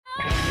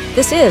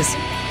This is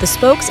the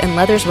Spokes and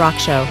Leathers Rock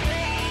Show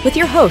with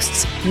your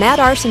hosts, Matt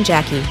Arse and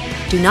Jackie.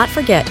 Do not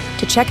forget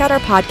to check out our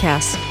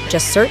podcasts.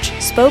 Just search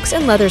Spokes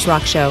and Leathers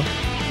Rock Show.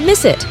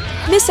 Miss it.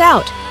 Miss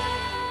out.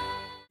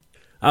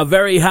 A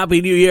very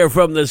happy new year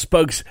from the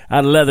Spokes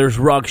and Leathers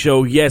Rock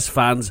Show. Yes,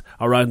 fans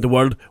around the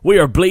world, we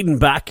are bleeding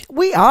back.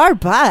 We are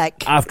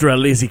back. After a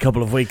lazy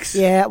couple of weeks.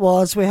 Yeah, it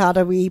was. We had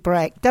a wee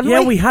break, didn't we?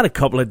 Yeah, we had a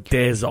couple of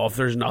days off.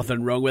 There's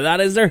nothing wrong with that,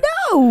 is there?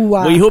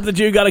 No. We hope that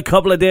you got a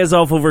couple of days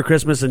off over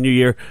Christmas and New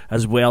Year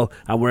as well.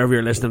 And wherever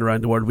you're listening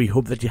around the world, we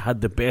hope that you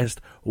had the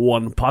best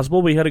one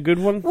possible. We had a good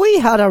one. We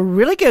had a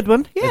really good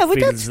one. Yeah, we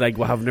did. It feels like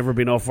we have never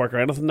been off work or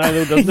anything now,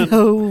 though, doesn't it?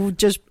 No,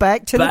 just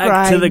back to the grind.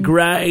 Back to the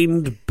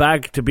grind.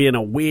 Back to being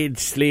a wage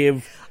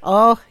slave.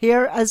 Oh,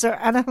 is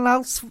there anything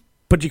else?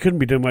 But you couldn't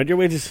be doing without your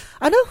wages.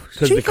 I know.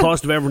 Because the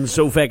cost of everything's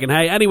so fucking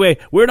high. Anyway,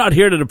 we're not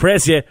here to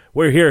depress you.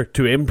 We're here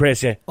to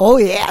impress you. Oh,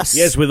 yes.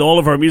 Yes, with all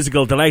of our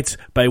musical delights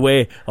by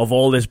way of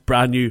all this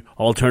brand new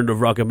alternative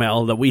rock and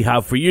metal that we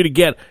have for you to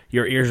get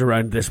your ears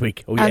around this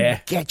week. Oh, yeah.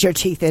 And get your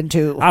teeth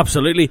into.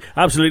 Absolutely.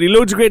 Absolutely.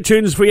 Loads of great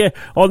tunes for you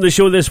on the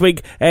show this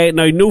week.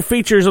 Now, no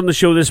features on the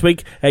show this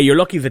week. You're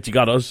lucky that you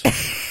got us.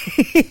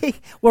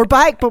 We're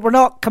back, but we're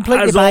not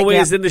completely As back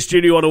always, yet. in the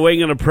studio on a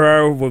wing and a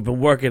prayer. We've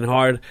been working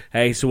hard.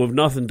 So we've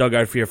nothing dug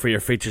out for your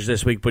features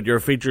this week, but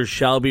your features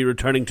shall be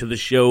returning to the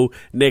show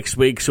next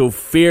week, so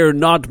fear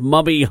not,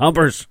 mummy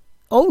humpers.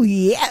 Oh,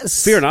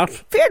 yes. Fear not.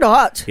 Fear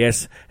not.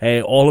 Yes,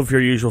 all of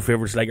your usual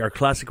favourites, like our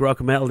classic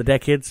rock and metal, the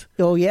Decades.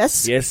 Oh,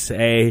 yes. Yes,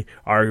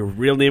 our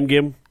real name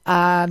game.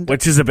 And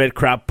which is a bit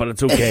crap, but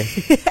it's okay.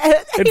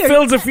 It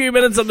fills a few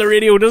minutes on the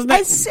radio, doesn't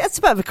it? It's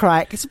a bit of a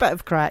crack. It's a bit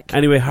of a crack.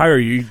 Anyway, how are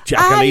you,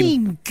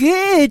 Jacqueline?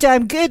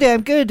 I'm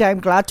good. I'm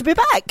glad to be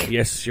back.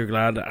 Yes, you're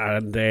glad.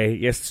 And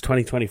yes, it's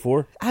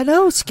 2024. I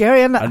know,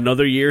 scary, isn't it?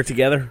 Another year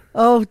together.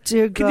 Oh,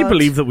 dear God. Can you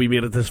believe that we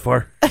made it this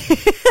far?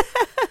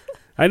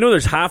 I know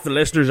there's half the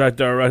listeners out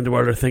there around the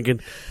world are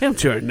thinking, them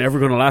two are never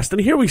going to last.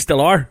 And here we still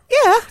are.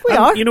 Yeah, we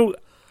are. You know,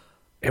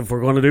 if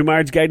we're going to do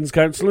marriage guidance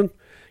counselling,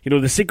 you know,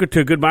 the secret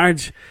to a good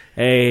marriage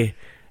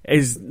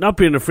is not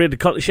being afraid to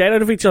cut the shit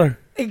out of each other.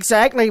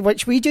 Exactly,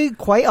 which we do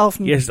quite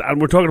often. Yes,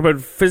 and we're talking about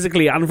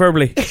physically and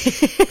verbally.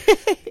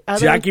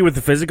 Jackie with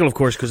the physical, of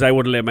course, because I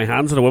wouldn't lay my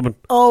hands on a woman.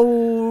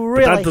 Oh,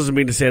 really? But that doesn't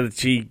mean to say that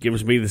she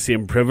gives me the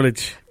same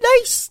privilege. Now,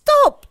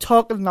 stop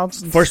talking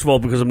nonsense. First of all,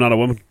 because I'm not a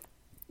woman.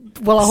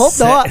 Well, I hope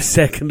not.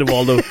 Second of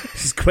all, though,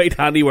 she's quite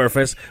handy with her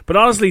fists. But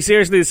honestly,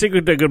 seriously, the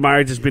secret to a good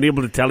marriage is being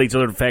able to tell each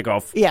other to fuck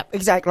off. Yeah,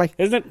 exactly.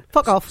 Isn't it?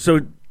 Fuck off.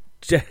 So,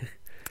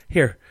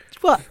 here.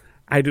 What?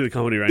 I do the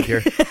comedy around here.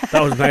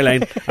 That was my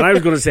line. And I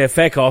was going to say,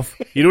 feck off.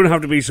 You don't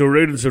have to be so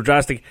rude and so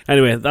drastic.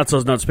 Anyway, that's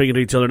us not speaking to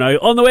each other now.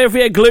 On the way for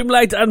you,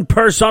 Gloomlight and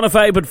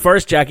Personify. But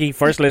first, Jackie,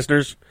 first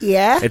listeners.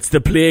 Yeah? It's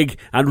The Plague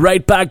and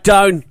Right Back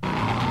Down.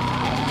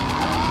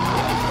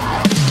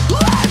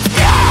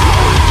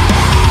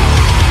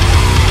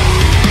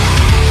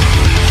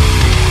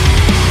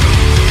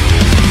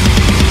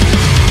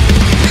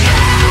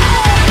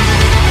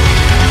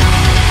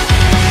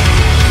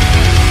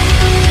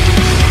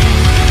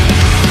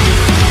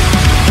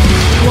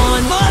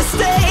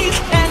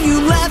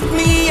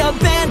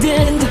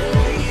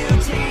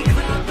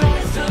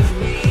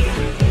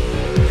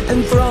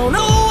 And thrown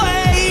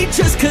away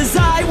just 'cause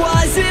I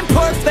wasn't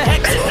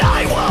perfect. And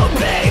I won't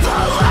be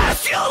the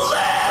last you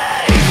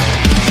leave.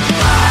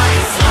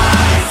 Lies,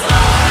 lies,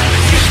 lies.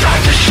 You start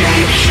to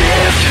shape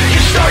shift.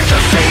 You start to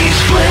face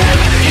flip.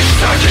 You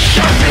start to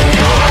sharpen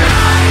your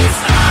eyes,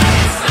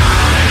 eyes,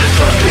 eyes.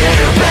 The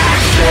bitter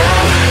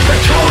backstep. The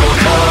total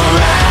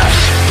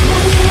collapse.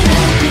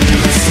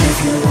 If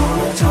you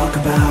wanna talk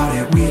about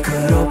it, we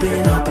could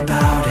open up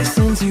about it.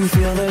 Since you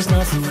feel there's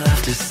nothing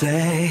left to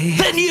say,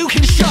 then you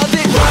can shove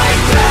it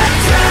right back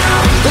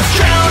down. Let's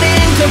drown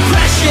in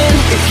depression.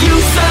 If you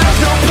serve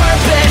no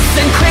purpose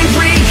and crave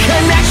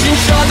reconnection,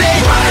 shove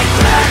it right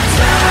back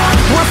down.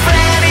 We're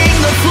fanning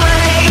the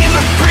flame.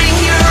 Bring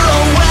your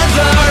own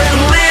weather and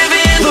live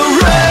in the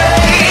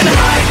rain.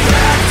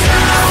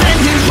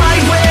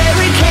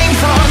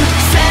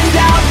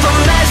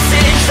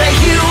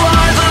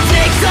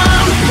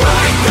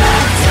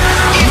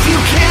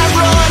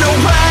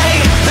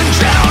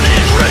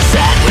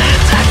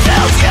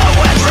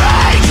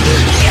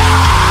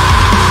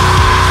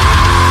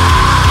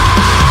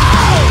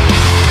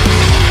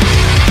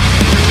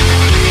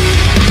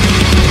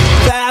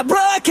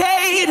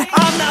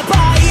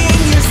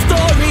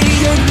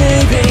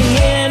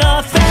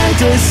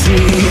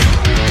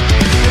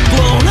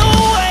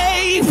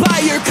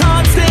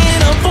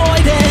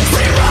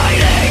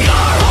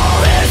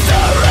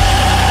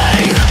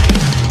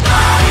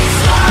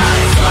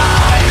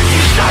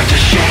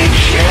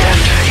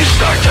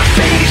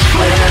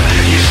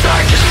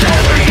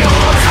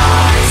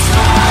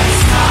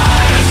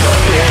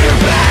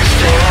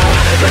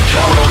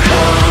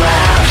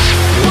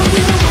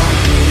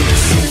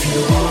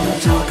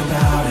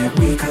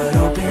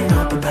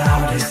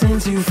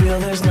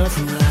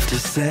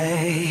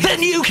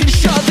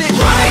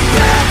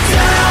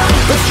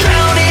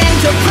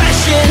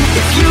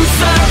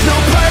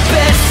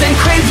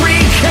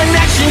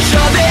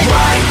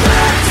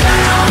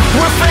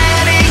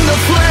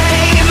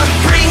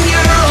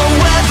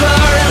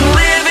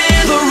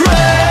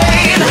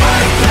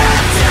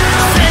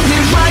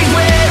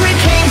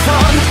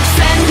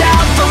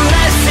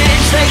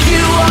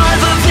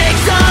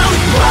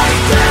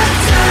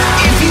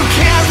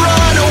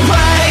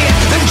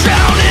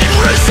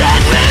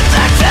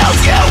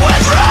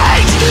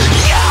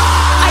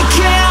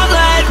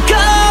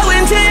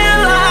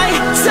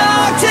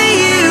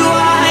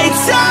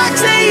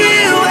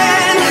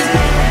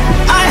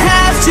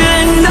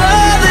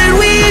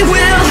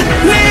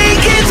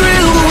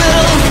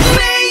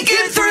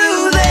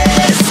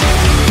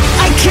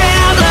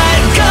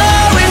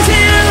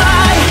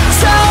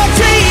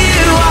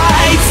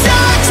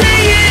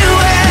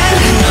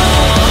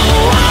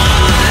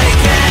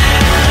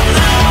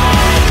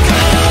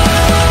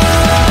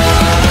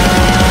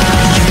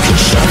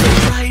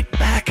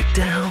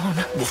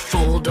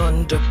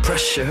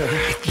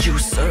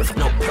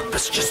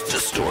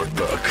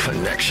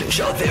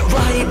 connection, shove it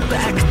right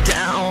back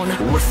down.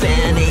 We're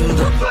fanning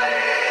the flame.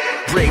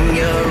 Bring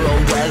your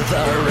own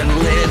weather and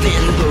live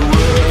in the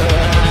rain.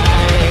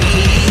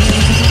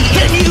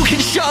 And you can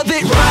shove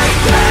it right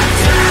back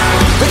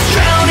down. Let's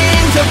drown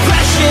in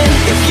depression.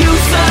 If you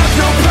serve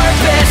no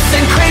purpose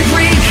and crave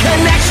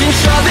reconnection,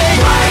 shove it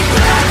right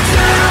back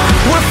down.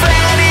 We're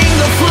fanning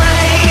the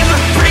flame.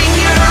 Bring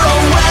your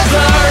own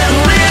weather and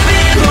live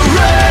in the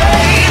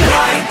rain.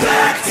 Right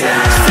back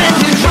down. Send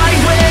it right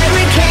where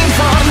it came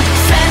from.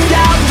 Send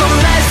out the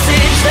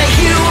message that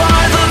you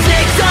are the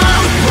victim.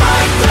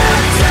 Right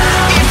back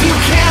down. If you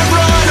can't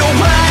run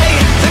away,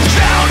 then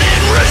drown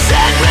in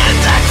resentment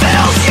that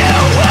fills you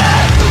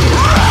with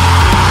rage.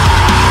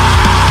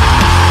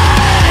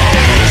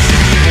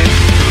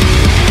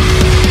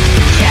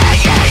 Yeah,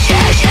 yeah,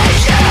 yeah, yeah,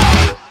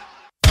 yeah.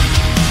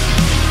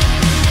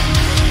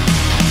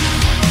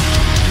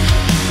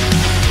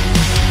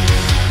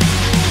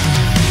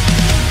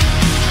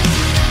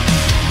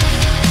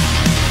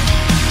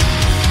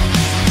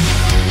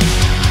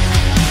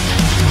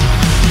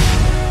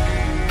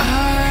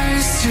 I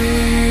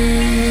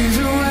see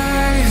the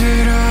way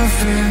that I've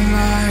been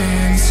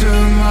lying to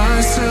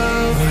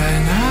myself.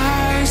 When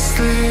I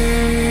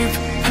sleep,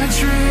 I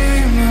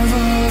dream of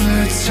all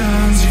the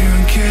times you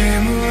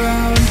came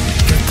around.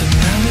 But the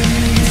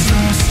memory's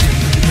lost in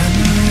the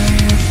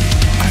memory.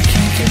 I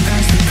can't get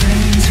past the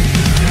pain to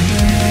the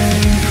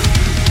memory.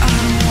 I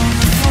don't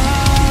wanna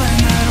fall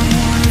and I don't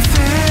wanna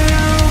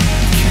fail.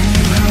 Can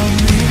you help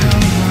me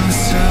help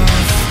myself?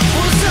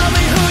 Well, tell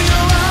me who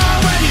you are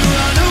when you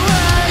run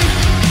away.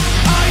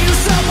 Are you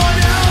someone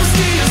else?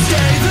 Do you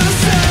stay the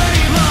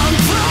same? I'm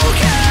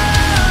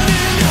broken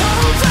and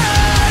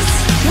hopeless.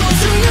 Well,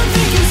 do you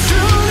think it's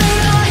true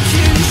that I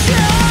can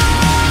change?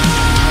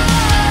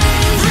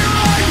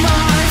 Rewrite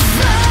my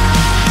fate.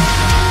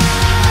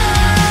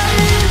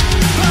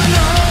 I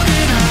know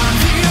that I'm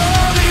the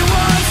only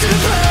one to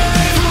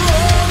blame for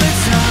all the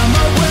time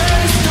I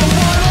waste. Don't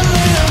wanna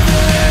live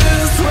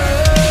this way.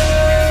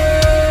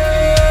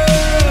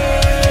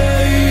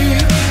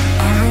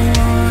 I don't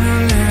wanna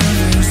live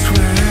this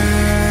way.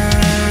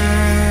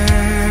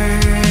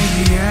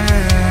 Yeah.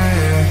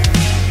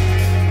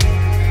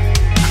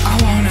 I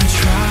wanna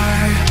try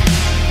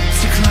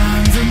to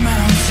climb the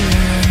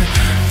mountain,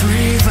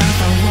 breathe like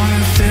I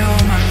wanna fill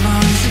my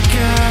lungs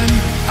again.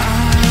 I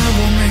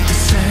will make the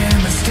same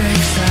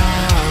mistakes.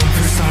 I'll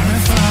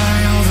personify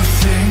all the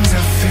things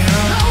I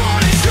feel. I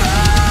wanna try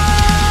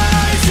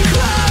to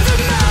climb the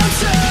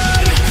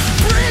mountain,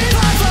 breathe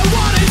like I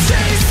wanna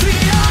taste the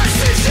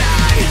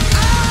oxygen.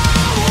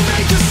 I will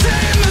make the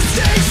same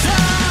mistakes.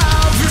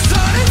 I'll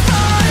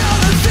personify all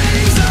the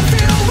things I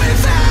feel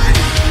within.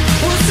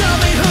 Well, tell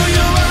me who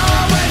you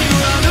are when you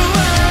run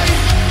away.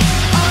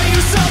 Are you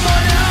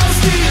someone else?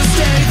 Do you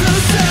stay the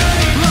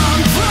same?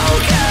 I'm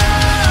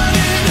broken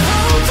and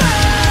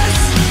hopeless.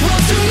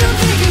 Well, do you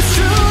think it's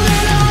true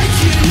that I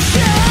can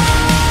change?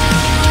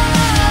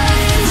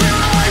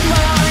 Rewrite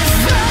my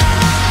fate.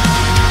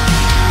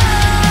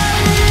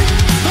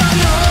 I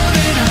know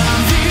that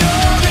I'm the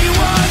only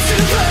one to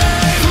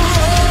blame for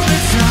all the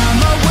time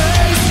I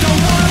waste.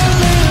 Don't wanna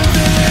live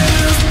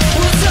this.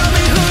 Well, tell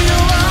me who you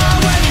are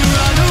when you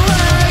run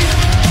away.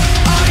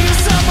 Are you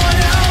someone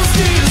else?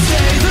 Do you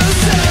stay the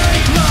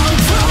same? I'm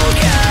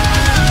broken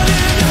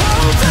and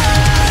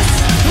hopeless.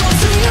 Well,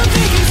 do you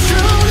think it's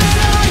true that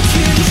I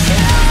can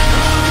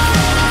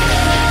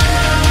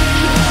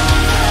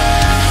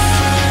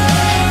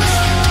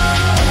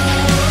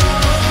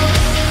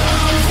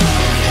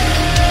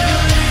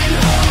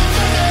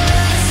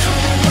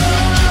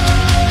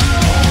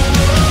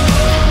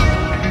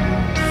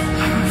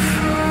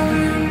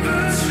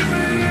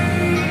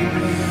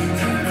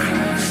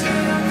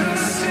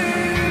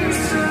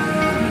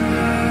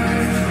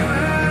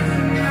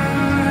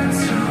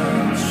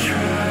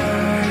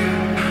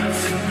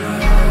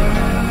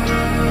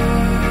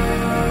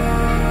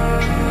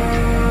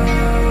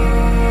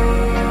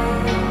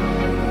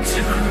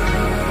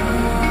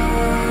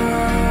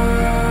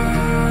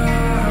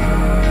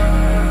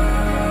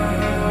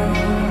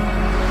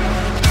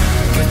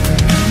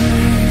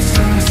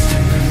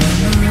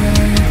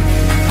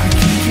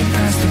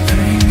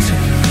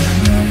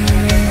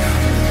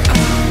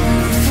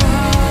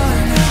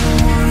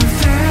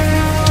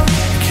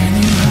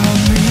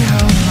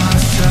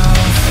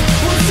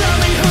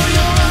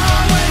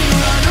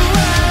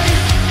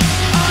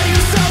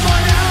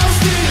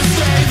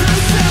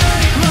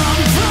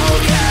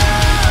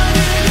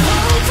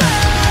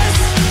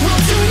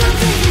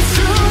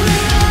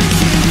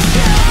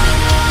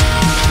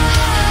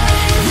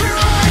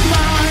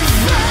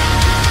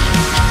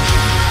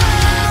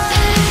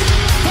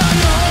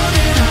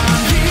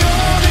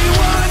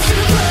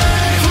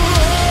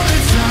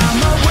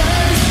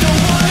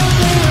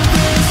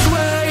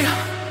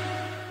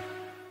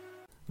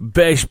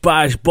Bish,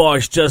 bash,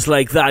 bosh, just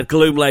like that.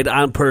 Gloomlight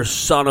and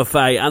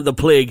Personify and the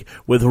Plague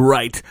with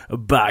Right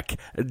Back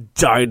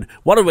Down.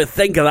 What do we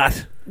think of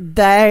that?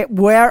 They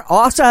were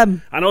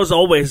awesome. And as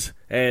always,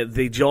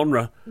 the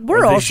genre, We're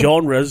or the awesome.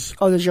 genres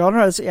Oh, the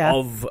genres, yeah.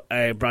 of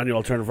brand new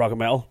alternative rock and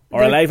metal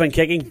are They're- alive and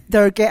kicking.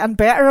 They're getting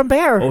better and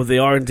better. Oh, they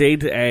are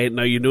indeed.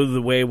 Now, you know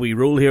the way we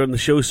roll here on the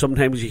show.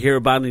 Sometimes you hear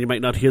a band and you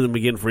might not hear them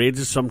again for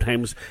ages.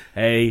 Sometimes,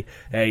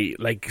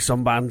 like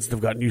some bands, they've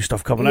got new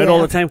stuff coming out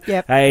all the time.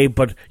 Yep.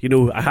 But, you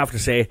know, I have to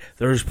say,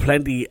 there's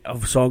plenty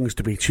of songs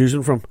to be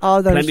choosing from.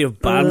 Oh, there's plenty of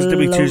bands to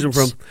be choosing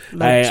from.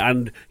 loads.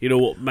 And, you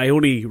know, my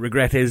only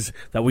regret is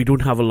that we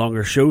don't have a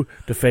longer show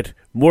to fit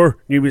more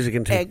new music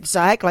into.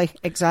 Exactly.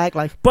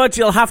 But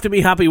you'll have to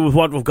be happy with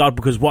what we've got,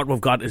 because what we've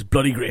got is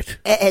bloody great.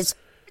 It is.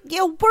 You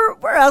know,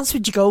 where else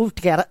would you go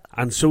to get it?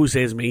 And so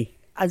says me.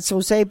 And so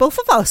say both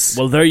of us.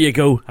 Well, there you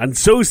go. And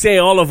so say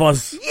all of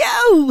us. Yo!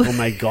 Oh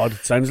my God,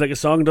 it sounds like a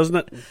song, doesn't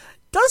it?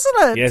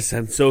 Doesn't it? Yes,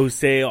 and so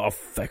say, oh,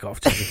 feck off.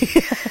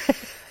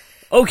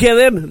 Okay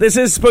then, this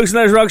is Spokes and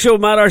Letters Rock Show,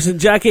 Matt, Arse and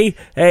Jackie.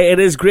 It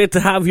is great to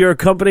have your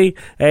company.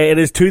 It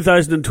is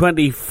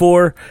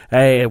 2024.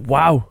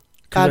 Wow,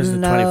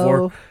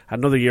 2024.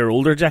 Another year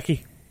older,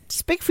 Jackie.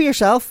 Speak for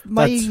yourself.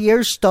 My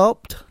years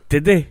stopped.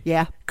 Did they?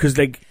 Yeah. Because,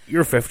 like,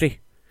 you're 50.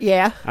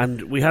 Yeah.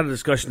 And we had a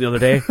discussion the other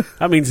day.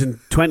 That means in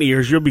 20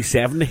 years you'll be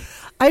 70.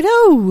 I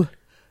know.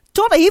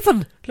 Don't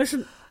even.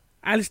 Listen,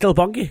 I'll still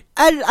bunk you.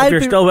 If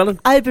you're still willing.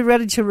 I'll be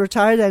ready to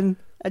retire then,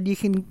 and you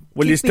can.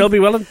 Will keep you still me. be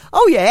willing?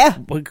 Oh yeah.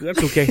 Well,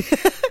 that's okay.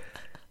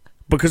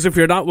 Because if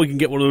you're not, we can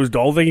get one of those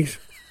doll things.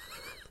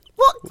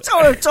 What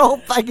sort of doll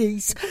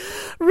thingies?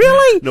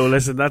 Really? No,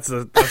 listen, that's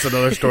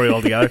another story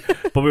altogether.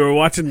 But we were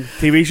watching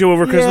TV show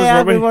over Christmas, Yeah,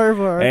 weren't we? we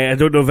were. I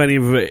don't know if any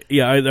of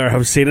you out there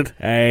have seen it.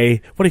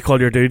 What do you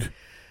call your dude?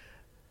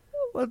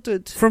 What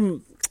did?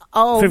 From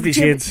 50 Jamie,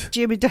 Shades.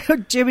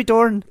 Jamie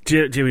Dorn.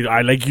 Jamie,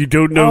 I like you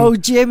don't know. Oh,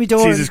 Jamie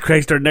Dorn. Jesus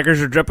Christ, her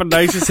knickers are dripping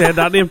now. She said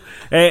that name.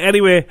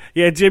 Anyway,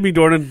 yeah, Jamie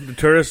Dornan, the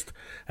tourist.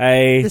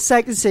 The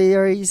second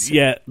series.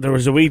 Yeah, there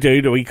was a wee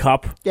dude, a wee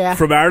cop. Yeah.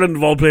 From Ireland,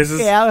 of all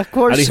places. Yeah, of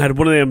course. And he had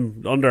one of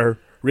them under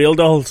real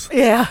dolls.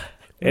 Yeah.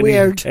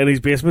 Weird. In his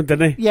basement,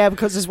 didn't he? Yeah,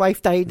 because his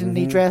wife died and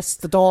he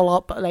dressed the doll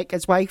up like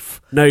his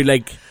wife. Now,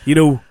 like, you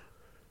know,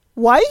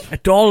 Why? a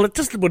doll, it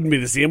just wouldn't be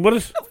the same, would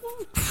it?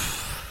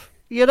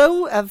 You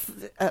know,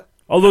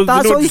 Although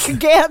that's they know all you can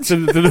get. So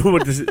they know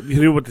what to,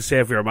 you know what to say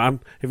if you're a man.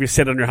 If you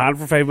sit on your hand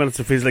for 5 minutes,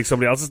 it feels like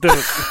somebody else is doing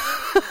it.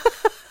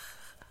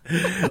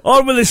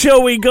 On with the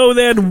show we go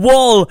then.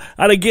 Wall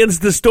and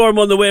Against the Storm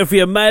on the way for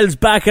you. Miles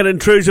back and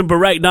Intrusion, but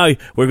right now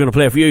we're going to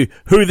play for you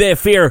Who They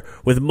Fear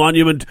with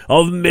Monument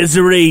of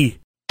Misery.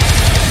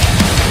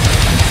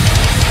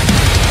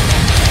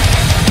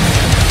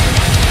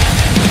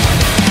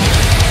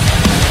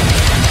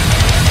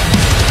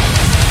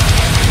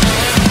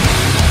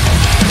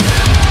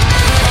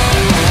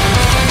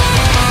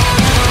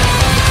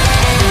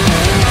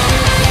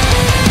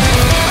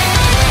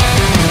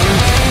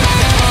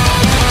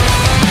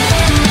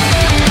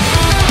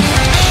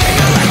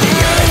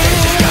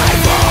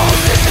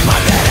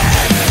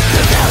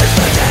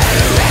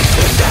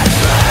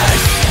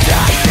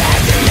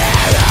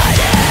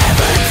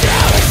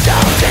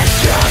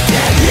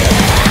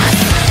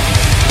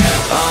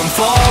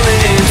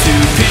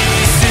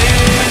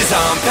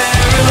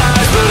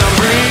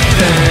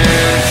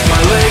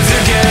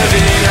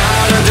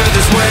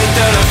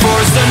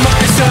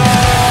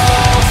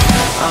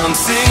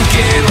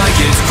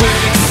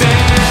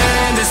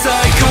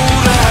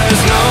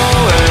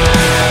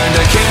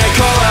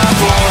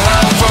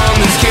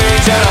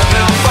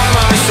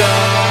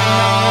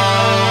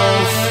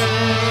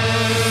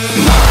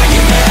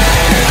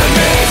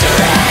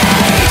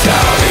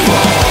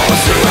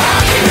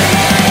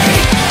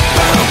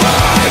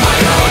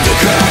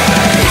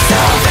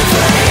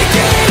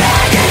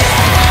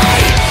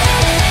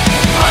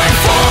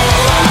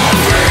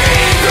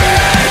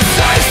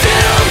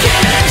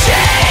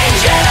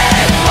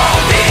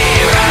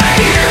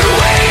 Right.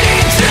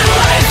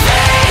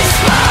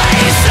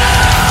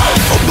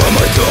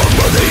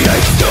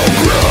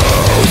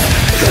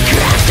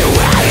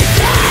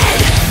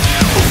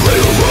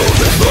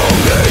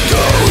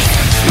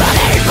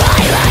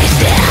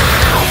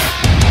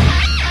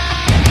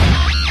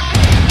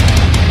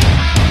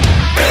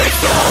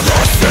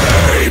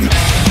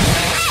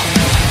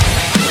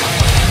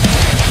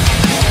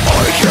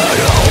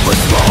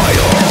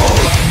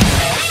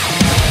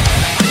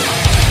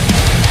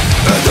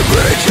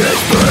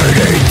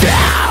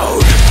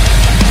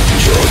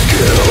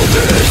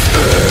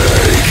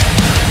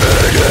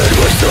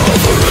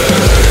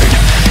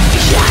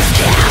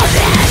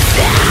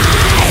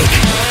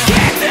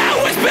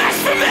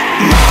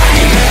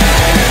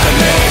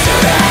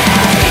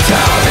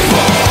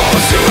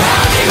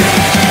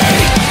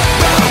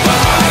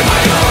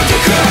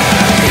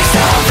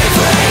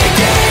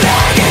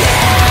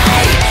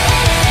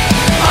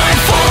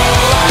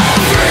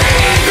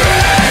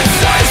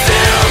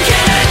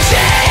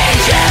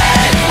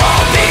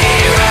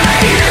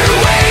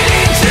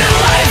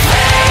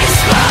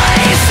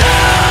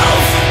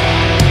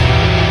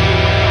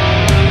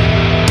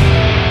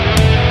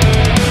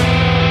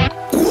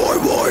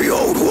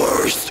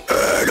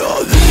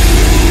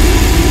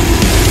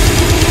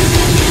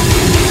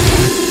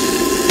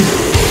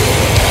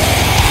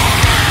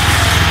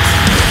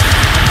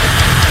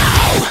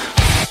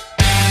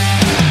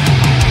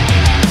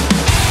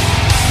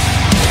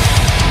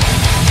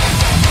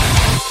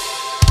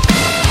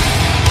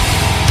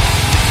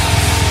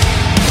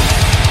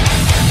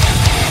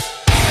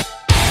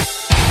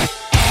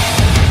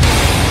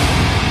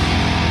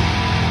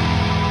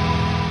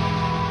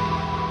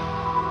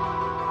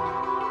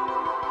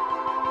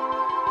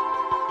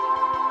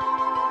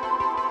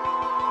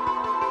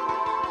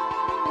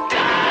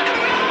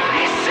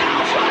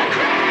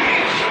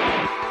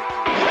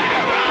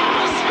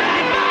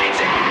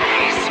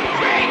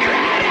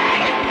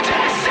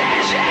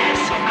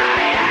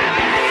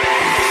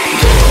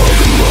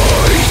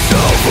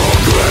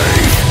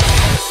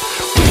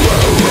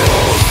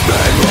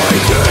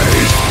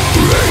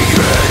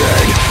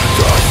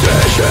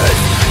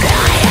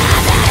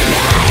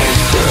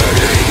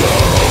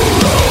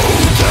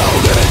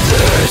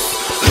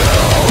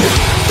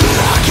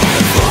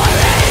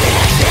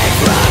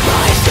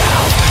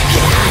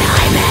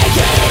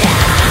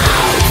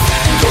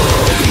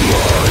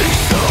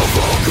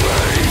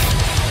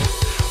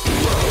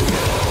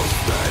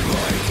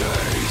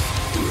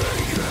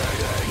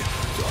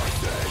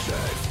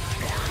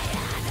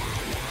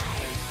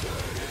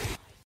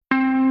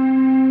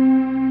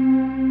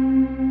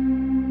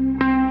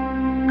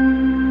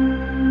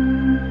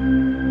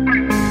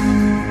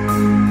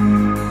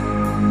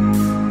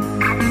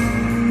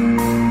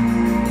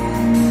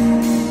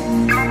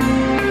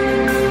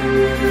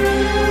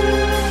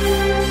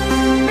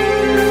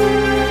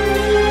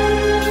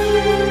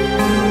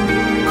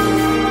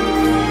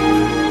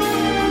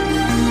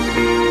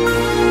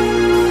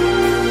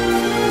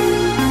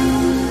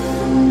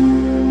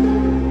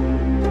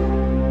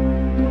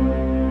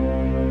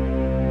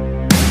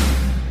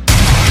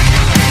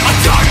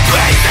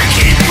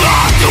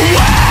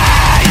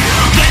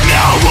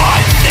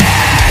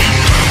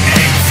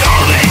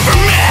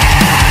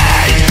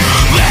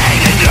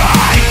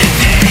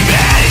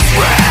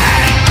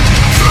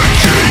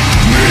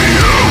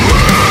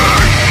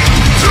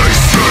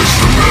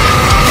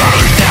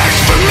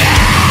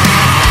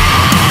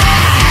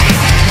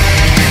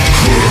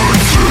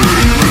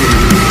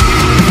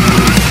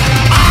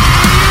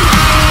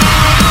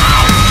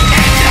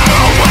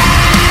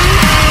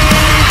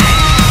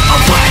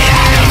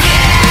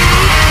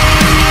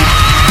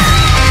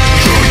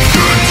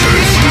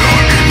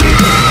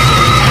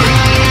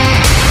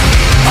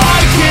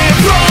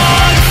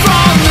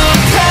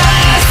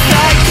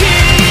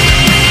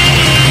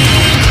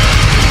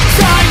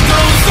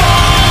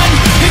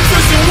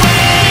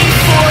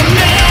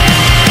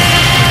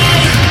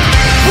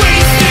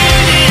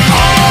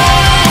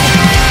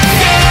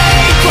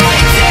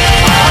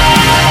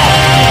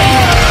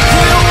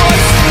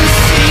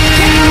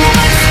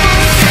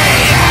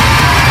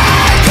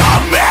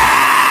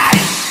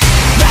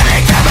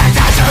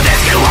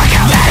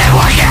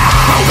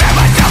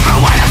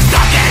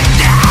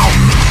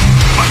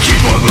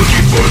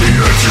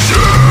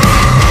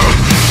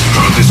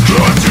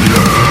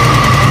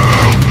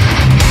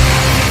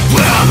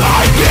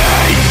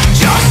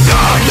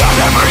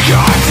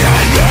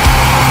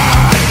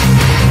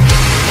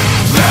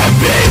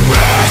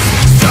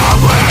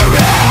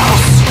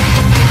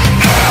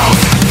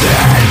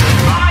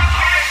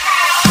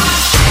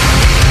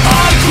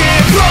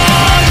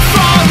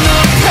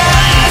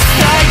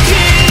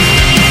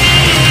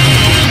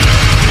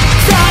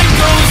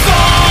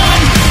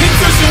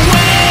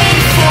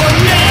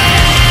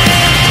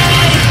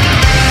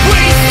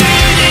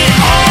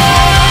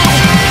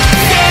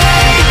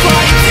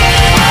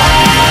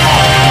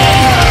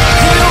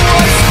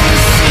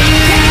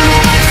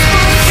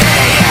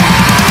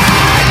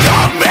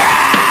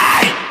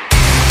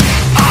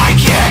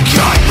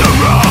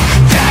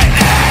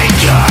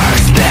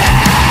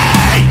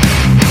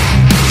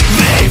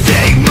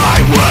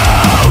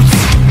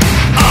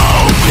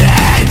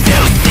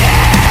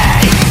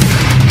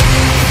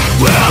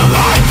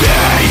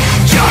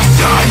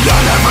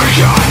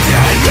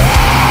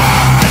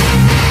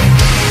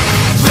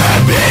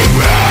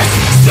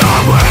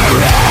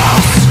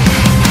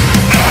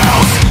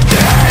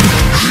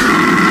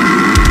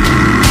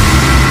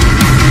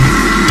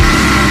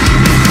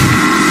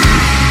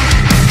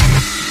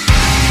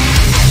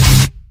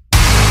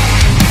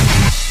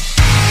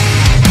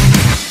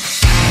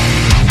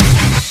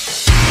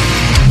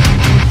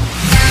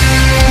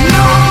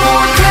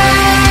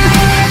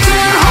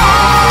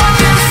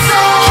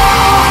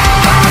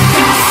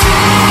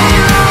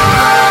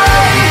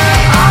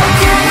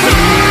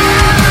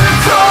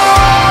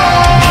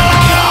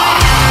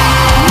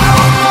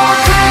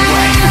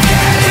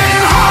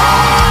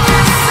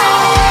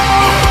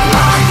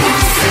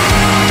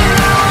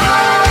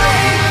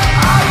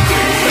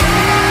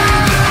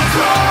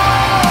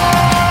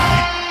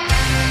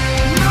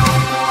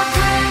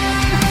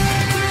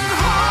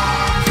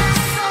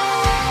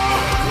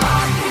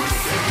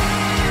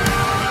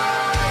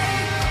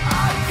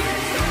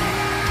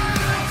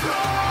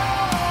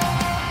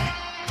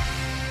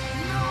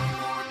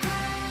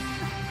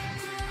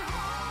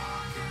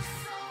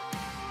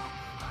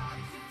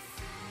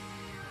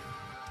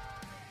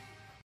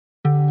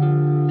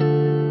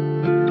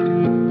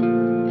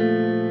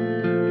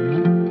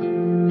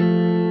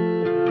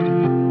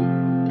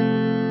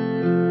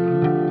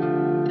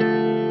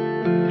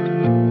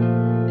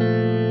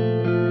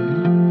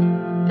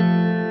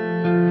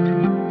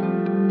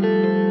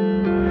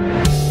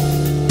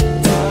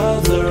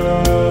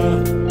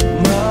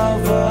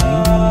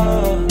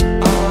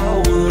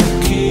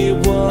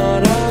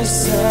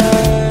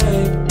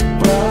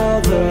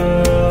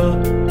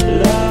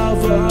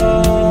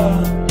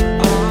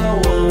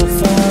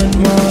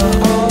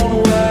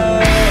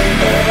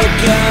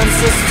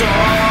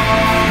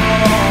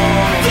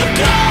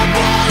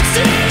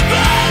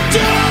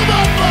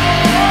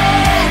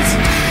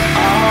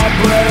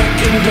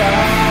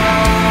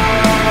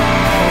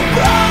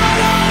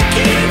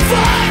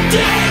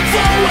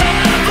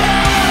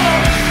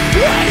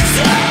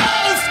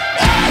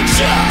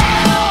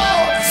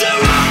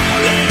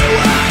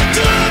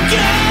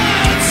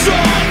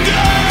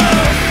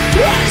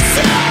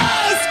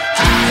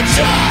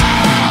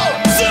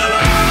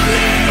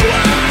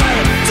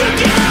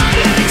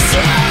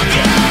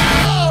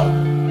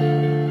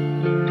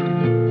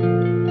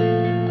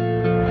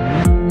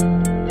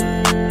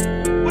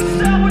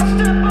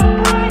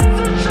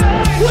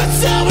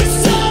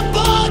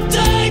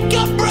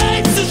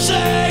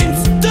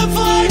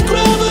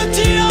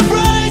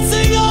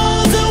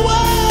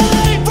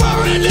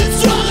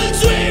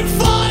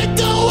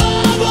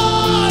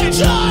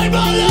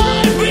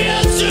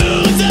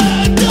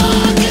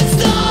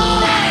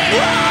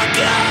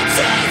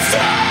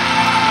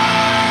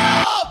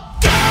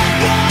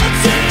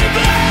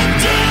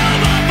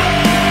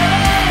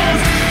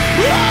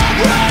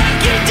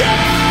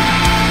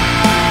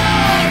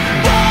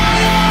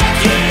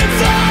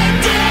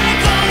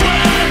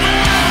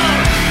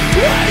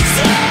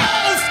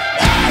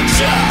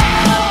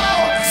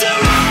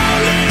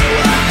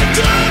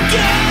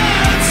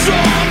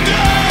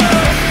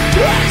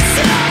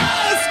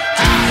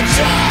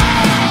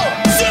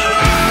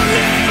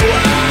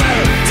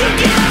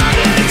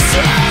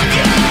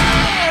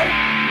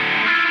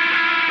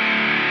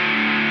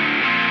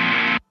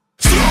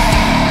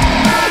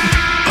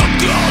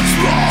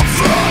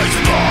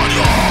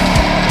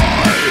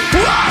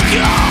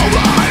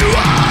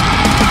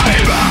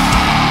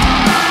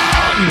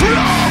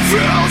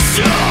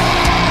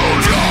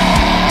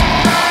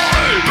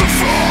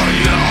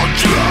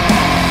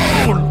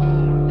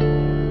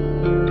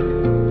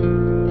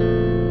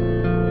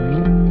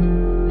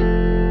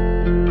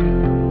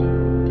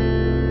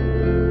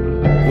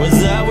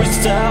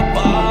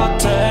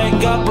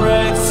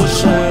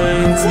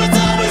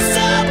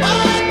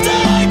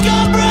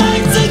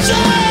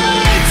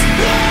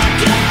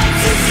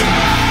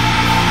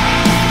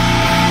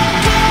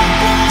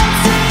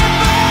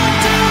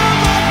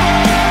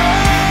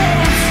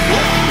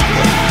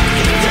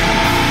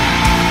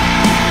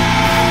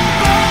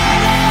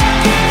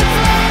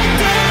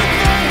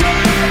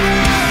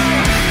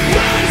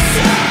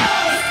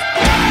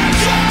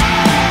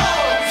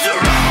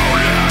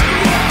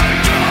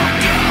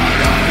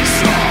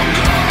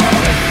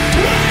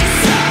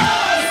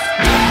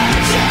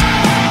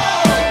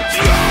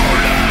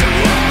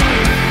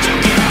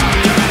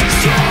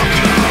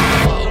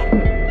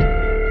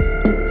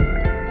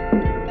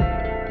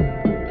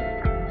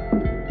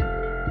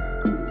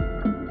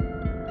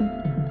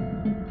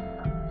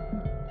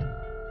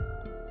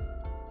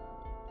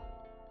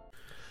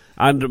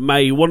 And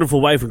my wonderful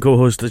wife and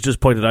co-host has just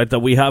pointed out that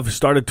we have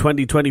started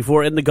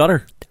 2024 in the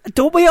gutter.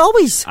 Don't we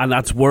always? And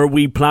that's where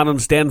we plan on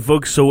staying,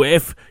 folks. So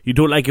if you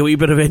don't like a wee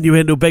bit of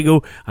innuendo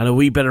bingo and a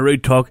wee bit of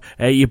rude talk,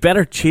 you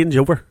better change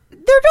over.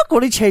 They're not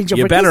going to change over.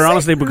 You better,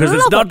 honestly, because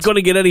it's not going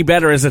to get any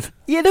better, is it?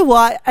 You know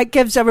what? It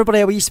gives everybody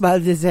a wee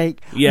smile to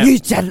think, you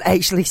didn't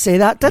actually say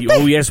that, did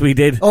they? Oh, yes, we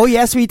did. Oh,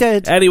 yes, we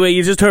did. Anyway,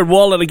 you just heard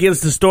Wallet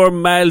Against the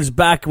Storm, Miles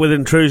Back with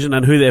Intrusion,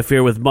 and Who They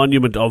Fear with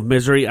Monument of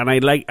Misery. And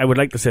I would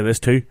like to say this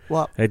too.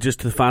 What?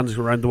 Just to the fans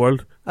around the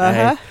world.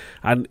 Uh-huh.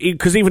 And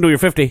because even though you're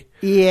 50,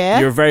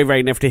 you're very,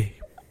 very nifty.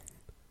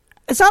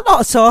 Is that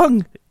not a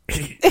song?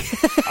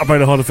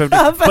 About 150.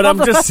 But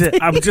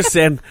I'm just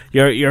saying,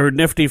 you're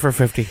nifty for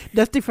 50.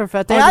 Nifty for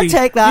 50. I'll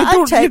take that.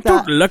 You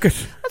don't look it.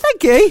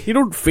 Thank you. You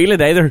don't feel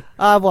it either.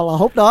 Well, I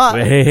hope not.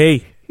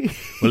 Hey.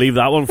 We'll leave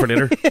that one for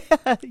later.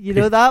 You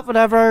know that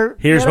whenever...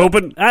 Here's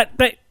hoping.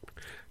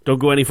 Don't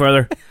go any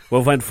further.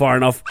 We'll find far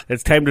enough.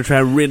 It's time to try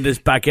and rein this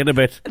back in a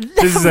bit.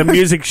 This is a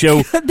music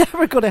show.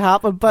 Never going to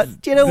happen,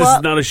 but do you know what? This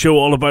is not a show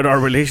all about our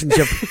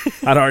relationship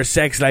and our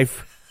sex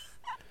life.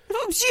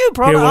 You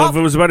brought it up. If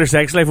it was about our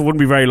sex life, it wouldn't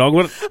be very long,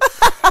 would it?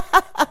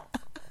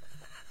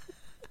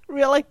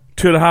 Really?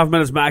 2.5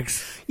 minutes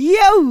max.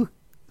 Yo!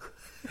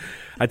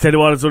 I tell you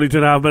what, it's only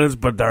 2.5 minutes,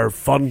 but they're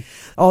fun.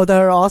 Oh,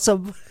 they're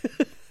awesome.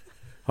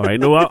 Alright,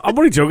 no, I'm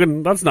only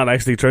joking. That's not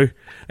actually true.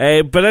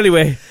 But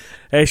anyway,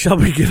 shall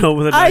we get on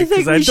with it now?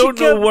 Because I don't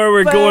know where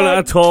we're going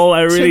at all.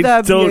 I really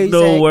don't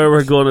know where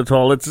we're going at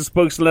all. It's the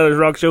Spokes and Letters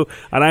Rock Show,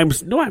 and I'm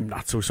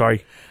not so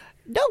sorry.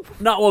 No.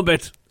 Not one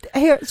bit.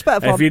 Here, it's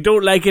better fun. If you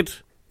don't like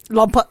it,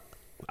 lump it.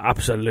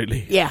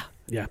 Absolutely. Yeah.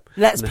 Yeah.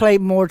 Let's play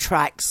more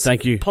tracks.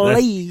 Thank you.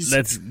 Please.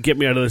 Let's get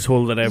me out of this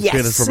hole that I've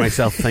created for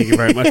myself. Thank you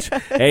very much.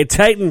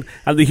 Titan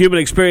and the Human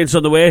Experience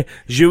on the way.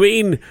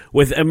 Juin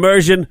with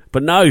Immersion.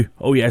 But now,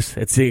 oh yes,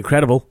 it's the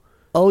incredible.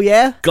 Oh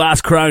yeah?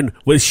 Glass Crown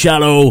with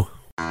Shallow.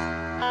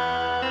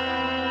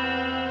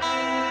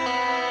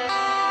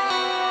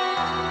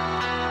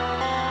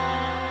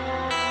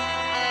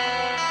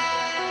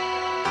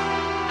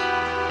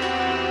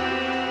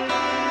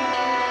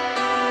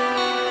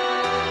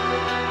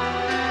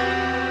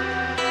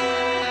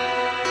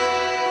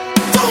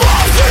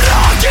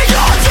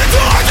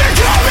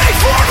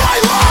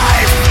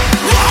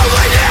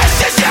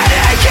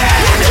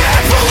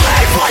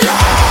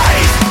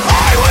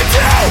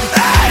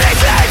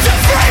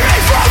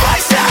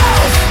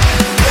 Myself,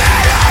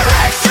 better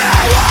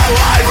exhale,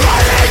 I'm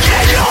running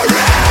in your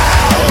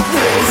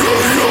realm.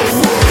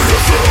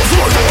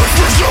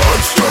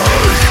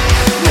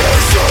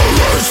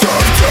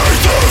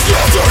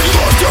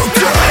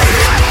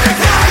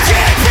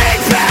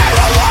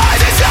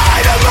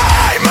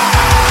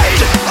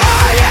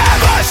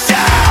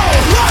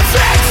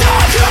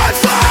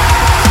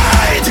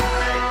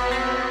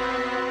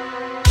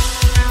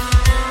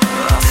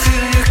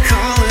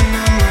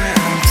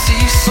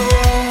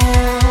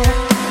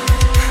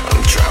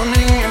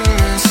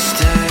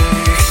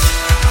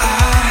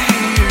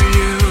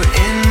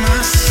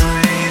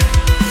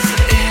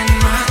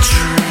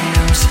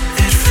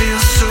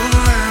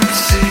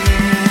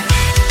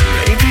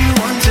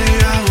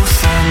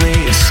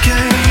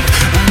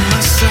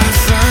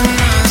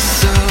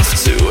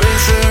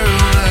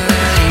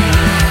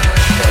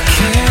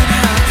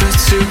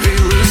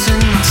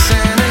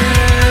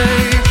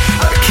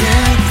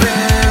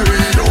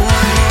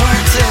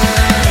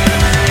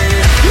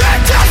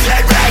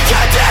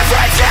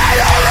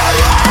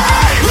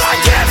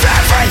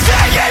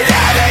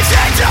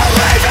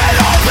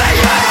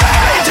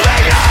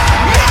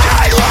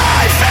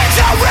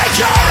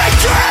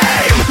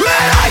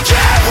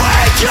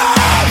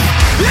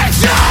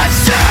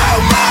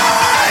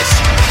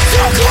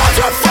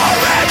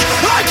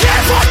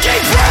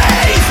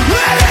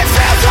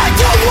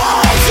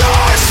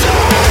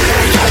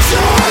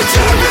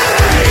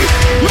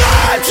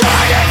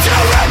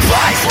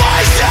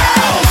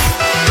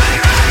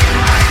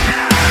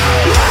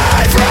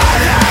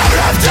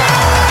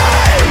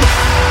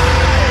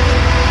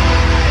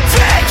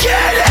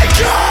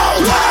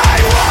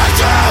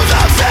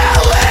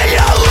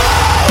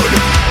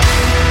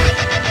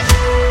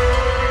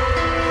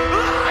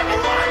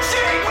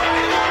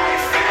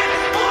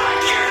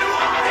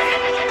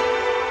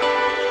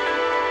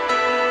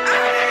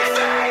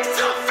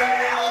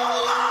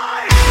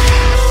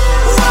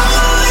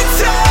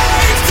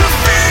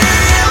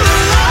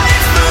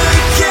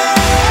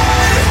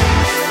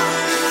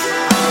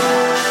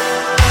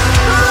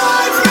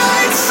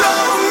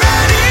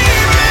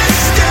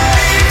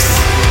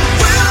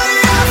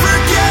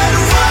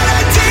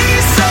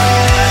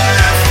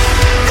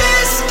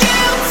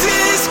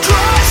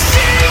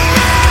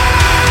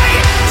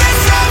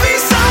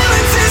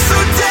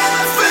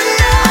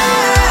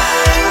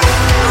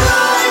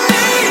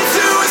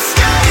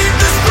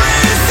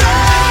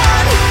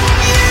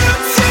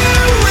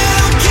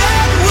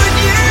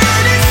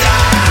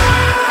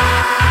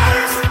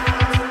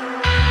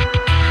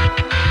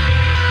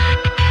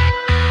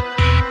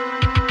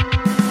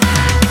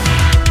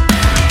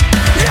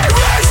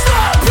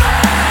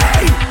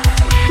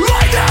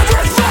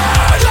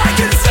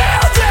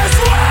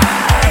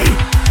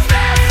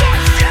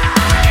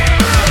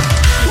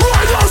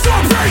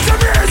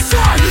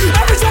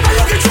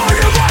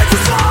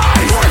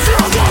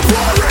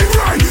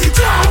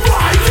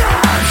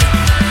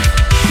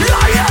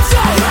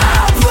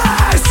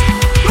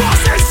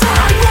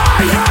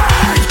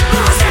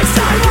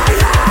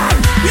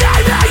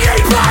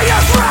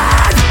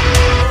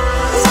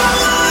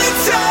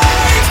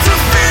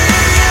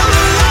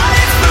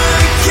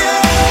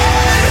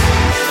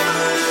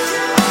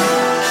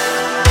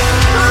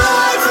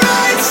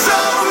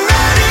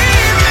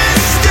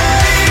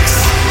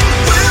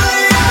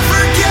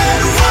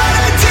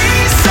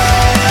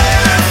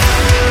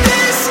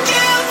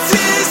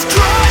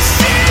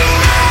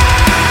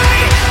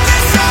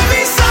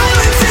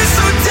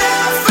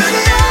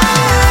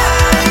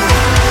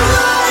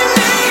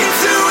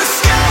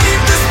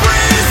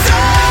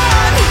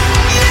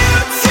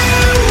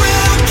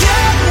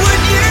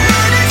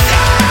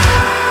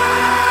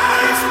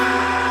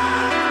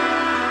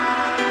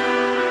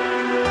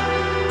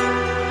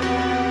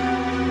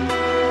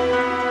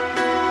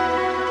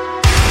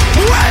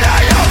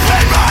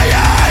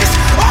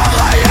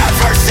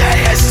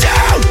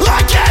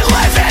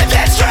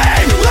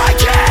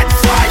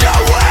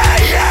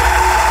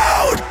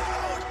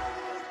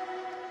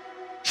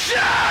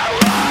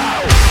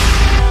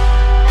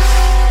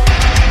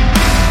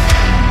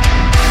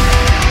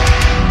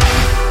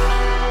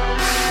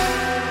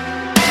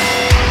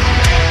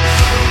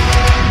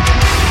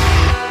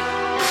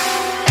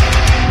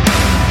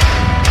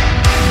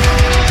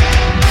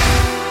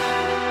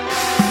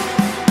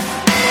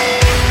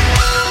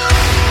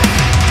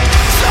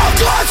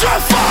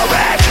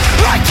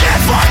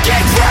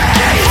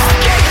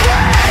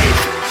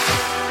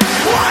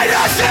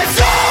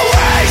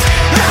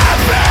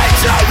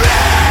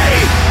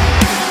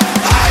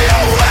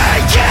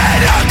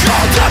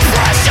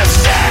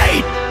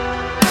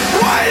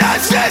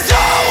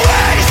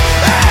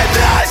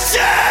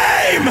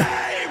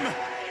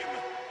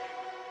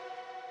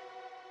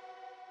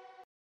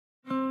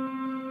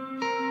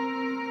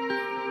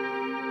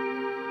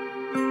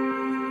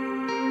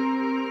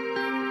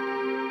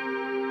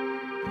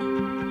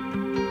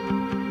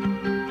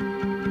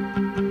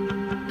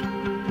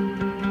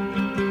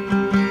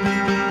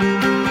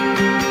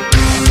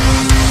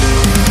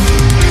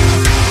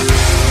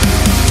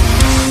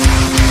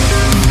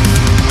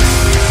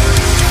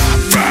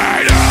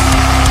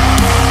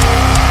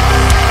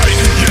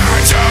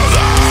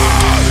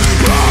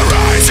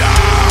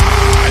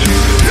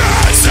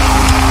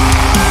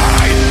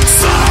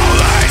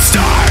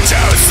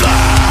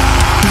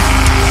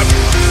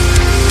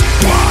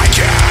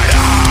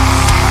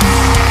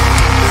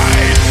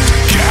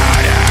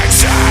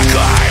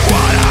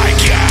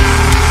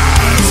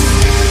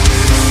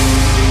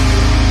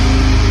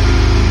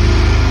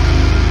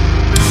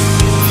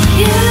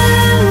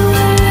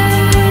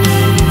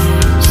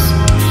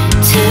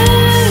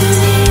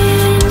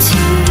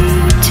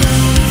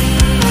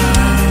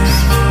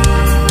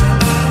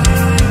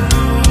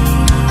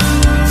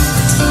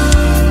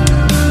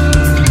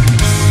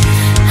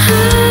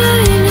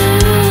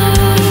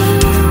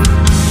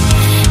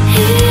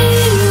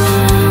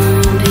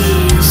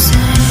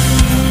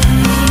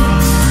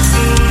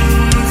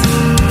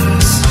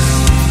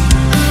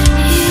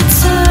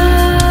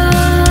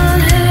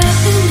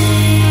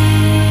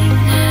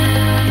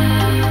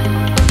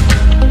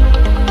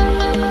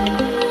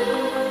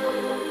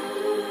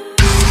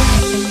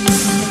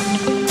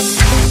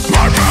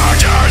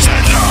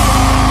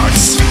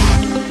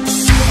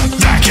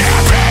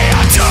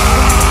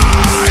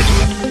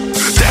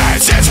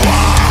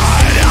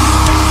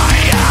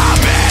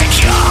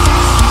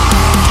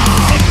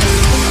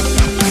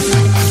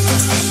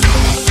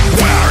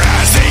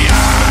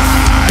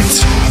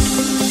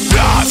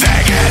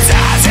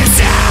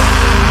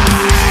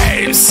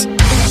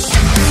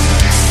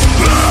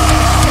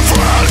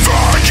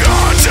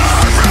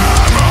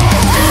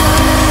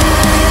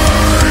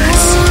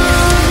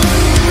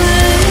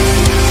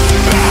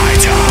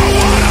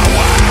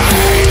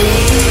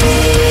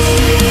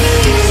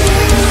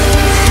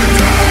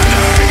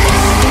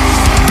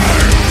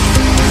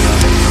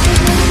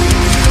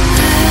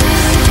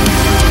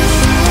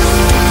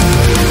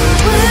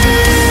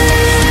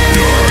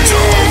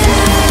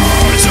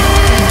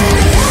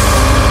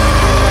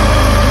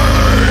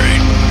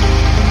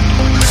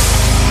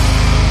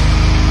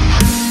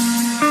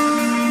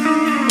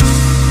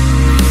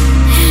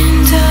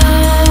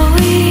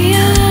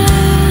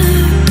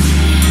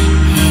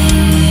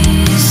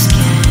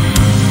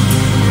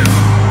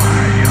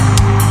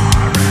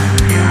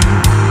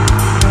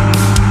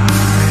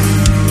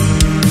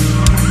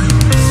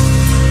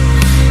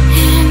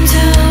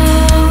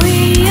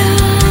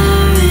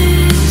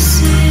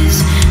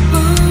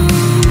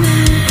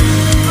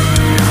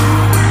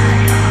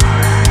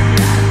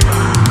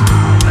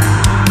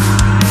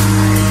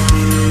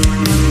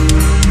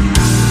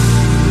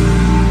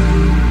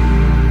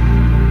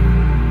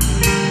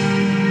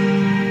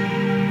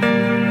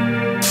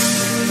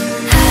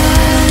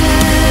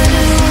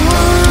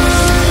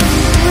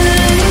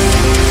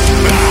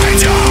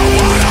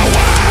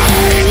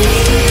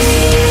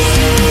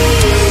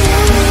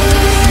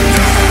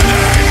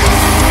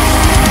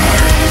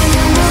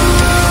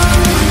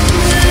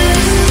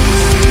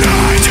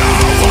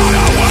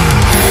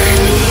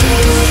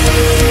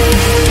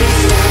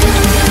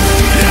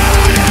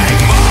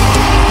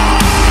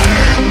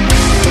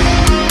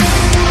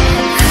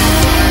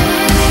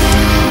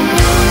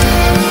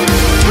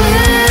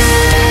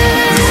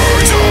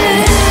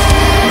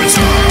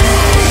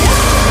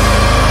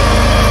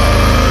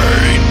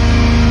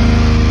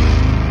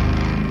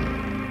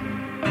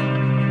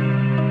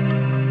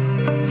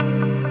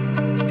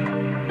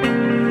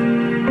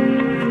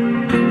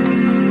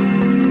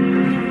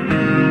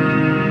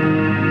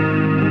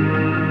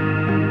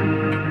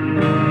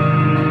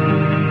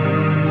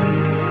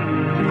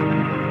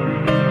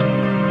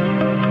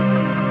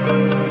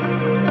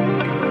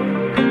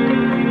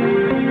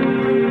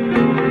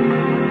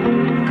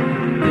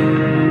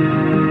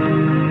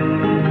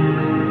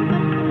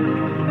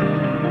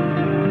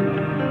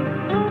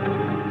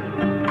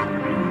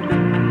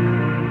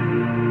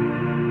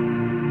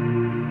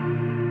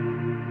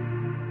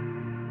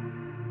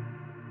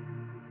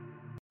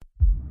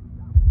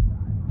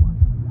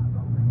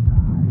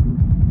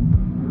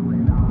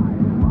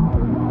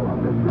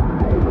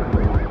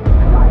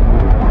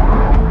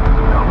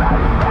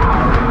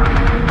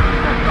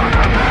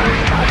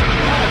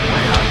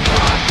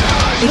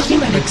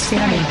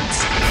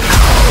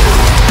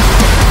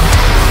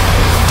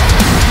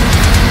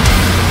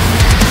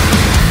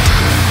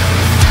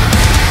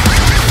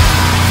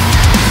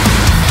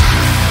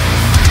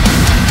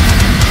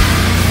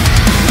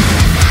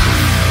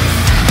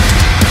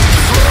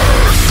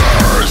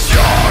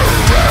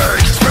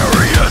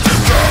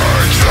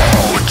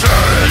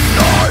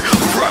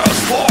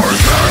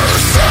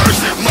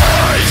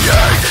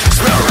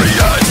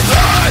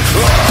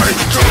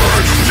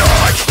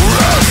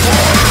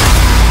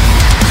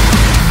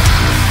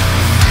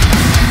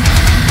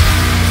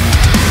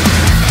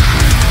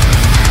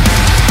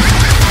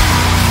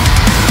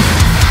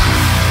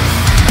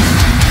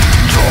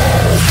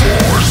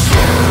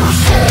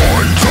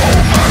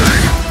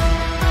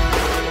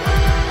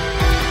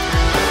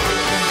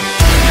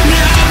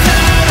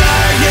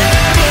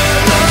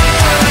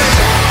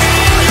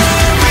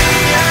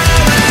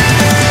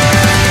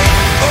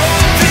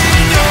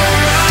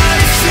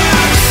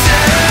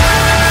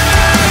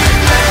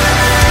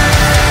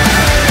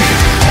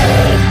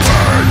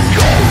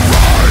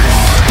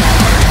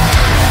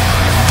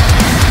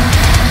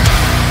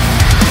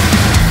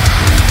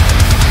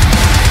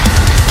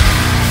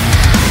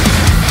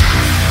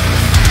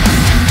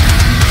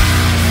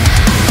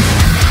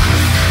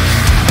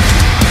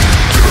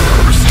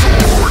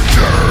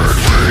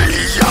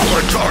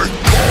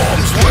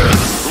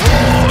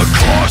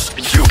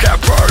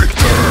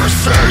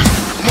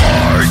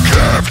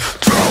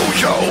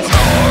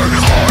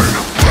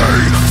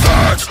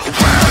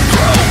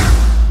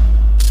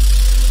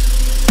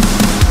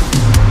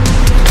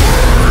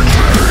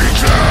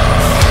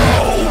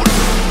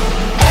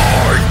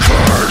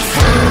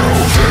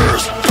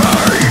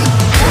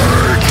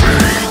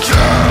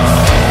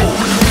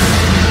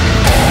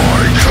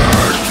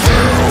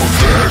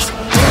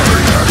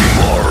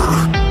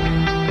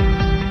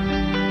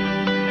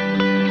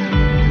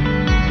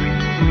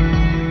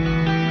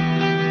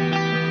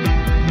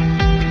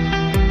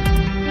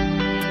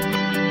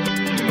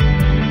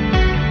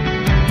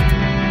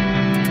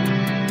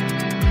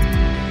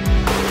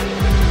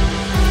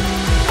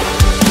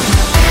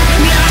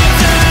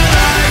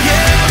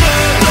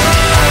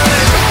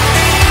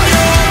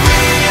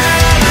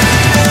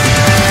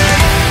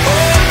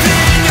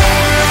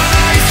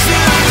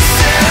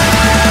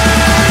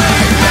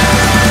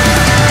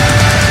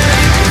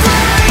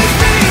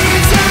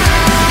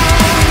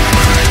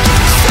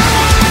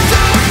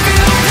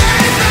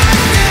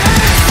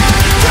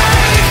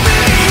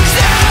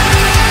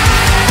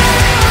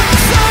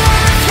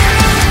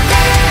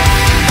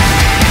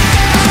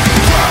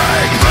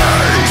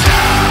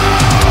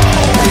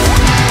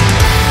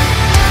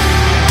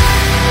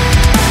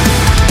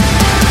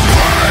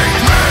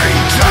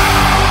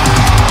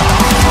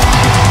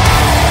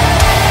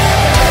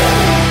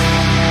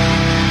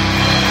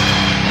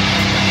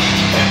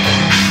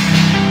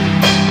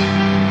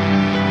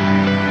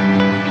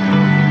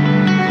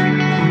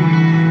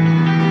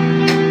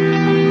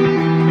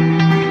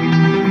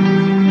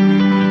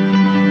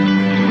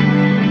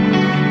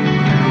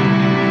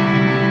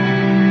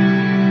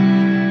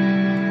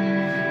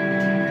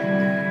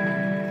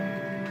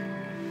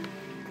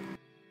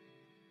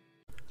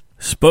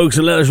 Spokes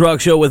and Letters Rock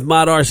Show with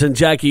Matt Arson,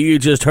 Jackie. You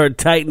just heard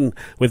Titan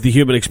with The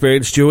Human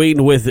Experience,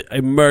 Joeen with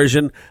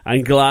Immersion,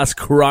 and Glass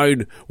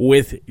Crown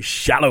with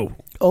Shallow.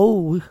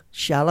 Oh,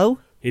 Shallow.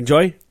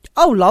 Enjoy?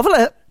 Oh, loving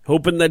it.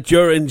 Hoping that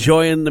you're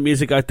enjoying the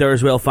music out there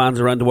as well,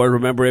 fans around the world.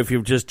 Remember, if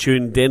you've just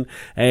tuned in,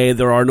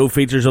 there are no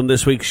features on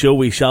this week's show.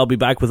 We shall be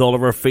back with all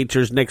of our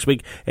features next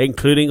week,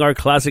 including our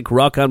classic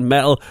rock and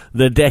metal,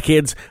 The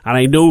Decades. And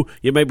I know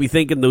you might be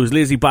thinking those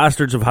lazy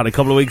bastards have had a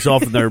couple of weeks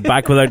off and they're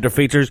back without their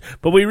features,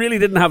 but we really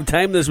didn't have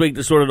time this week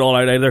to sort it all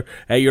out either.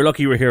 You're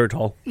lucky we're here at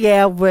all.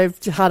 Yeah,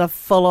 we've had a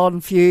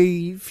full-on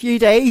few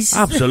days.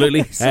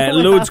 Absolutely.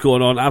 Loads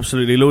going on.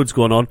 Absolutely loads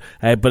going on.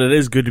 But it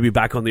is good to be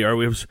back on the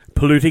airwaves,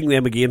 polluting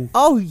them again.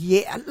 Oh,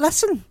 yeah.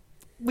 Listen,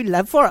 we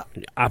live for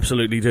it.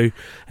 Absolutely do.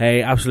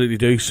 Absolutely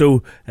do.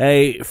 So,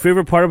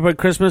 favourite part about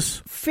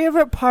Christmas?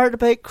 Favourite part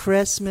about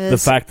Christmas?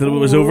 The fact that it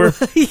was over?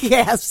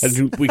 Yes.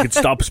 And we could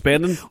stop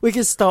spending? We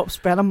could stop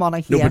spending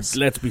money, No, yes. but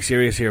let's be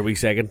serious here a wee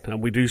second.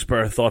 And we do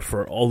spare a thought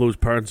for all those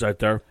parents out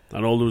there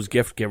and all those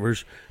gift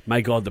givers.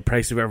 My God, the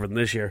price of everything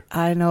this year.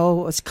 I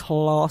know, it's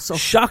colossal.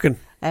 Shocking.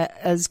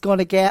 It's going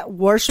to get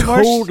worse and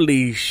worse.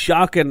 Totally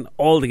shocking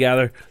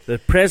altogether. The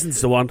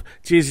presents they want.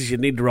 Jesus, you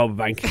need to rob a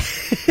bank.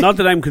 Not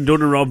that I'm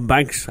condoning robbing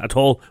banks at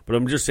all, but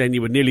I'm just saying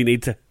you would nearly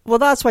need to. Well,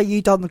 that's why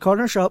you done the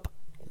corner shop.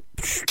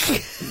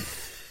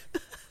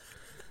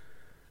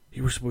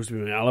 You were supposed to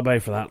be my alibi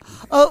for that.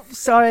 Oh,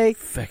 sorry.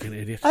 Fucking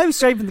idiot. I was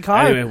driving the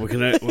car. Anyway, we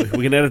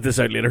can edit this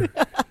out later.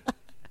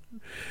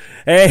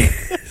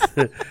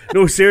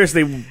 No,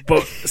 seriously,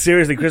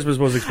 Christmas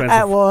was expensive.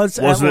 It was.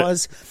 Wasn't It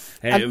was.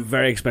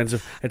 Very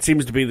expensive. It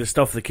seems to be the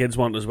stuff the kids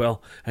want as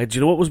well. Do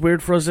you know what was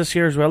weird for us this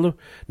year as well, though?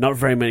 Not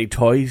very many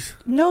toys.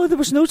 No, there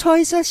was no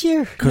toys this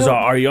year. Because No.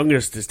 our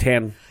youngest is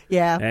 10.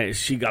 Yeah.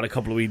 She got a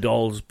couple of wee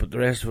dolls, but the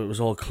rest of it was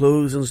all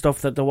clothes and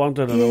stuff that they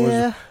wanted. And it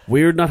Yeah. was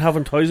weird not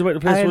having toys about the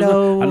place, I wasn't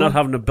know. it? And not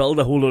having to build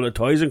a whole load of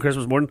toys on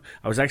Christmas morning.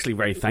 I was actually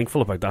very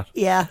thankful about that.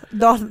 Yeah.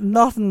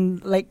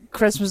 Nothing like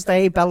Christmas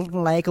Day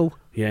building Lego.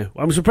 Yeah.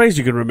 I'm surprised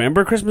you can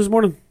remember Christmas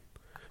morning.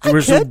 You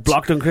were so could.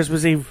 blocked on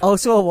Christmas Eve. Oh,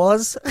 so it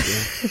was.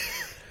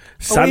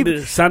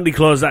 Santa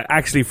Claus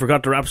actually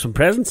forgot to wrap some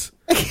presents.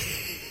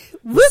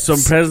 Whoops. Some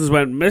presents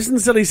went missing,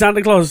 silly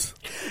Santa Claus.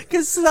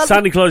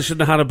 Santa Claus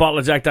shouldn't have had a bottle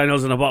of Jack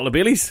Daniels and a bottle of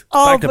Baileys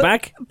back to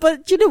back.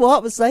 But do you know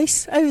what was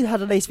nice? I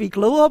had a nice wee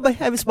glow on me.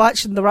 I was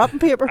watching the wrapping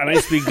paper. A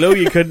nice big glow,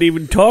 you couldn't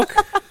even talk.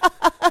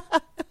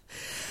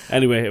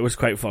 Anyway, it was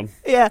quite fun.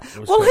 Yeah.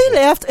 Well, who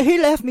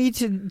left me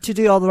to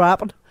do all the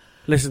wrapping?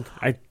 Listen,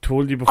 I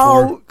told you before,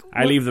 Oh,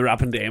 I leave the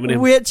wrapping to Eminem.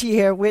 Wait till you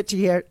hear.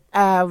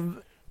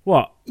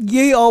 What?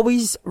 You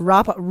always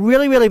wrap it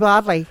really, really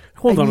badly.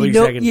 Hold on a wee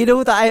second. You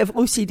know that I have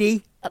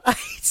OCD.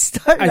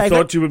 I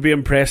thought you would be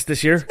impressed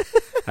this year.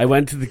 I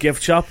went to the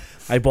gift shop.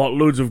 I bought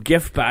loads of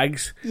gift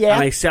bags. Yeah.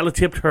 And I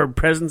sellotaped her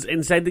presents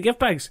inside the gift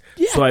bags.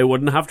 Yeah. So I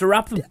wouldn't have to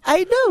wrap them.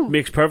 I know.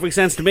 Makes perfect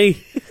sense to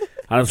me.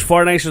 And it's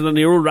far nicer than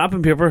the old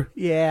wrapping paper.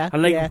 Yeah.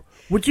 And yeah.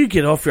 would you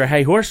get off your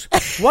high horse?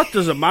 What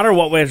does it matter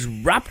what way it's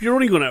wrapped? You're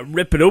only going to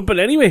rip it open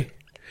anyway.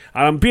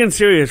 And I'm being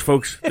serious,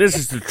 folks. This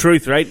is the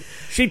truth, right?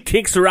 She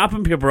takes the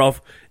wrapping paper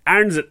off,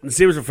 irons it, and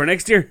saves it for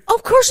next year.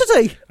 Of course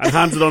I do. And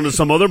hands it on to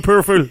some other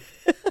poor fool.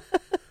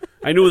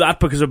 I know that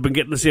because I've been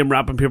getting the same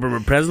wrapping paper in my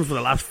presents for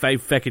the last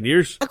 5 feckin'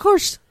 years. Of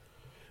course.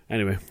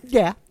 Anyway.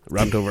 Yeah.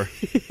 Rant over.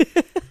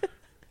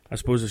 I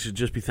suppose I should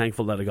just be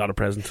thankful that I got a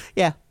present.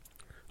 Yeah.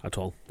 That's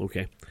all.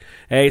 Okay.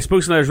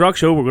 Spokes and Letters Rock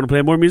Show. We're going to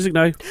play more music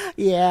now.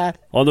 Yeah.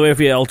 On the way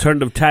for you,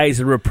 Alternative Ties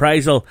and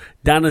Reprisal.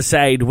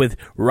 Danacide with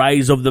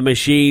Rise of the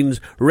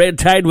Machines. Red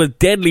Tide with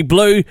Deadly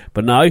Blue.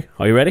 But now,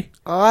 are you ready?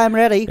 Oh, I'm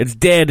ready. It's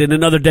Dead in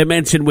Another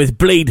Dimension with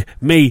Bleed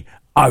Me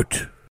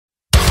Out.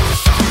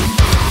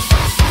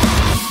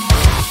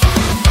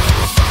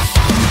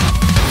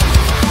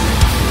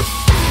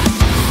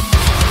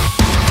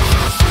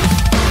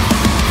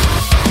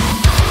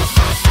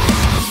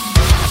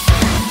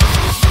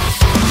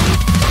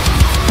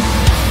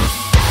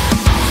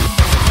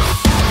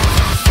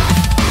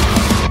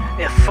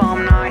 If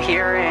I'm not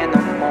here in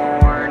the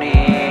morning,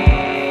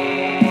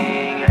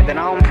 then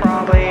I'm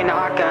probably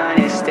not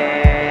gonna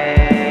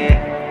stay.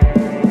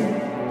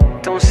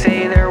 Don't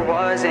say there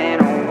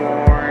wasn't a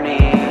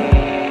warning.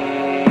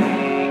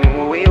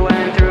 We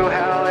went through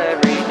hell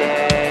every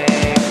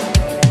day.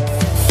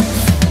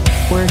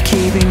 We're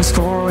keeping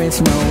score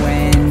with no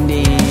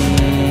ending,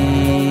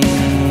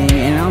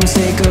 and I'm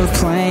sick of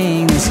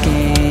playing this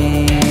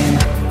game.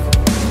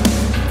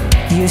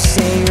 You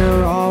say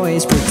you're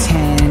always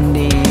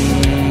pretending.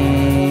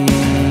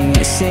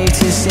 It's safe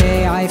to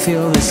say I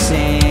feel the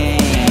same.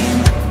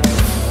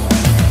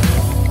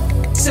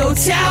 So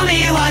tell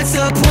me what's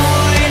the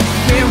point?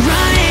 We're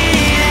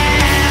running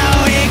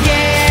out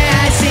again.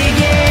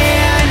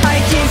 I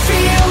can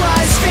feel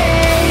us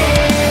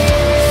fading.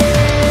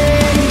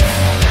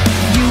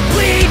 You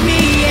bleed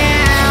me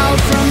out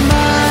from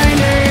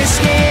under your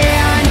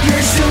skin.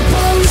 You're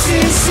supposed to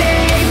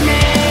save me.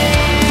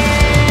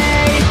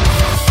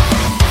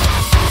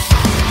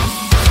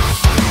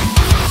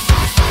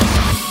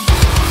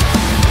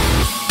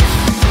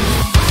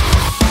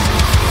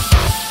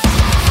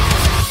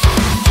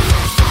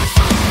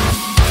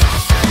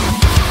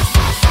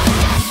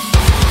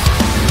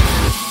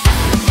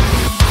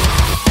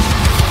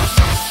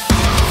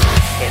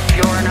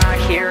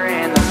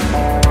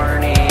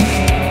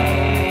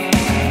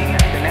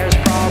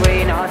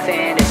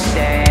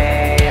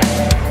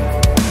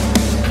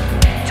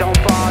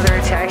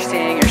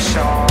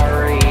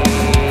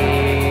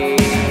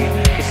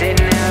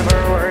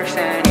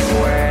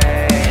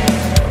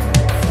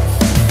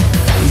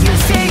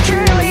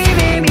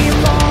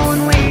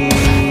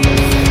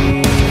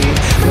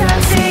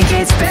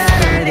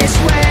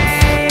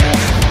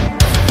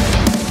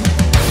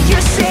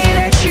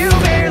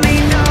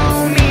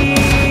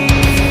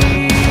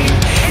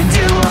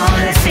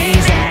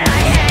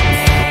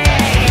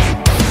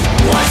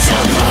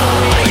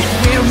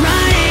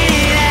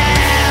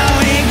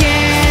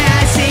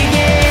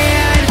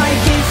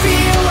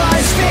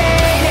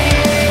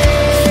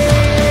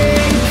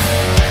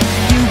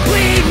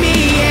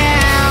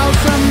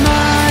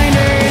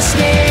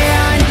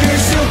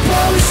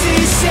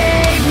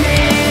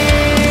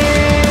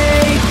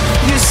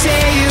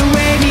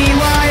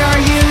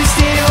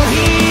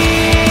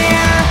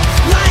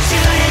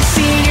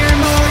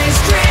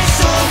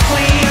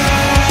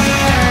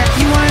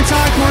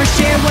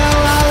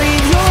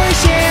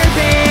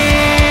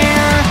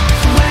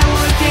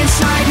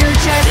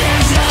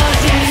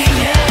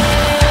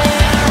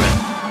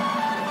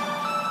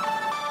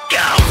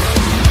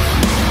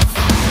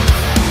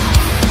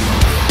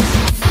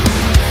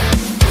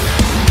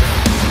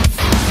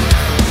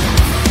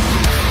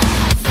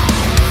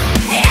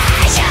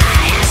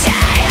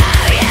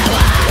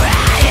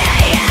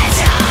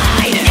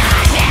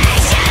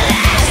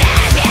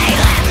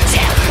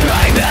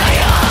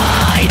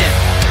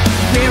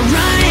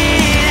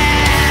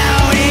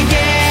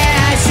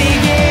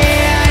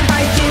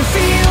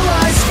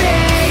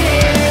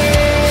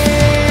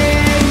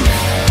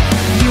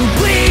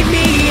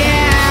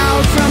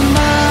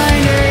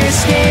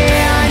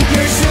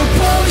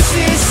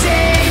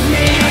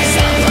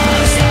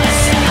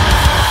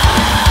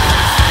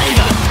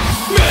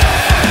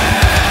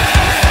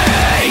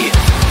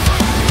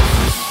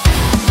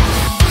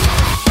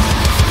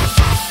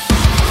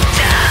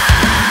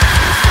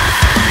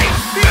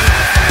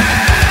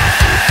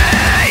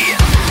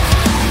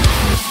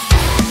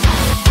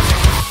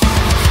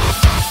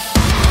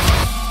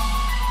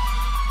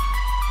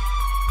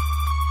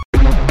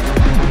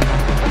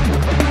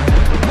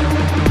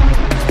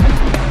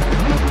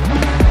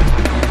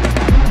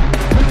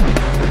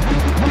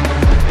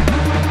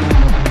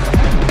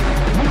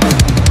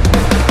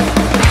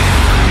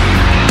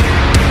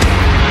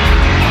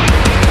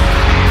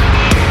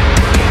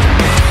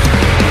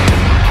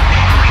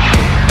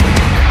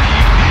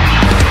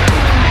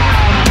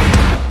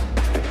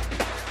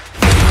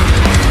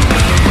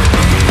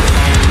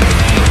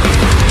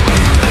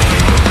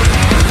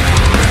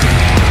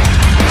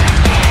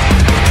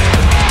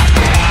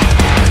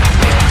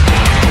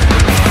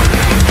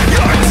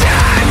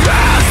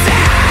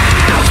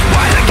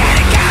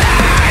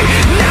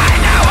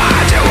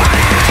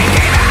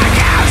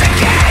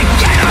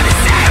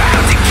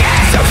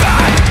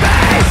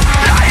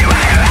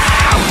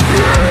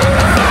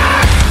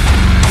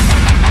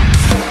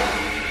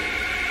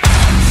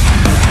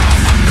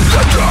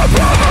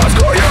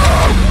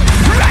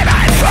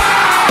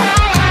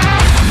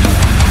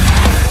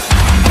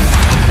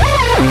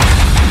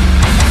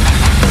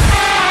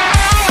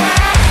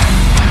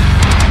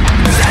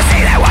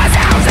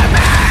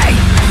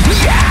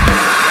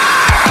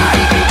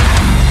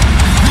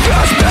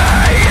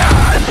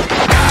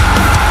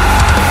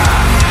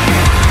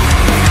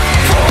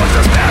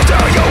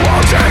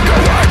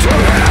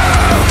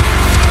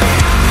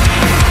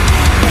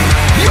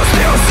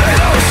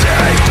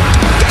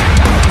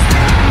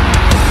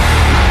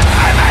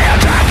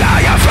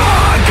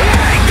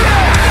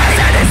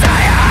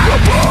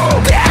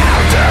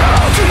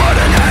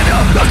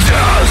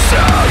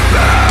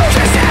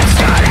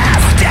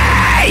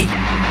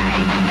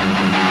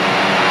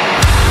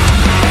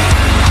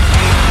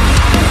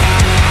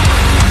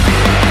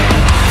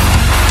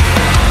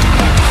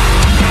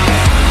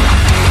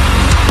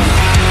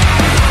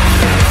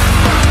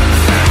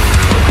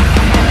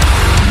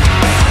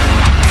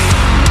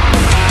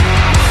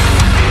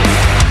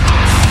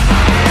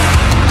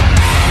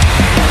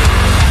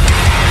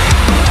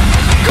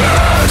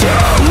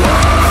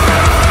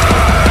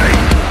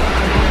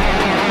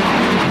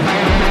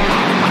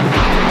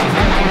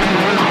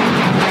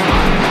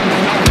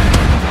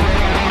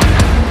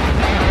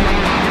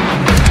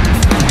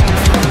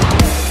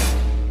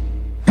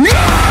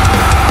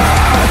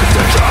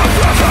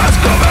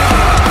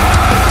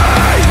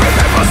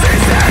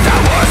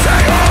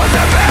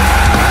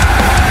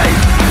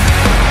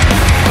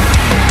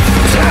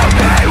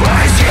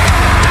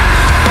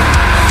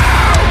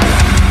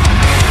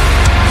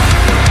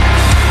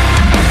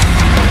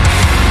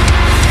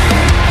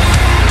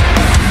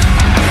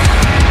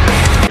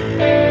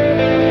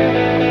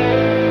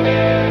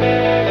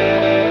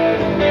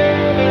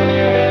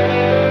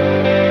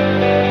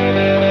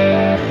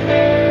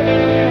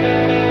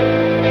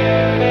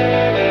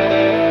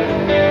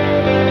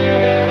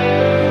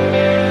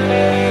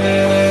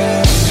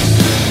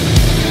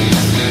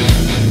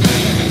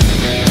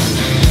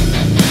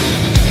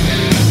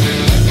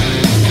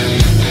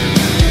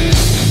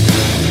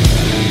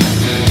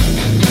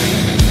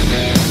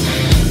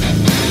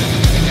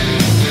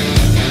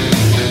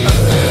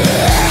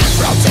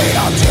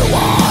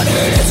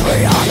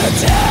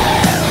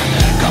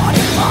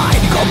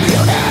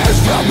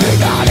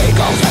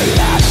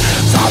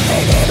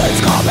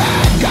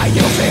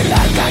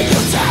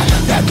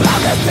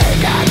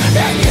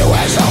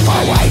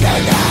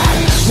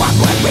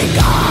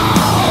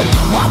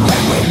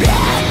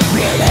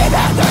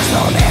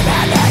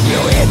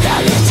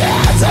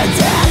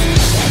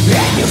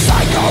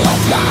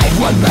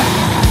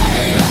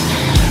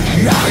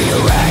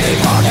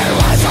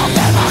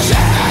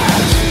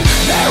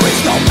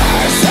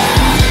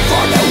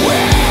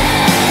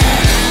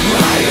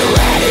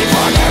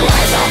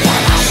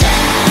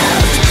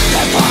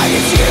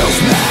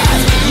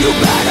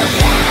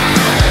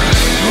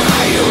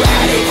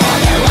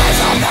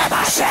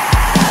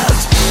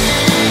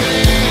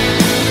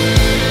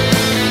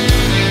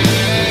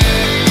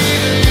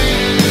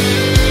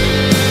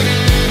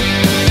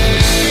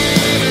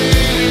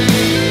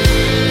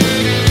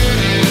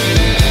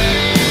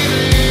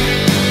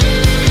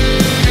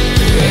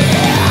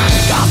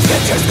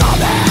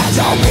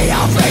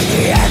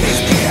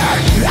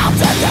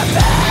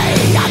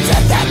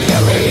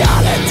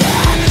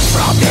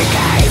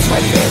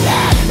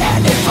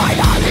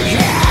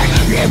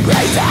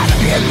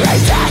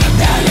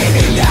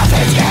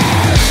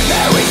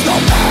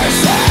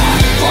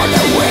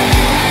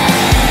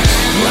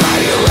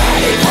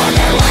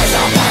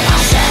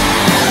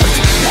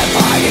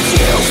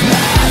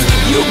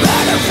 You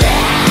better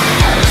fear.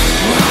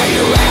 Are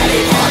you ready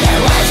for the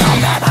rise of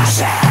the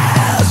masses?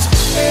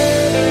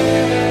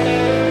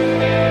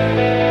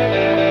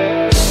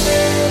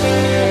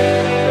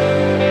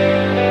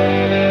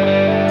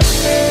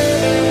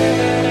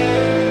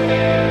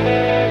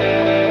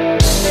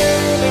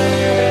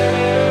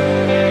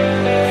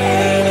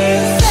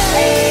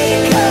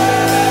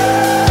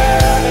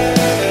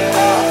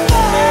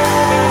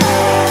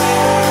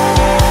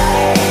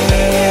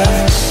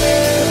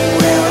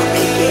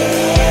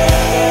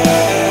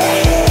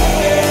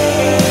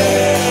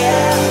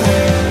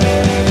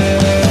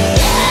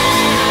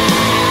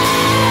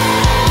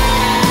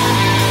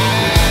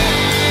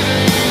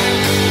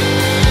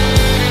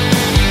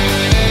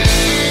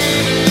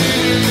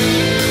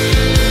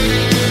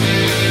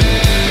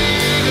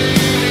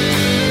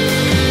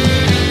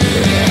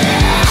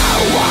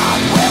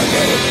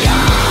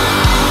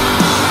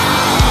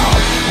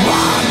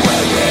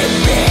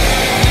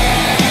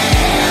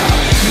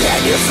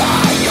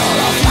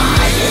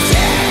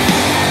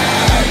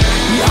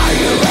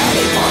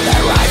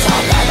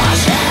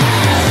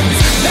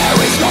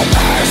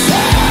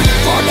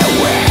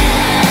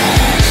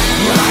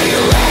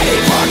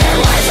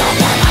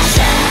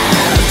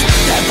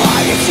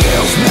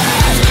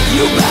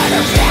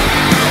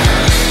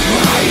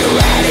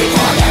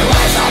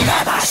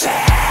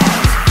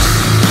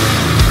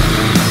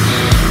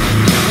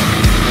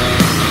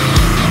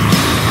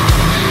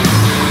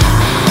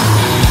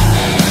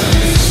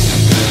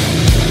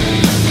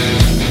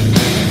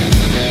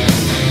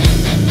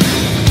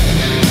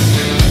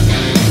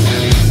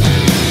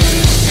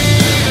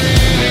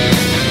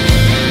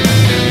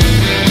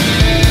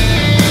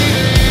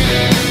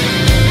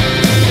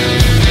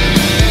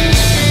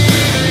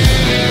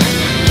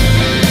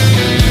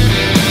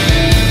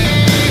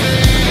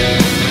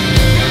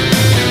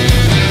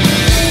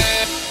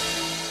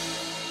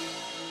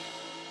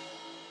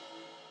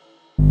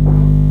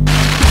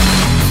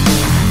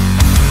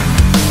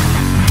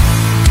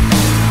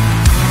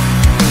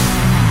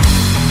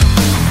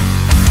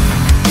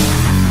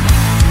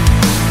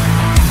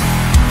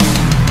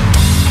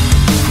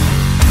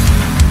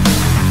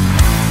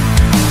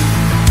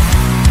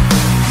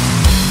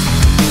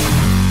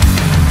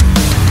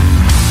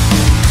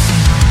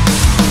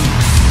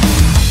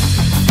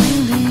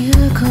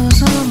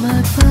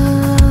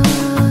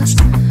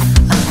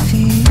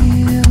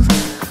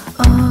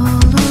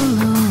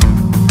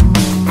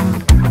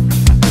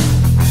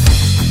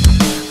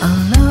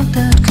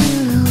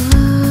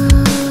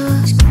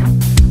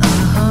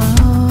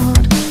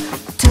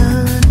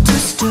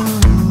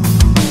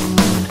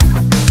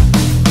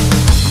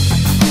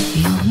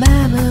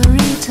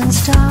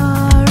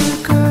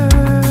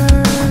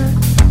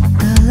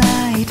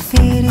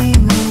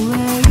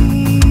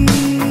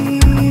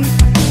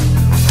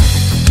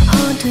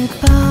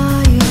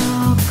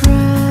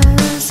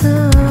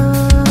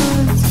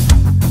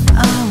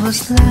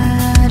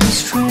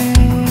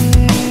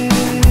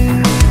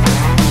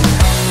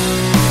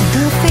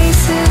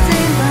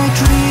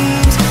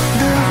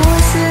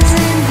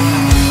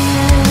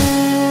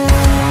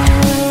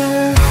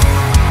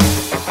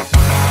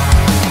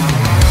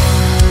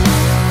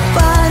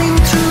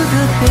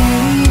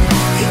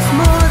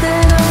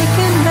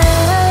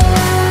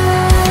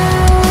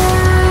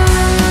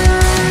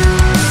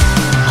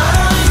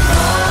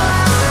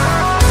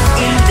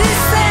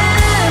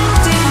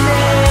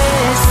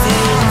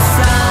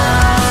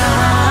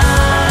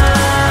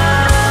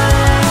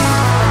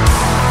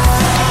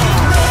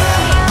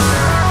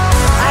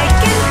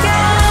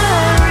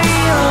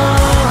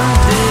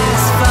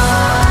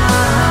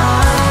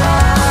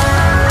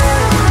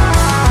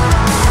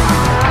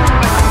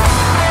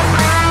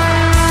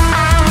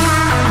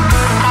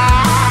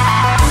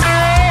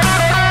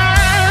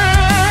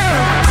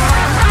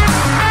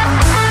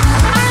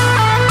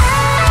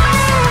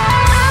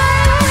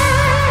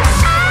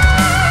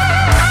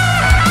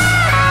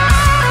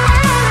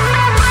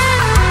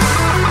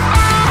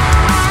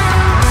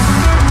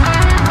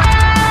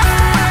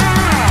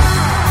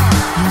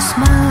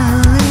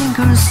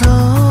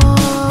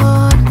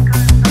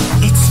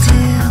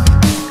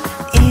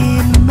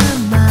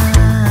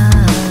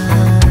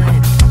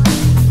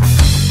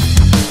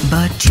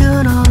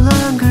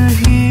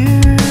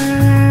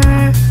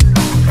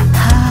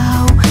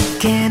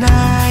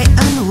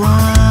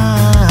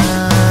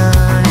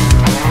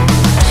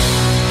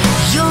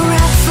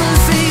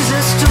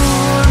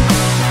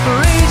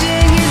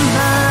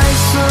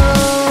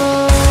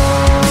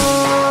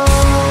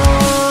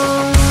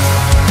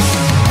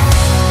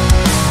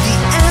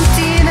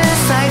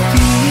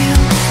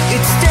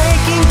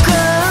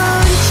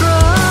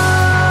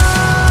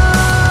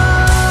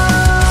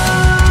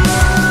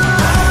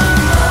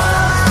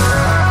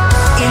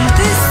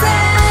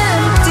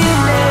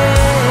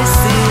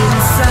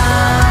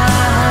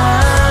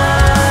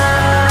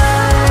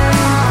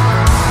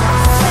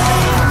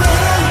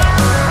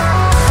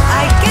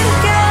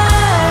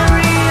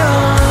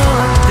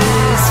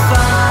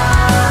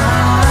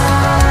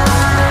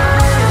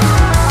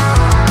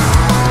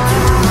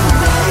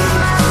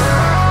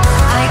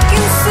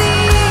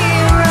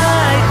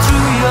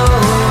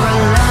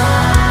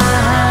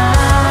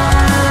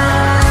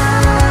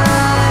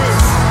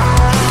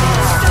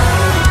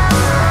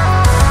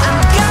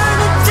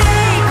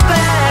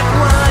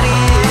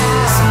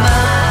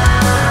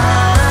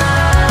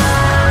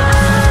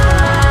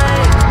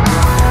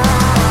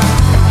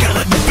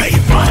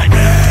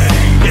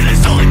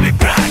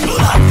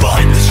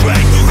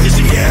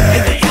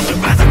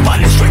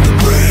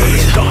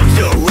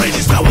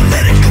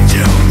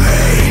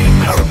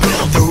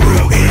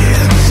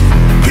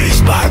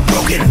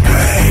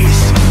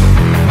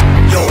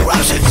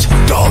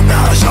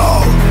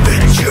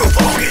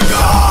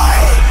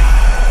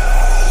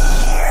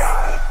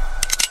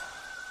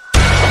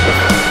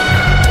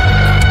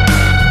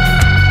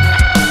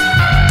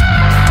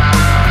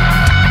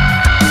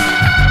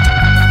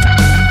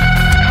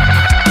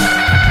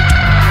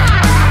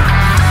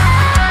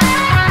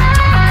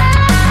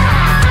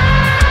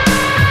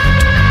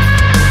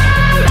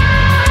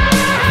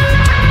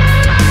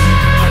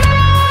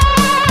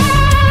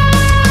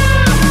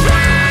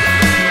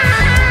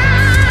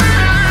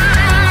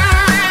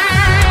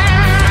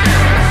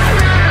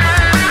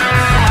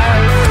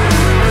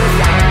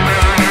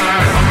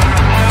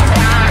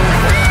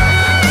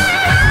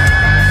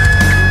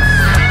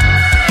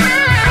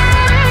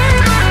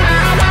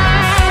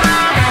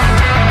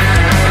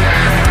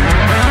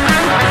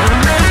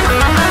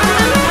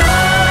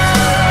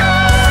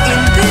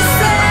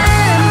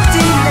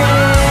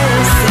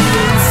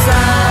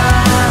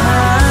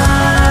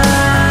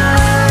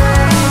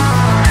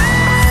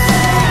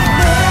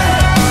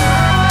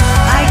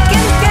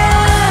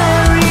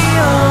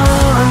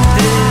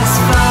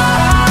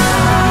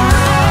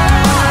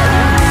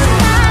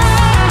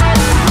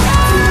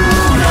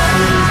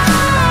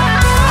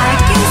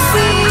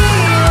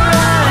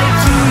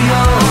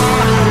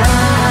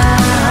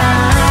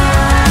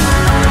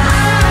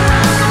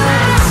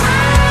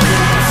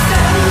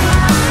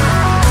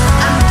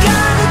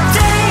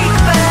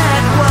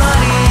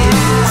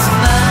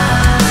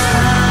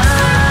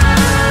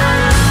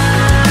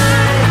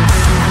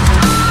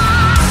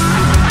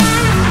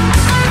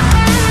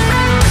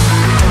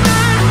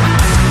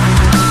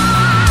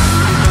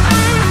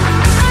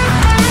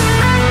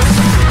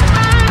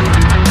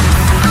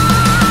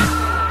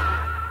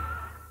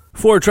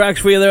 4 tracks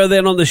for you there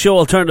then on the show.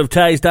 Alternative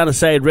Ties, Down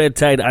Aside, Red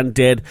Tide and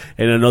Dead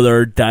in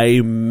Another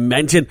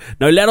Dimension.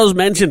 Now let us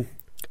mention,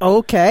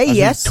 Okay, as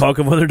yes. we talk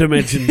of other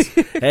dimensions.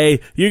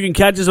 Hey, you can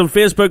catch us on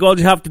Facebook. All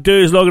you have to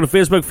do is log on to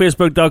Facebook,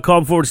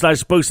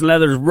 facebook.com/Spokes and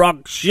Leathers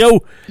Rock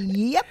Show.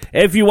 Yep.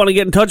 If you want to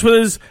get in touch with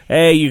us,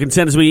 you can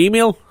send us an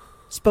email.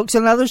 Spokes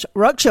and Leathers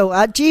Rock Show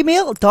at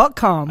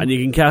gmail.com. And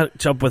you can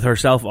catch up with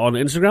herself on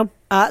Instagram.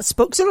 At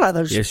Spokes and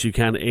Leathers. Yes, you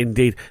can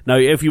indeed. Now,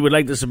 if you would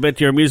like to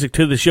submit your music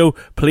to the show,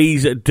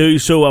 please do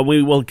so, and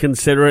we will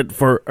consider it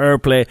for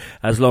airplay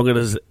as long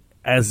as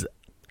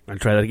I'll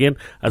try that again.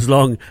 As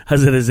long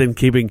as it is in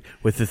keeping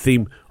with the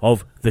theme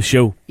of the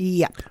show.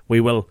 Yep.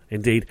 We will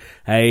indeed.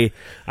 And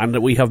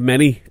we have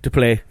many to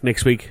play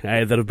next week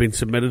that have been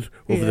submitted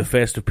over the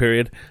festive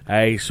period.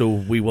 So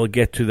we will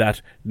get to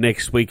that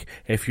next week.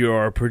 If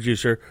you're a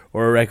producer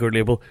or a record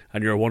label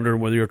and you're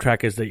wondering whether your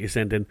track is that you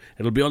sent in,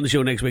 it'll be on the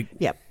show next week.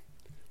 Yep.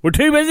 We're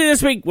too busy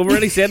this week. We've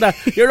already said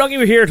that. You're lucky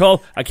we're here at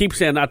all. I keep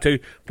saying that too.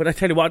 But I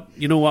tell you what,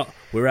 you know what?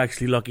 We're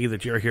actually lucky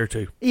that you're here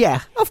too.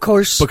 Yeah, of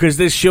course. Because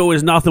this show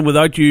is nothing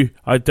without you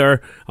out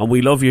there, and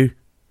we love you.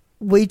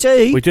 We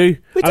do. We do.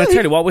 We And I do.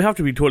 tell you what, we have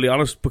to be totally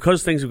honest.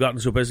 Because things have gotten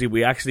so busy,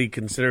 we actually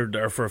considered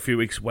there for a few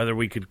weeks whether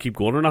we could keep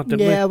going or not,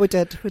 didn't we? Yeah, we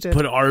did.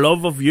 But our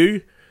love of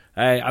you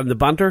and the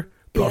banter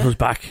brought us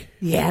back.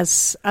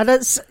 Yes. And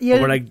it's...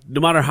 And we're like,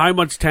 no matter how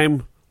much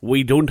time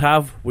we don't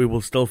have, we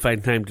will still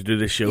find time to do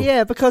this show.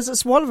 Yeah, because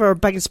it's one of our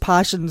biggest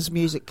passions,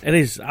 music. It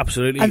is,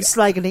 absolutely. And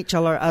slagging each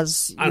other,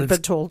 as And you've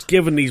been told.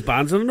 Giving these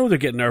bands, and I know they're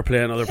getting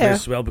airplay in other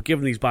places as well, but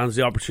giving these bands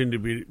the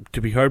opportunity to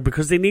be heard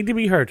because they need to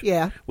be heard.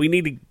 Yeah. We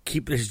need to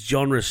keep this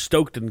genre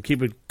stoked and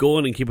keep it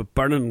going and keep it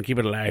burning and keep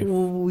it alive.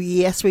 Oh,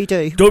 yes, we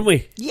do. Don't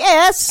we?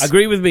 Yes.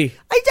 Agree with me.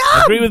 I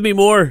do. Agree with me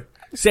more.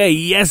 Say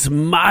yes,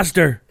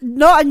 master.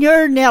 Not on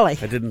your Nelly.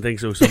 I didn't think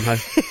so somehow.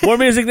 More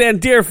music then.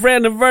 Dear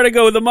Friend of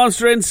Vertigo, The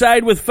Monster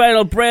Inside with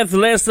Final Breath,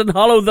 Less Than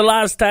Hollow the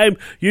Last Time,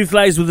 Youth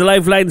Lies with the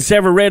Lifeline,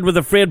 Sever Red with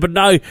Afraid, but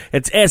now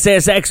it's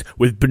SSX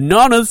with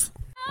Bananas.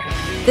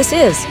 This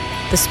is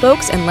the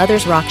Spokes and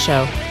Leathers Rock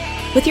Show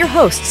with your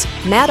hosts,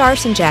 Matt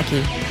Arse and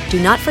Jackie.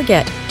 Do not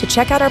forget to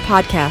check out our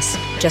podcasts.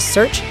 Just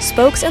search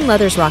Spokes and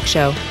Leathers Rock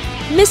Show.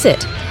 Miss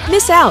it.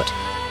 Miss out.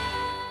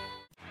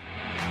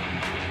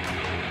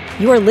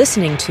 You are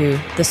listening to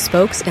the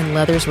Spokes and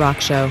Leathers Rock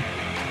Show.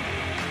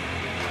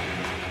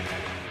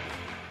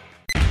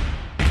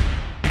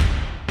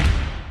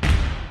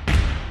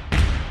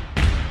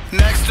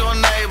 Next door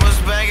neighbors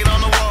banging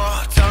on the wall,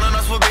 telling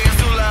us we're being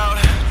too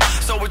loud.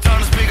 So we turn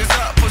the speakers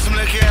up, put some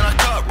liquor in our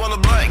cup, roll a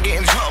blunt,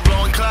 getting drunk,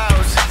 blowing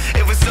clouds.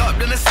 If it's up,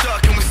 then it's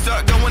stuck, and we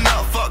start going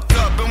up, fucked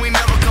up, and we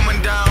never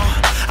coming down.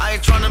 I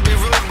ain't trying to be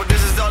rude, but this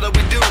is all that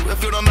we do.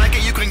 If you don't like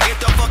it, you can get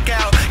the fuck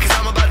out. Cause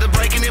I'm about to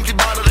break an empty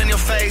bottle in your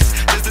face.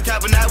 This the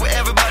type of night where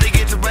everybody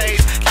gets a raise.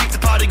 Keep the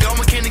party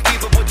going, can you keep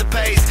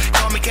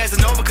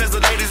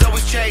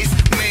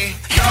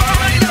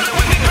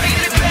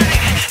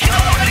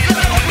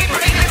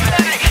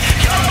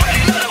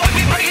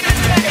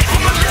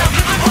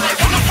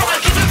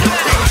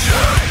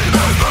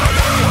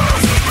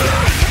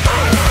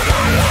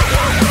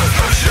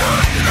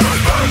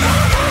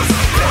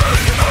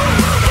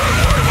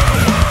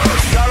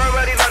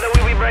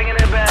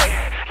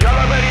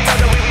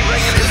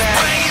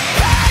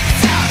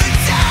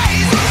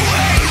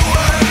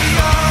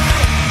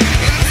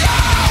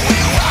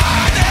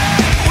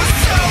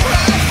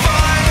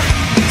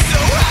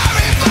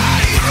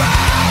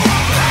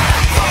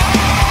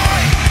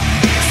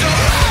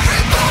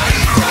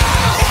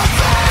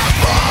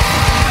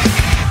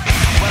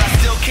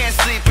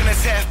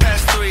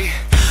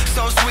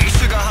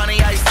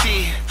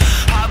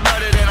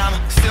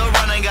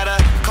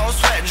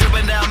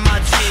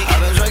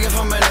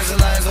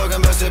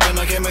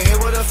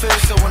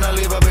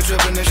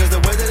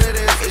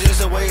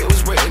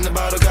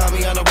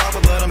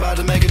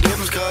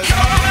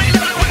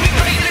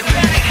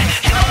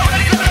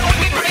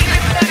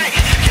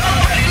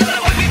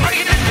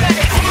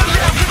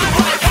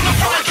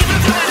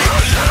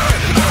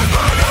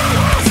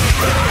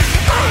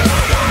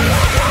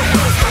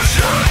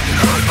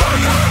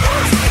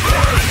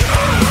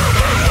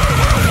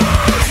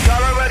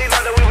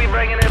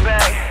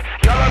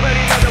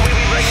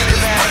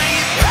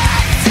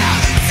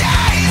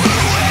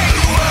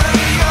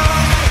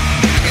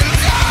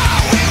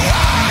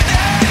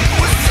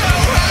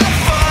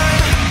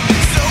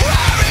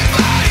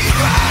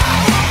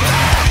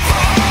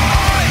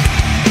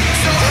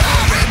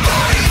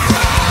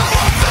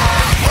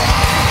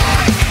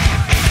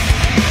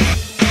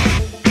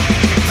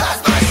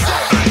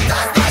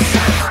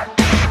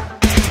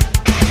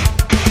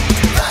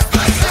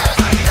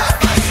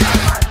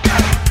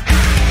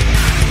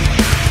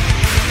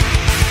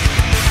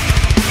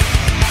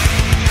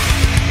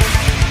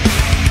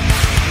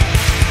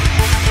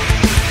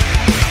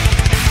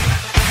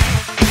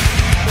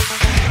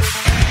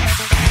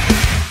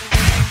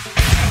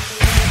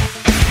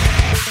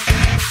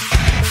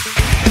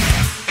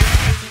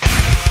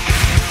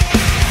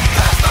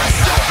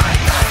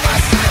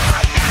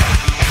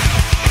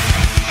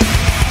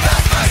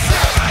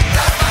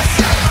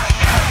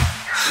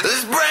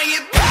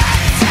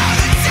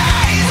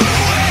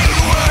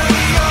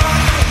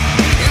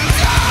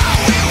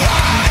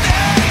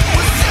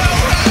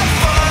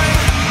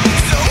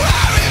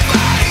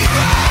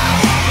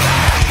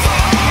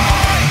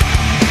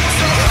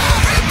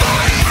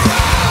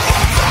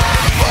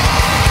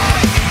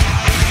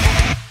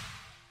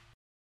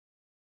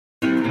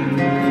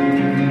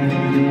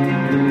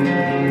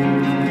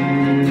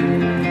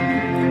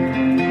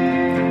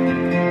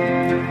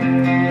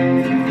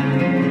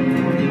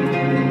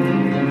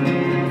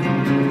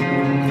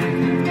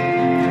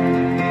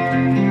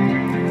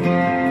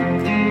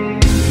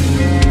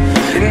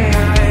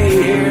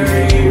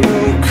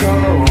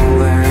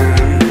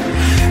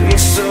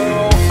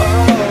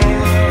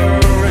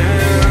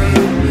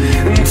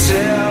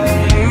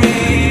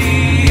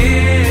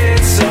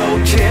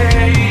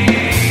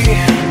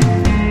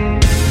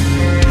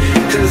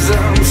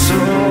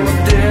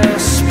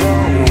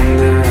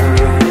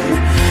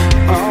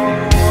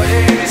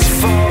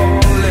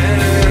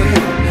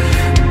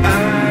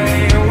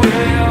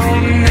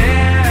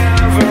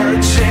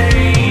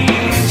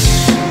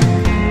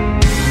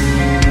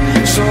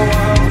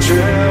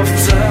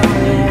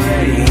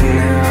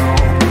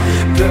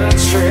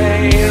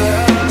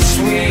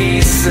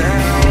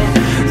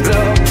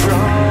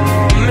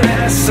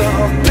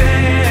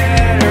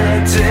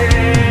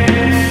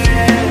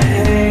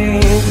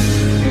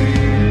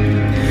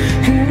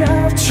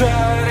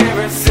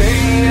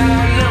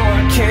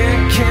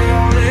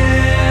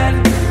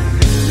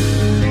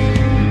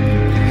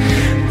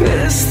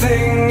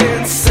everything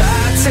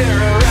inside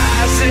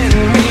terrorizing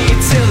me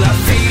till I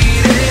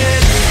feed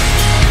it.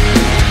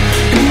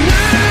 And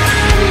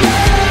I'm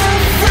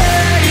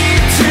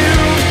afraid to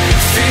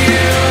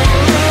feel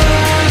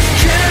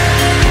again.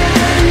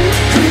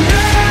 I'm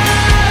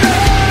not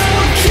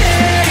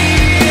okay,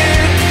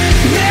 it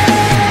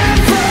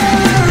never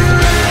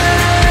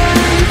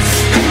ends.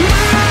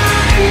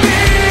 Mind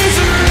is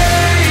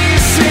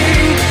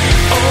racing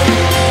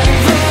all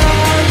the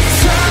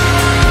time.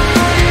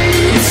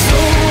 So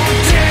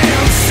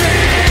damn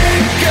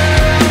sick of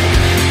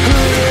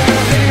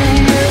living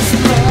this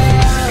life.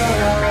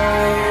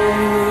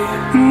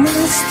 And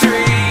it's 3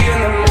 in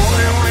the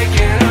morning,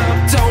 waking up,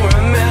 don't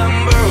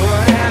remember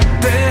what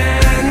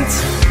happened.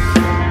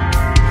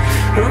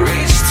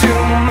 Reach to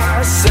my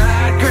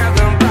side, grab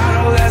the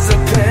bottle as the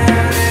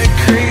panic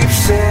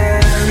creeps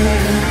in.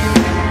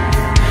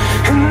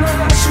 And the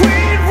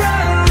sweet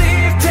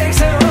relief takes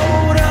a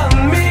hold of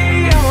me,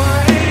 oh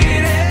I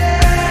hate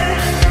it.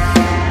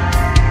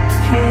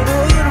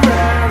 Would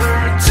rather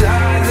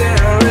die than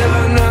live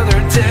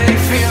another day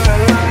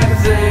feeling like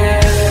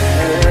this.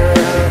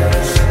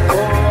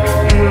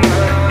 All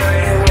my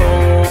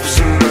hopes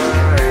and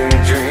my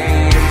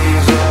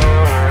dreams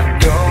are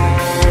gone,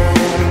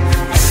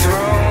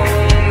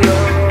 thrown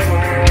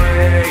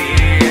away.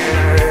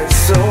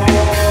 It's all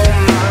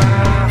my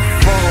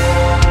fault.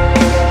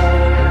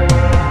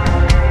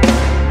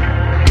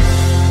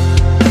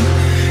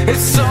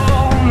 It's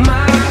all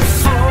my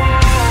fault.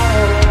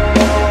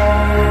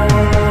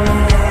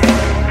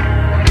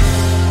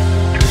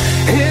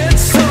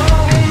 It's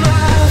all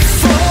my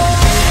fault.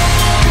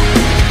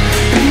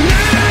 And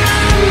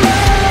I'm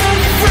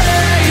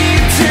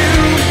afraid to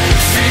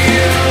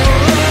feel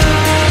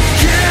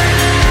again.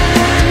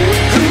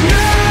 I'm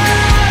not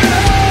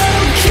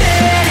okay,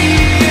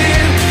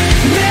 it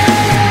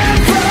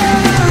never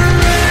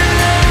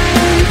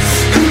ends.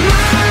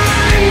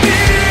 Mind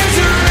is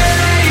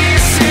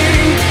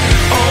racing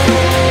all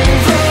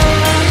the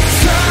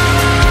time.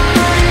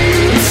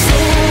 So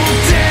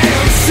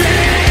damn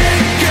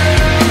sick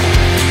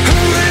of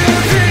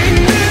living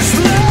this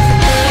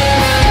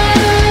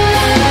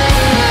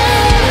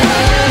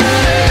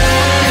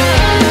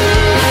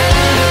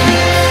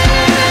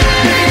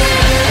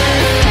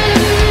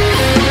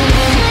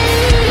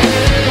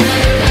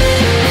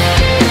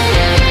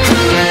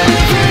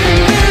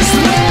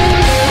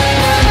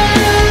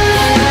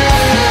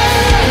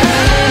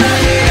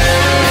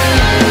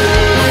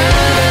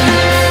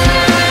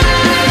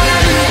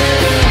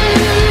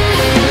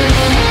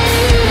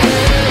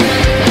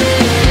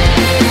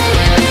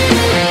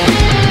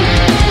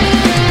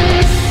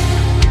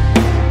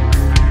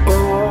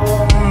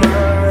all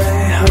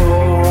my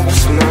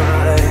hopes,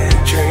 my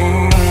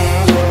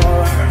dreams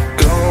are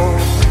gone,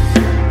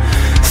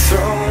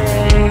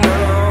 thrown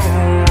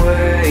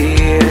away,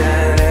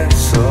 and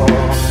it's all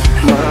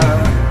my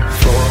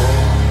fault.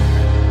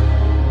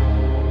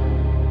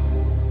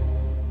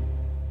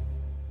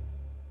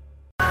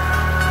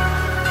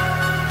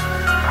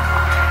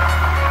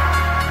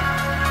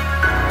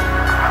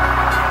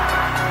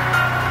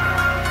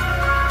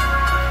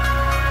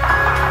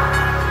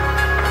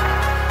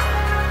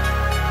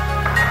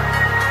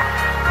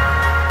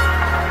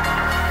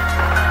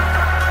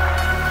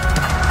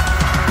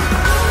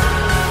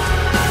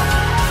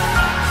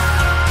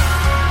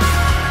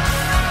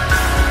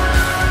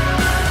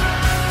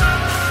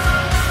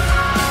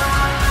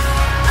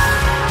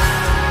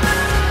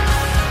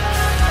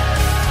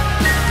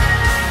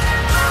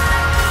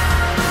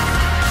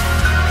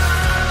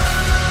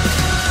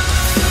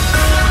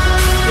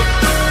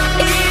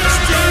 Each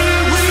day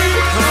we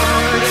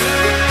parted,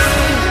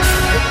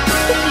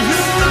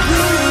 you were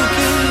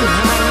broken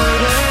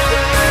hearted.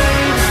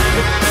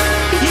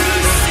 You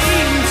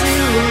seem to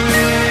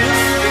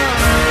realize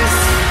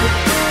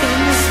in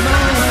this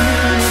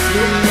moment of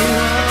your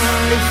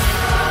life.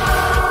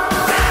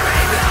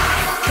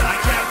 I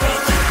can't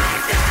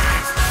believe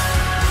it.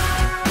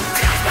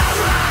 It's my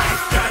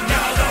life, and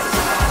now the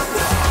whole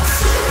world's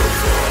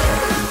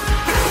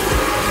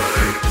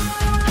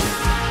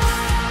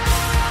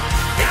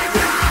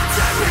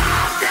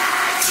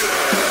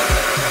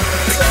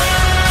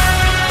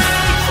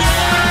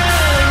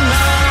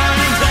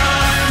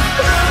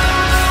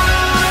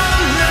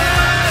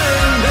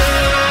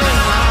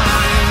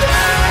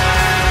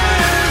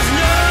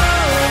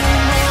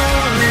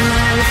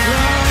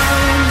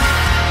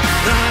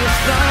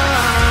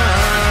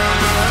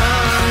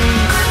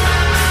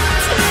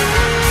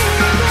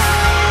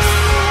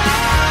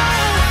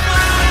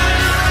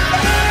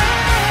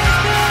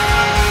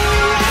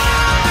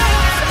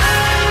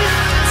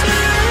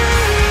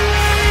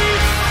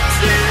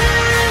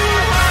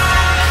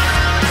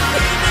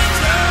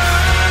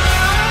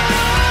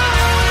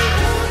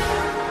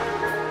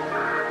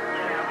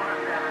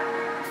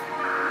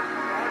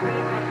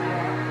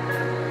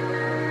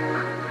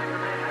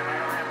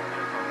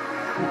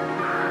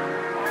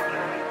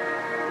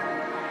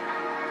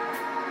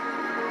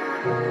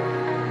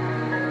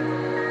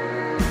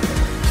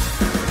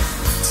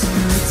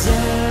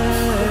Today,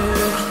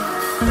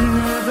 I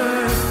never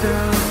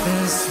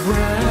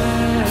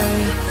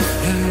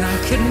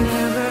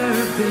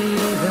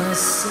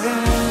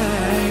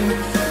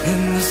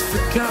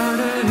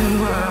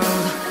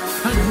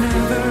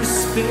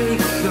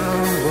speak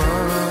a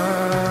word.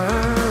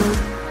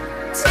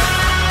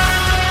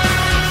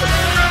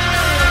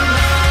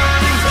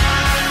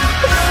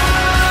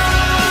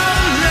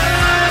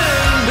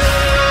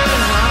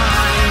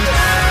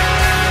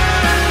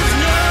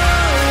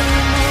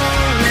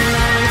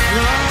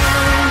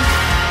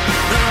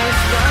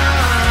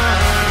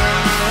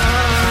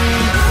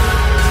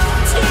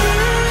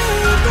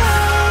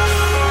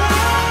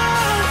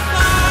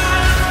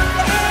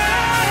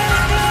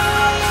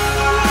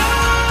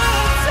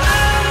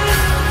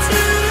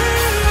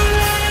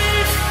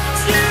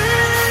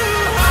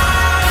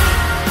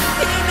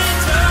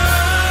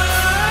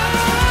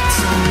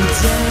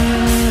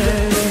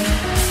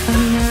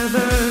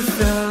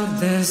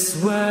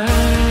 Run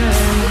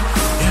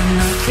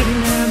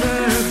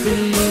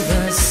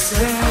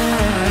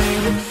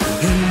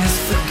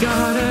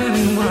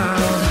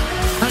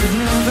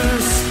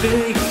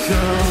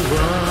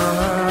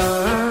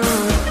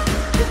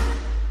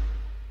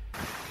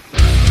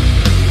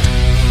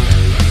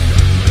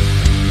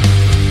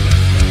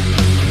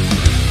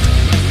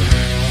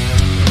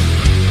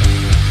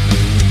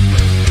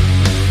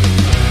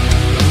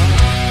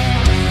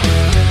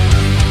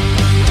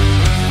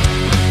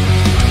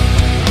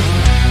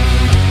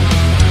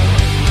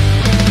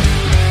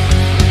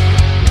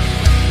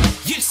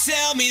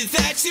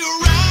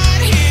away.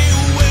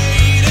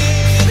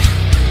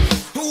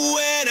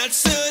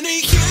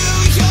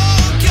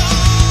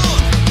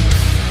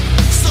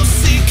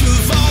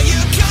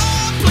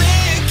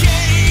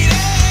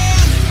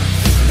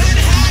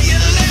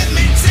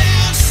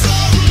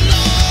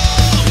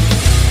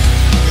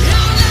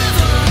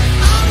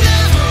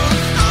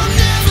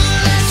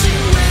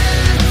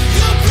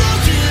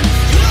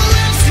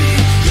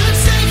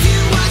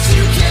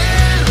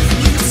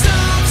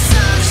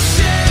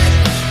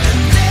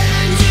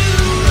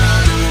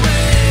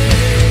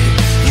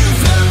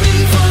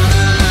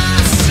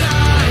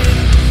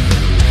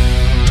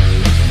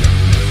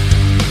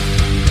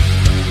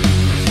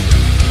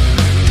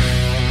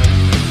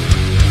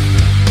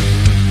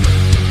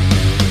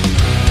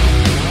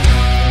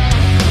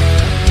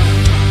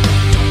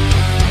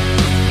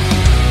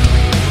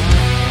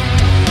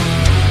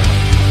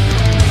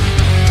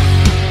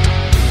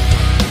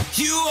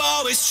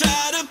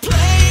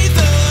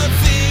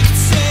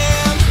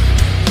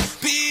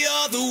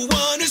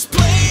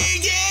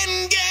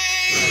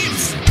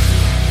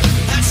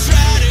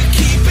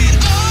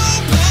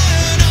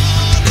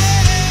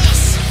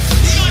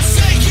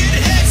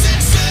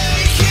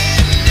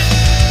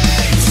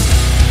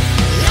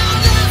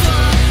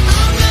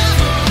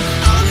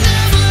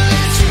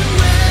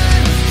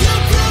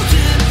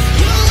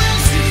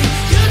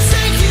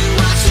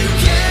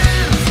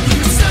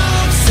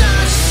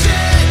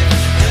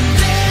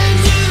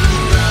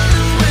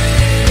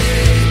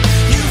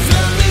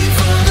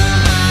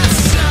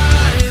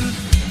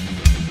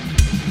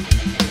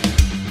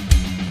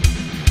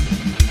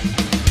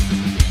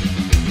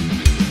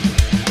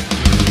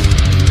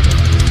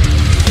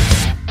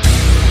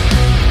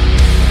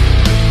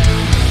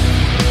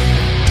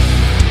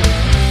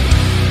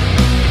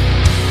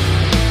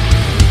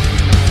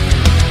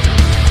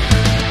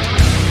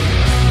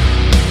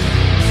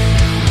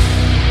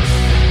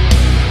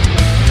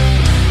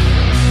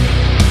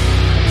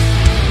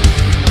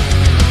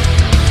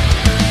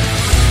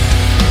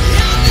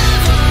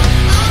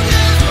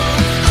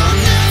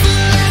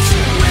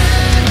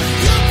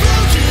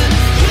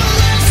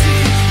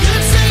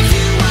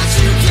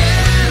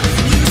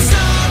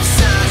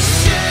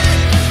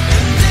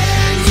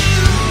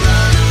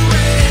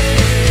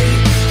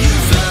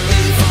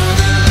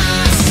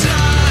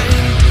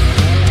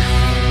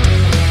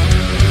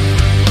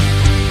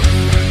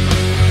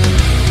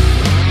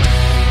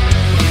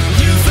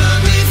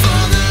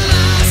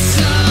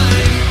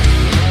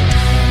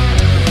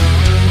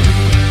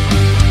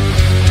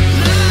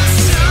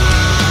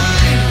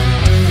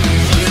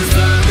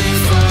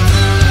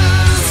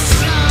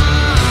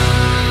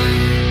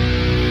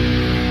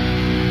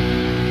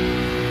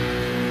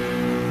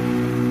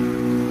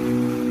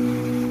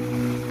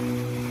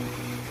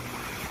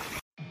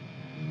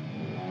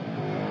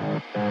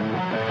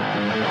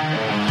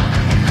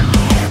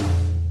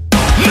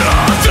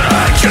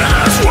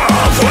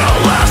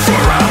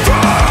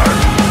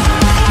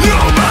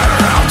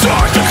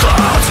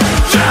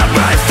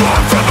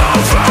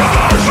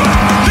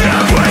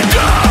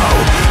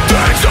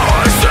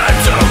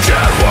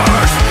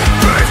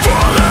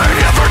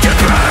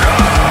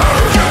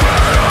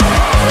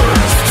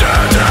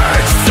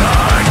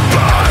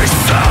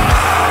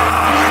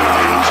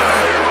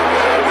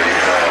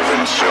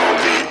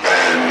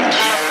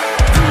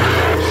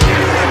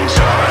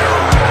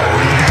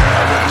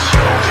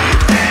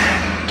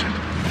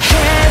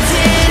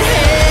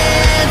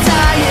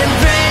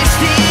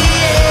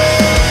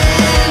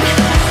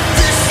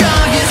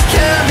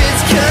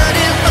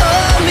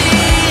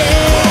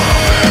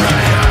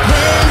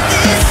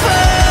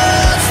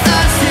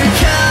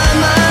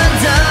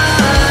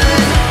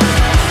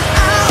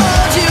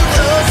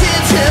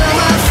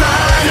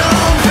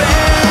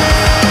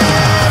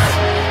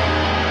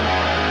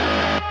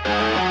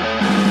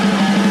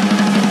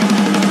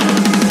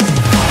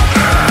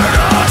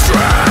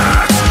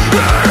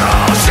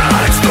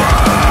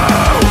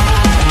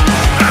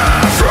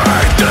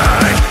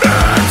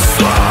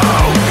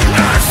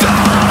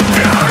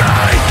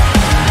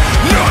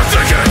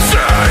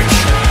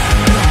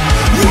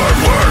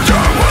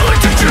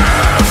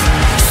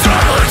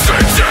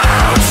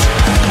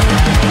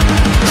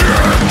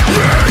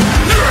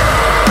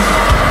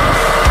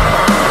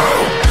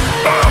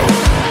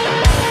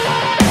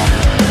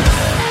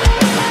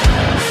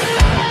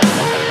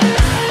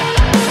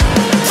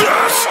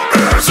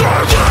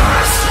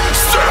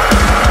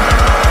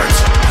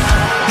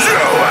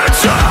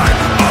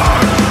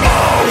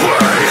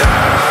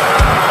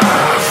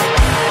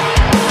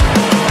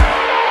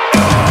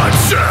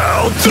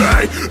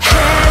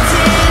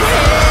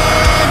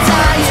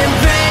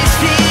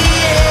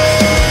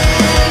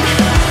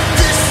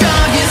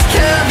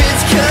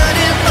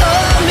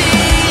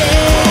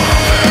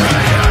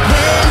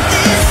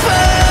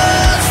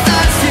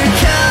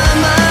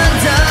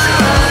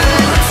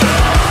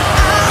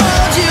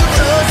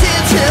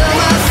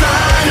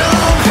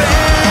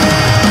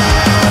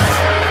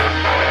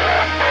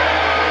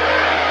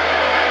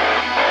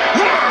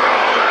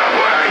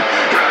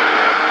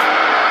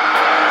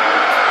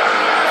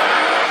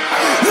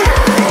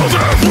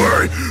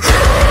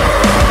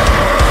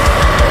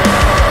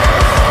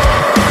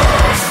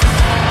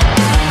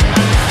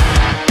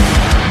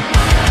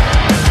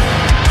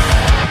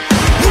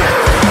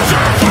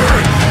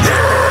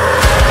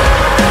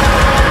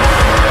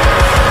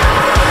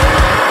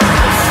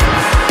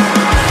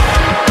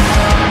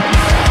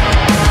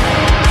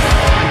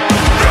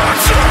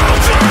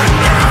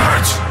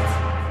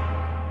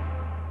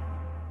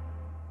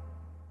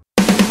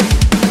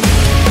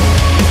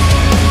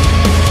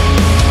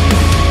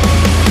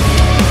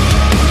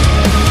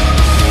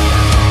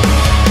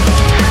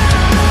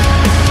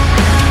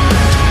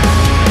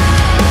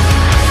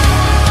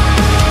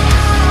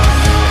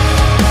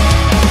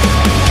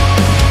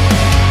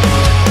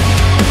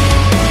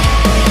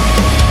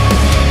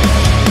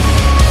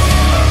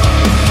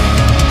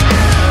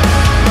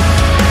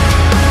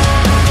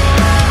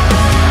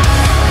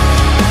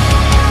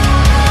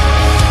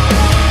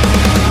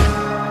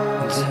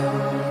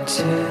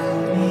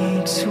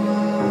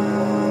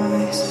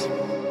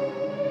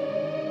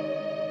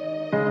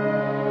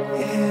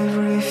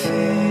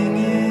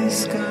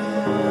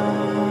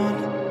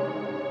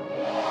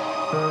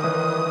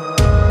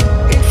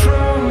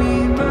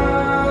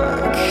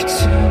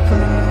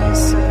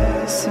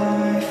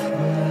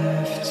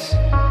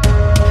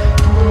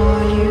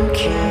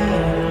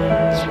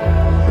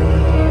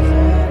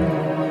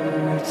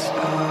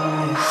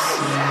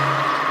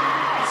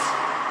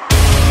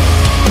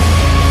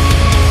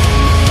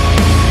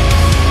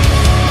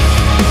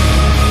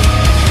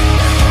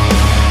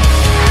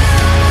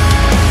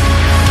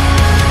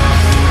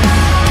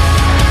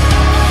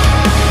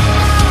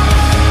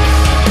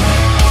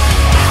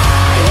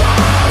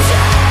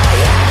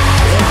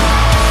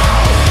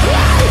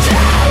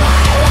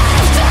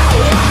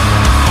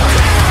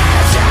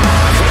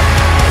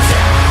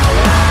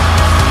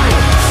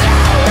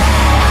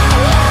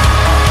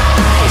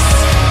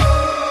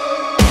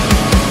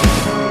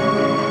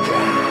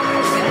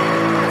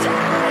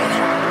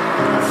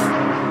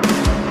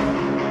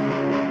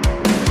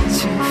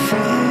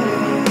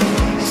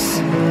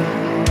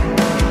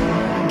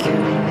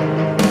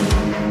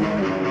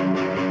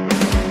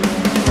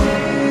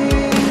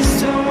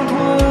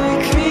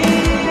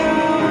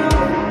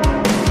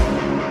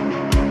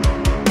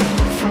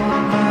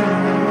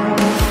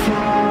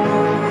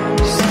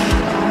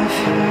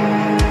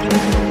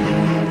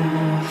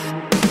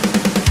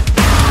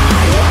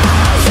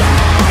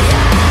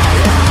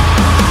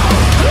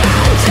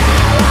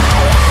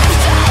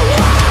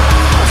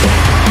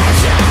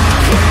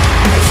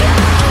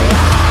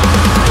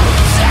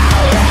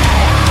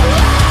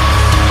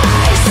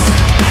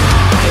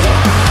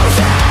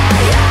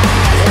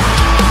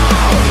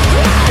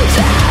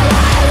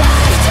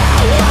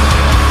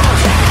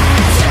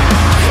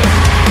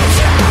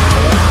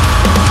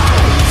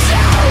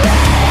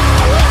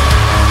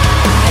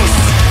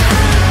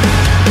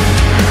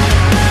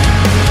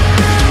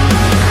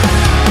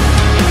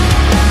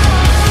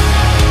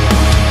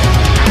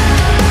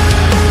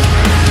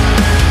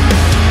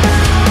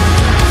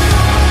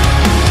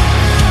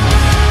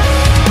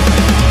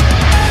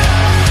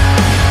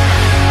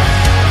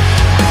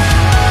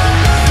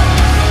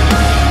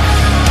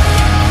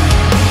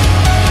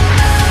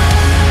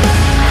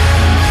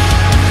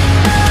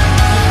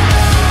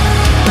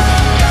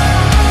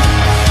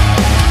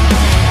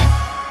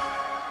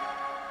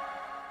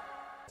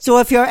 So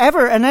if you're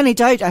ever in any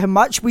doubt how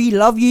much we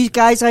love you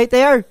guys out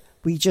there,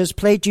 we just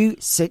played you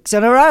 6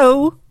 in a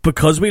row.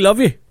 Because we love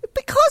you.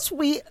 Because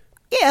we...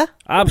 Yeah.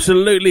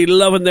 Absolutely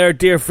loving their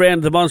dear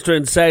friend, the Monster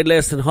Inside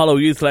List and Hollow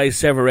Youth Lies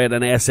Severed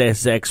and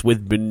SSX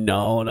with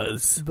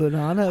bananas.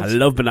 Bananas. I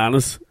love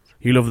bananas.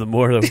 You love them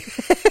more though.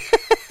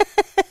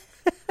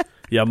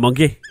 Yeah,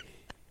 monkey.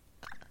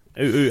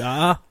 Ooh, ooh,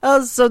 ah.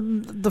 So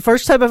the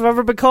first time I've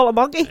ever been called a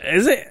monkey.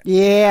 Is it?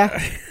 Yeah.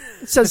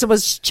 Since I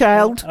was a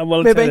child. I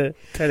will maybe.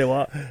 tell you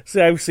what. See,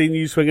 I've seen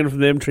you swinging from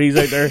them trees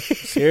out there.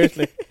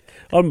 Seriously.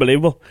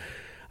 Unbelievable.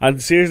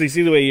 And seriously,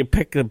 see the way you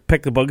pick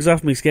the bugs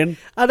off my skin?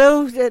 I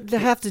know, they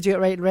have to do it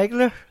right and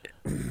regular.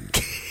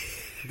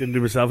 Didn't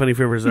do myself any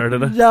favours there,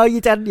 did I? No,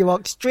 you didn't. You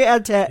walked straight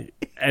into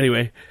it.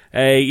 Anyway,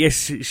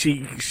 yes,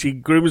 she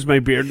grooms my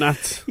beard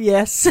knots.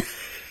 Yes.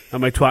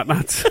 And my twat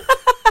knots.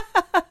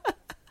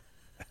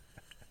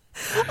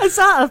 Is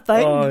that a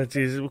thing? Oh,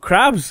 jeez.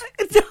 Crabs.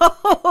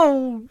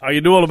 No. Oh,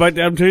 you know all about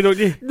them too, don't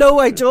you? No,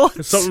 I don't.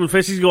 There's something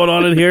fishy's going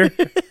on in here.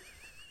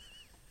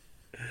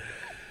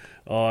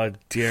 Oh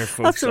dear,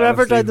 folks. That's the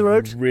river honestly, down the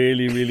road.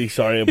 Really, really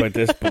sorry about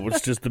this, but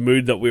it's just the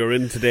mood that we are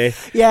in today.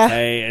 Yeah.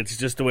 It's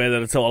just the way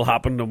that it's all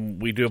happened,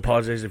 and we do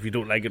apologise if you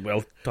don't like it.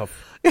 Well,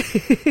 tough.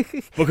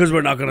 Because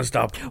we're not going to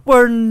stop.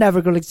 We're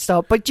never going to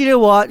stop. But you know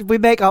what? We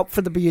make up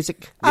for the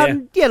music. Yeah.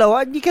 And, you know,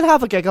 and you can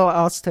have a giggle at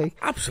us too.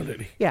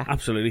 Absolutely. Yeah.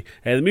 Absolutely.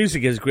 The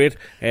music is great.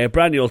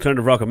 Brand new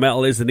alternative rock and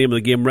metal is the name of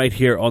the game right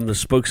here on the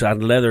Spokes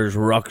and Leathers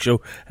Rock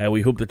Show.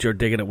 We hope that you're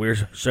digging it.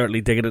 We're certainly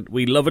digging it.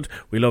 We love it.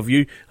 We love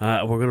you.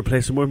 We're going to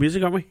play some more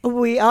music, aren't we?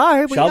 We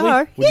are. Shall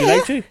we? Would you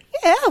like to?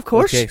 Yeah, of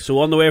course. Okay, so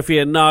on the way for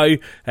you now,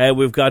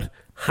 we've got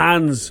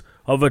Hands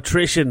of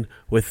Attrition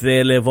with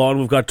They Live On.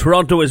 We've got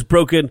Toronto is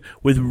Broken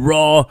with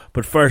Raw,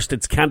 but first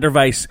it's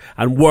Cantervice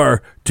and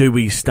Where Do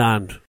We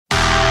Stand?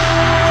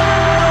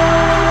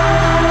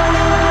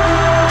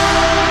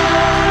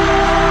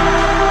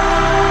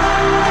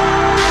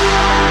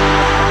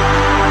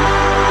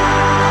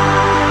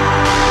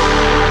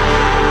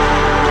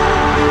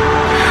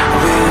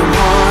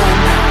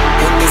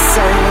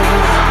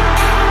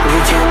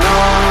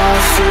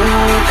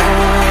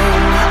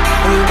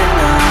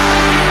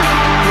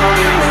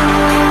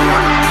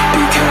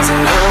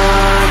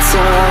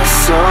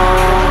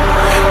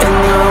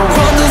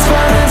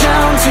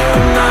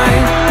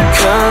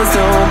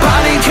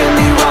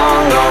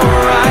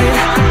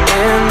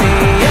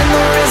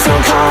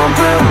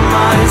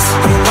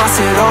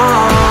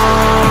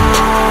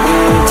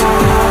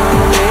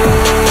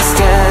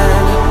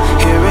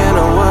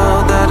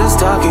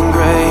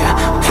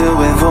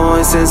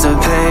 Voices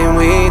of pain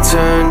we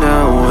turned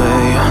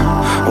away.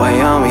 Why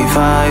are we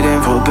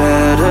fighting for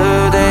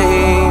better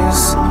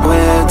days?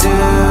 Where do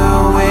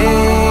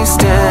we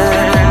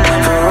stand?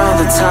 For all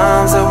the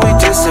times that we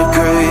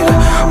disagreed,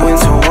 went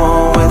to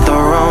war with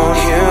our own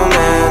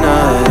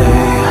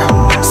humanity.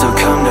 So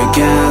come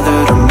together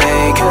to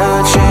make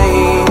a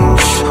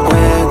change.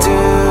 Where do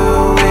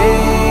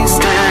we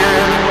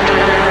stand?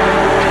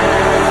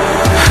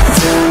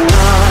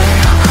 Deny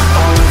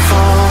all the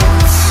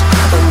faults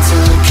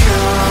until it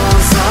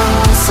kills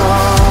us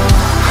all.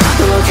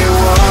 Look at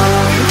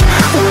what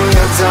we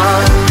have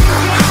done.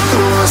 The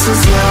worst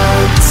is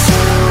yet to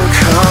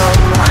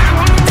come.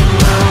 And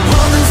the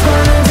world is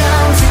burning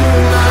down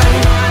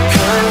tonight,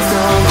 'cause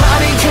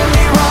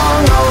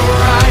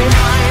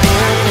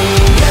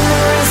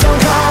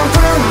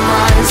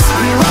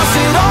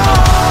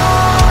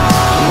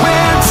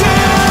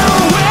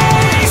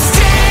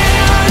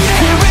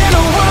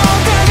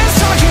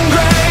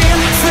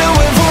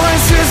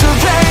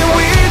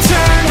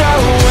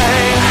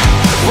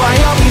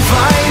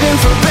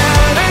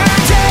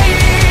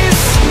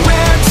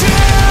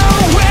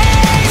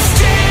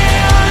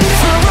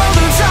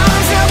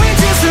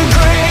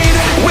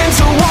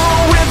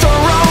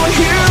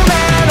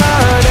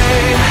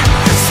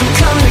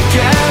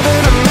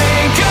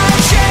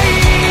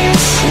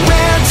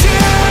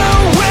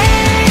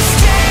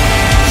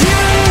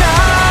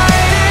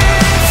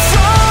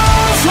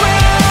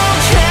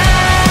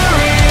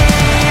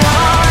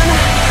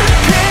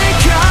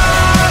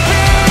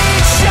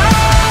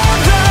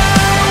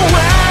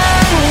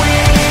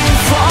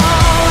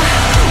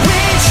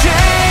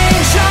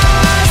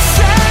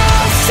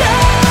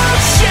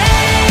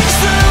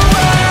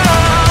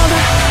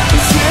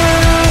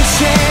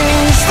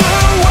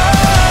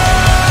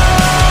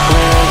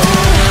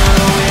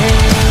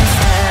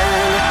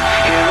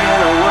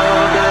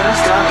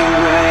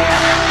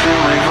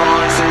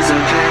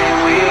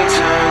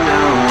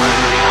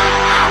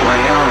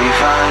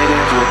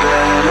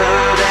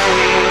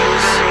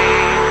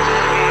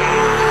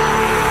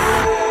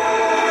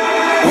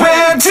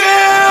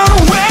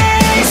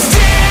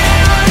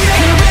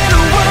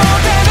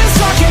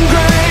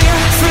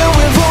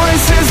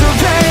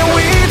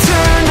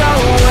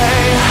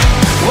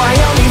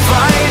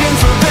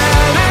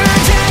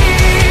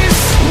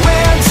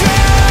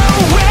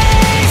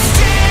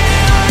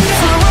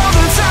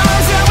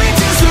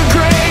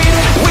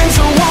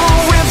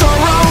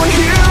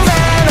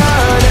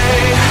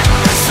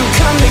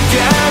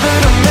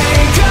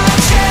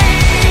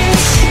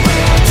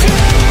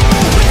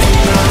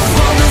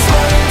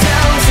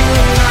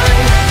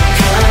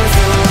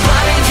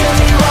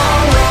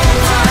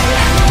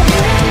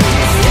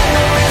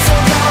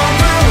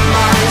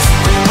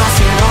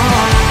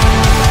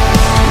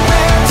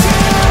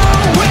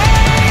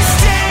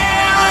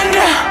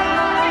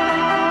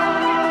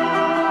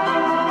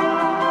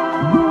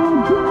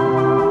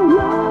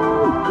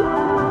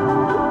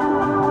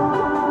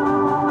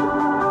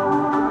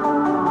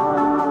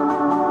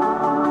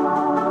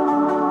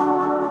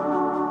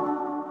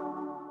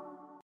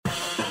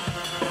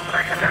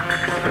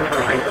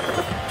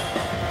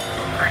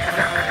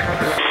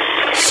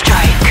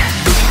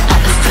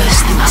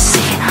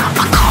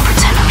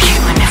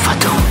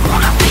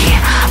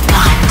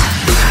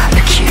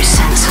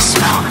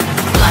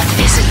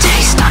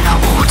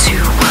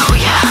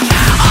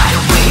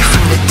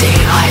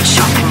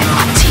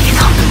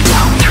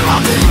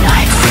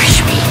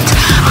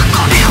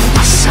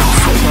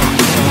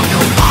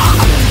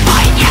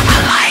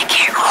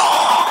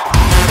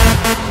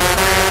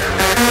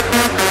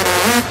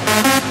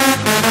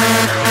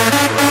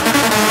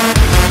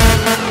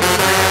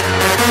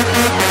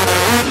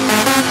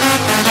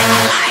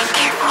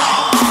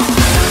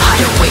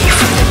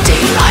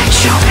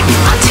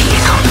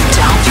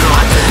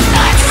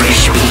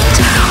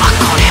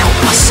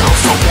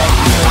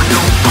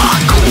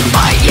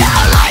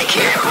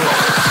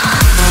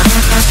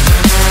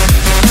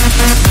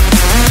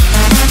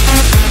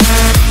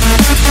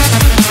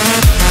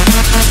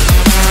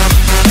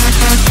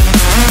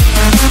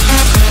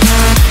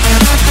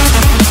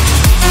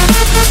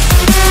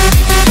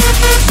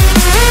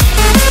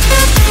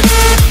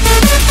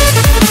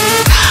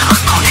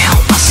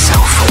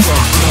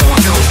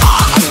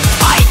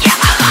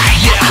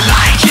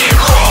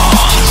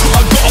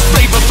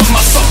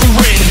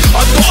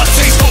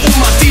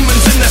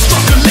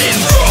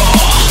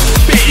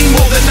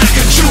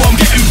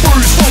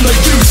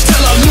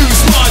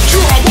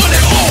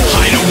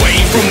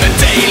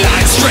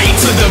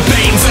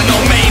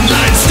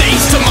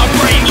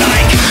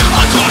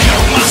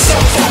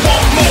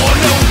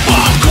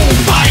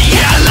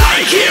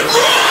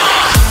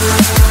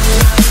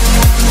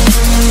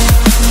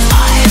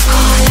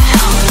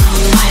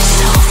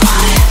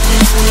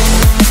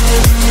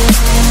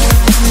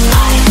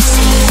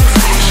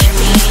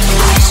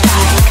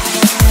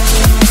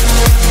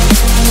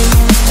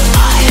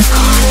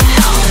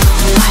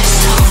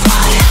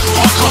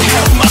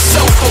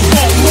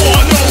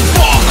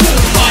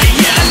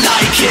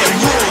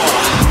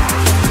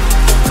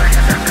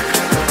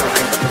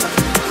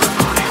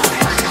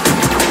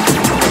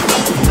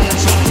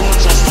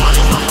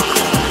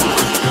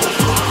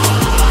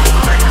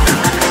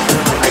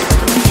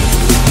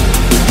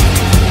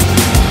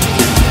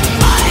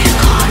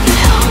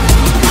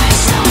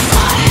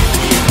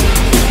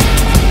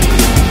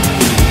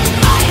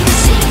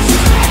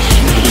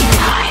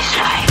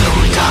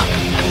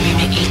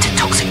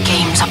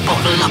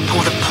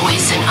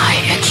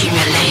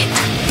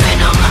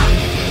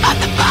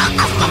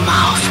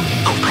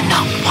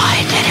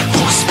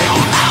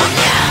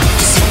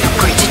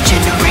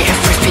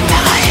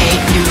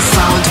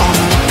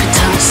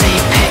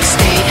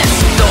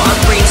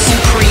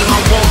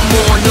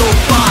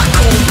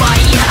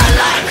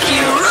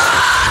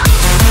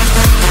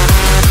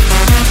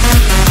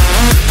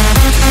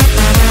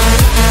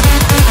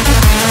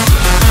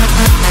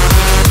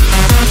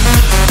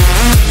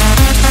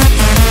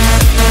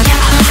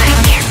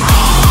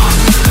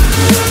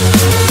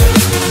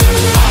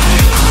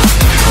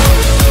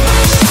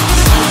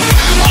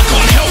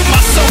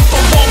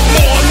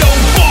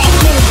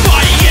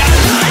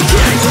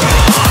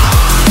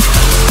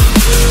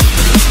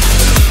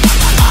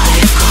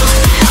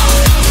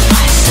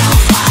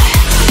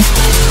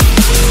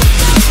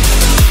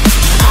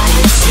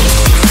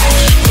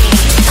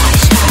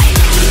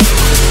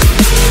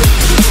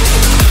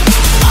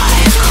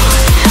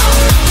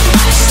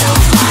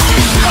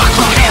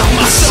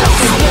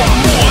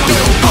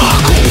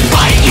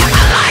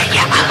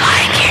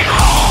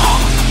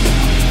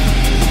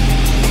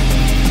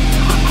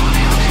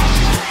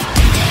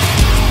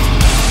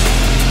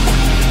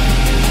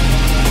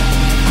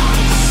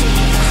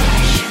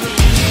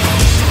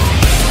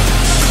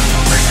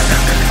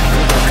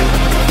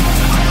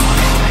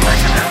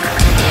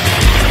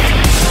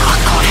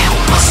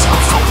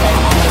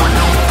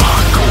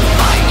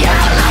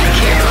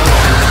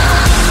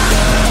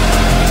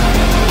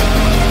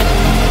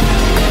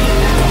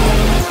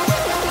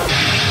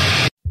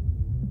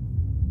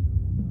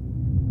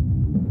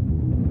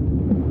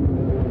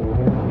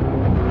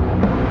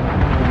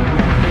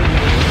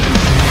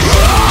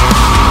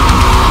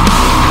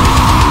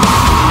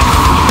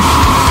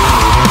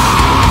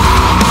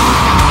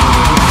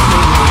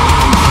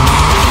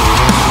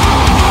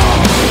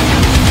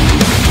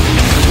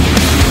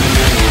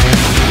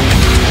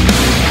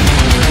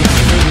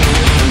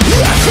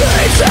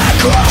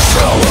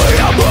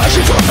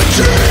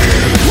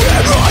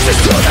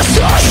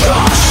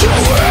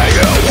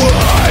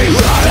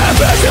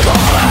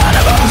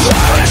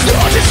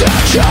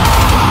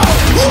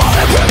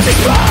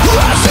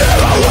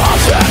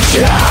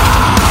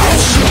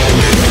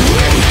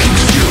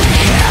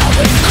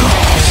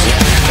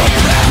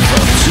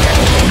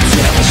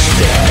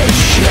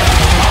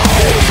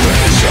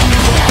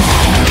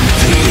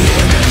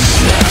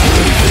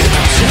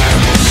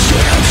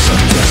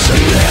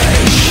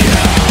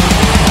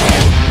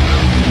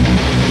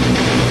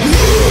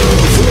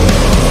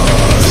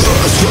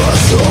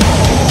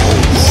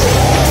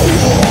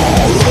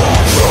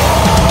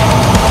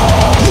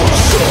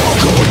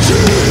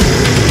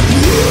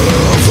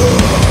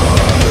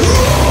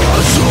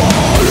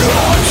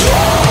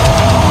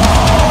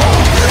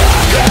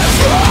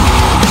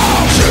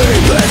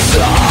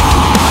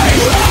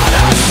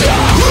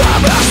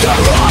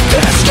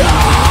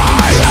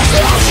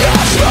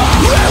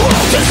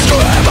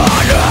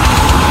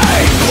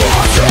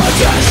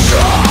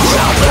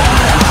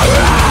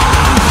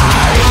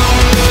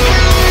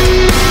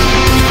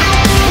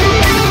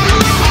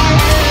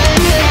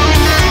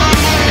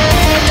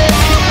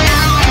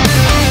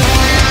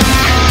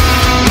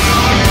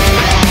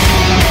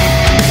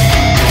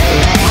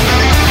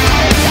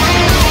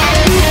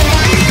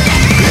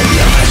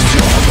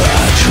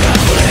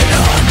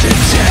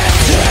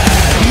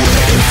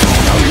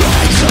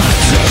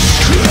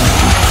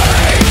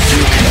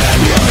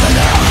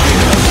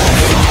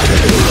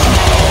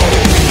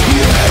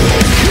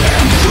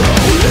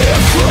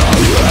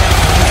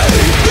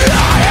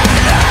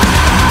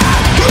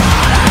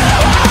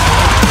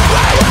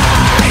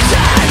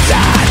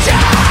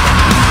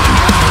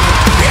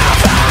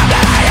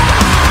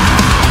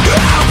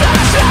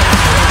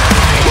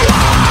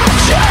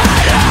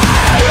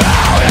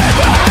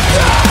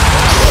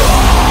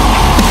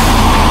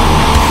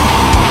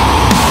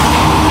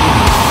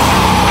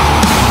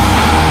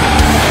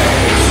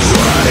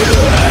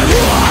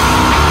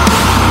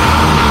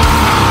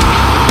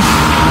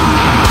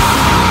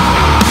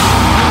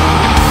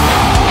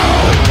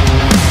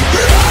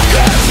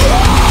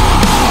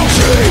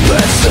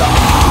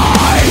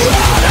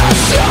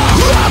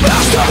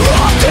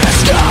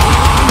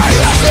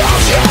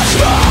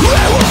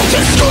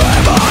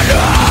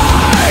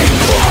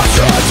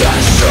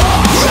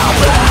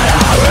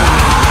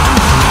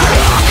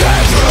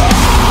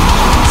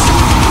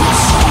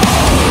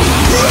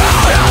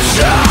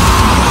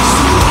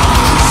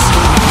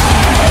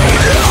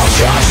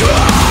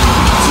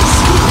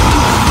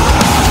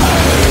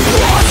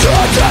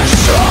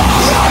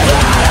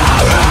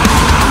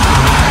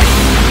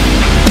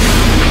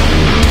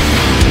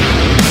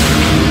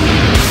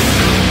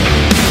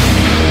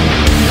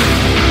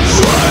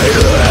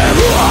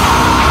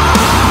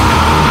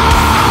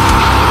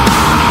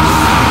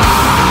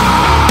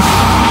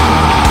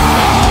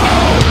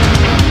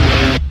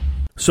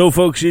So,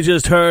 folks, you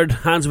just heard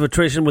Hands of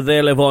Attrition with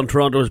They Live On,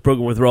 Toronto is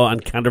Broken with Raw,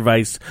 and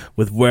Cantervice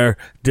with Where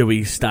Do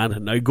We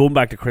Stand. Now, going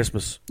back to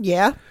Christmas.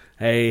 Yeah.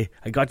 Hey,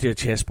 I got you a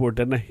chessboard,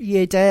 didn't I?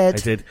 You did. I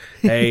did.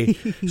 Hey,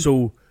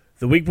 so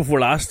the week before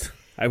last,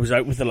 I was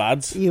out with the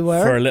lads. You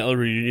were? For a little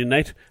reunion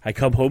night. I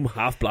come home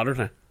half bladdered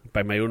now,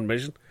 by my own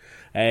admission.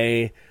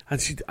 And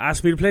she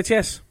asked me to play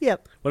chess.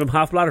 Yep. When I'm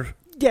half bladdered.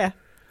 Yeah.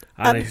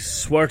 And I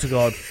swear to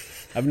God,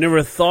 I've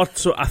never thought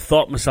so. I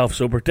thought myself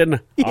sober, didn't I?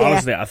 Yeah.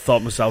 Honestly, I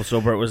thought myself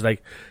sober. It was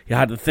like you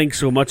had to think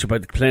so much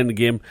about playing the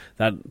game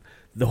that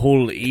the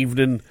whole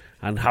evening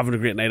and having a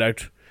great night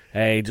out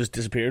just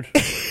disappeared.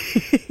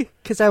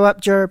 Because I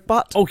whipped your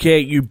butt. Okay,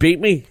 you beat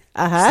me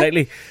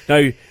slightly.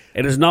 Now,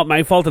 it is not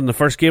my fault in the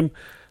first game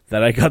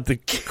that I got the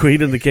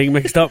queen and the king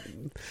mixed up.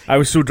 I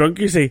was so drunk,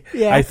 you see.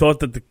 Yeah. I thought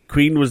that the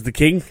queen was the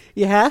king.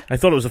 Yeah. I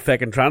thought it was a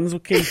fucking trans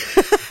king.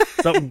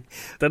 Something,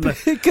 didn't I?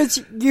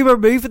 Because you were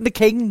moving the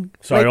king.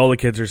 Sorry, like, all the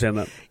kids are saying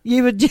that.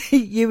 You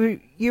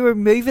were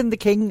moving the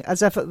king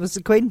as if it was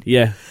the queen.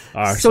 Yeah.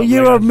 So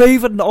you were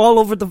moving all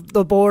over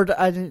the board.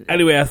 And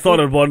anyway, I thought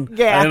I'd won.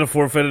 Yeah. And then I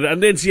forfeited.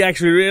 And then she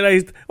actually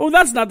realised, oh,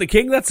 that's not the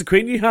king, that's the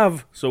queen you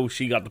have. So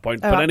she got the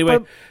point. But anyway,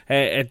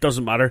 it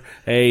doesn't matter.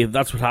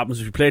 That's what happens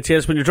if you play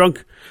chess when you're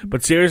drunk.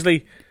 But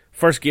seriously,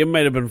 first game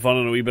might have been fun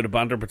and a wee bit of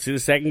banter. But see the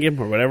second game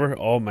or whatever,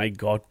 oh my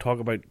God, talk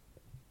about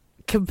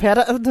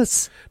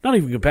competitiveness. Not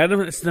even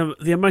competitive. It's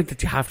the amount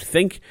that you have to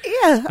think.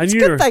 Yeah, it's a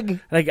good thing.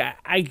 Like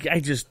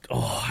I just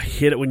I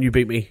hate it when you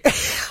beat me.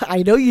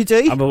 I know you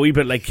do. I'm a wee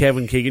bit like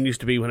Kevin Keegan used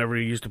to be whenever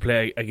he used to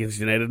play against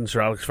United and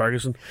Sir Alex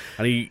Ferguson,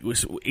 and he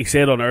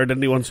said on air,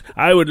 didn't he, once,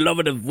 I would love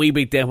it if we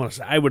beat them.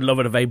 I would love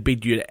it if I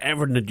beat you at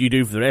everything that you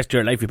do for the rest of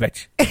your life, you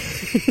bitch.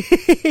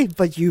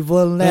 But you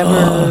will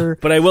never.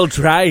 But I will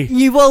try.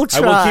 You will try.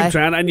 I will keep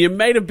trying. And you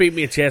might have beat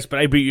me at chess, but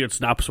I beat you at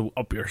snap, so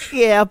up yours.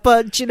 Yeah,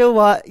 but you know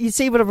what? You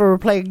see, whenever we're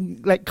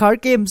playing like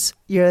card games,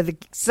 you're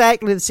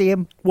exactly the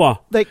same.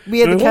 What? Like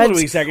me and the kids. Hold on a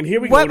wee second.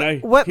 Here we go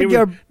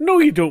now. No,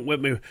 you don't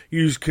whip me.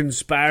 You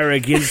conspire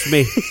against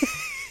me.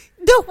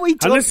 No, we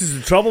don't. And this is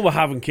the trouble with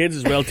having kids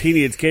as well,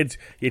 teenage kids.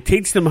 You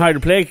teach them how to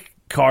play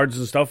cards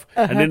and stuff,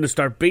 and then they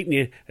start beating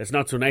you. It's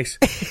not so nice.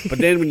 But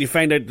then when you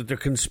find out that they're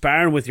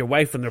conspiring with your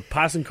wife and they're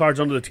passing cards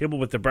under the table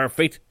with their bare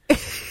feet,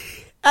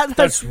 And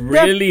That's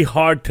really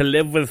hard to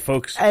live with,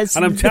 folks. It's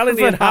And I'm telling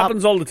you, it never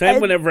happens all the time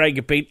happened. whenever I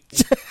get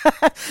beat.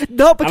 not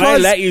And I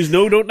because. let you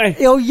know, don't I?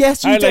 Oh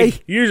yes, you I do,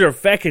 like, yous are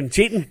fucking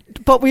cheating.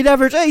 but we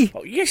never do.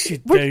 Oh, yes, you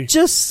We're do.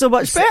 just so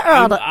much better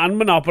at it. And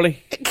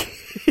Monopoly.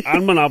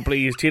 And Monopoly.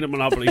 You cheat at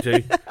Monopoly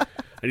too.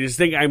 And you just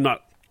think I'm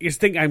not. You just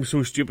think I'm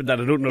so stupid that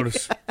I don't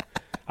notice.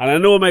 And I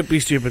know I might be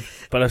stupid,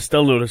 but I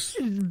still notice.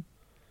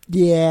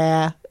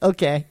 Yeah.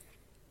 Okay.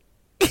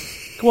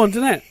 Go on,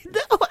 Jeanette.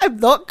 No, I'm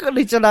not going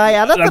to deny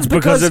anything. That's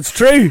because it's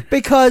true.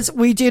 Because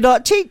we do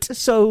not cheat.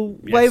 So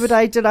why Yes. would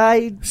I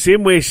deny?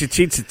 Same way she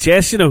cheats at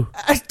chess, you know.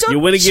 I don't You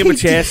win a game of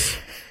cheat. chess.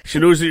 She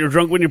knows that you're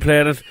drunk when you're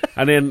playing it,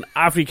 and then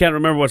after you can't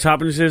remember what's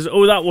happened, she says,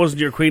 "Oh, that wasn't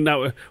your queen,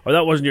 or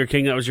that wasn't your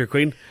king, that was your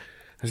queen."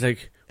 I was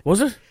like,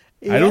 "Was it?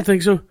 Yeah. I don't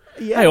think so.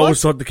 Yeah, I it always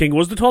was. thought the king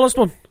was the tallest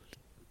one."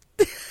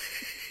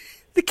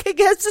 The king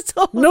has the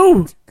tallest.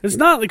 No, it's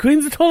not. The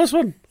queen's the tallest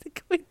one. The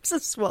queen's the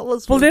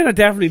smallest Well, one. then I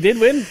definitely did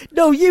win.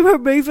 No, you were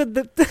moving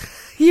the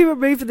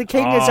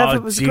king as if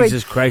it was the queen.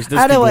 Jesus Christ, this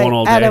could go Anyway, on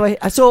all day. anyway,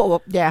 I saw.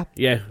 Yeah,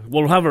 Yeah,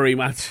 we'll have a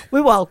rematch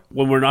we will.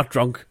 when we're not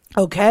drunk.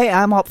 Okay,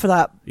 I'm up for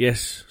that.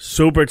 Yes,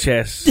 sober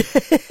chess.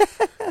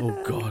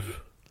 Oh God,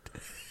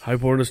 how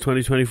boring is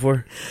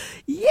 2024?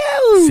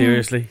 You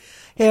Seriously.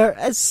 Here,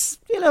 it's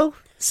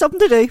something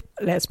to do.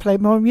 Let's play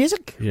more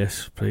music.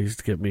 Yes, please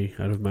get me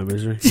out of my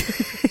misery.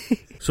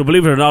 So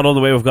believe it or not, on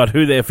the way we've got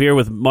Who They Fear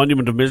with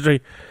Monument of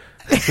Misery.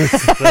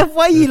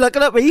 Why are you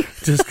looking at me?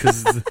 Just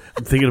because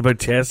I'm thinking about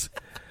chess.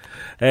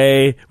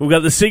 We've got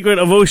The Secret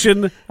of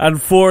Ocean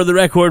and For the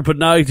Record. But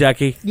now,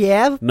 Jackie,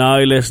 Yeah. now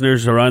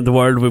listeners around the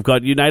world, we've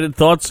got United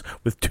Thoughts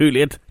with Too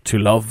Late to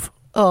Love.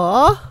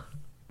 Aw,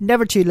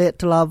 never too late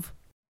to love.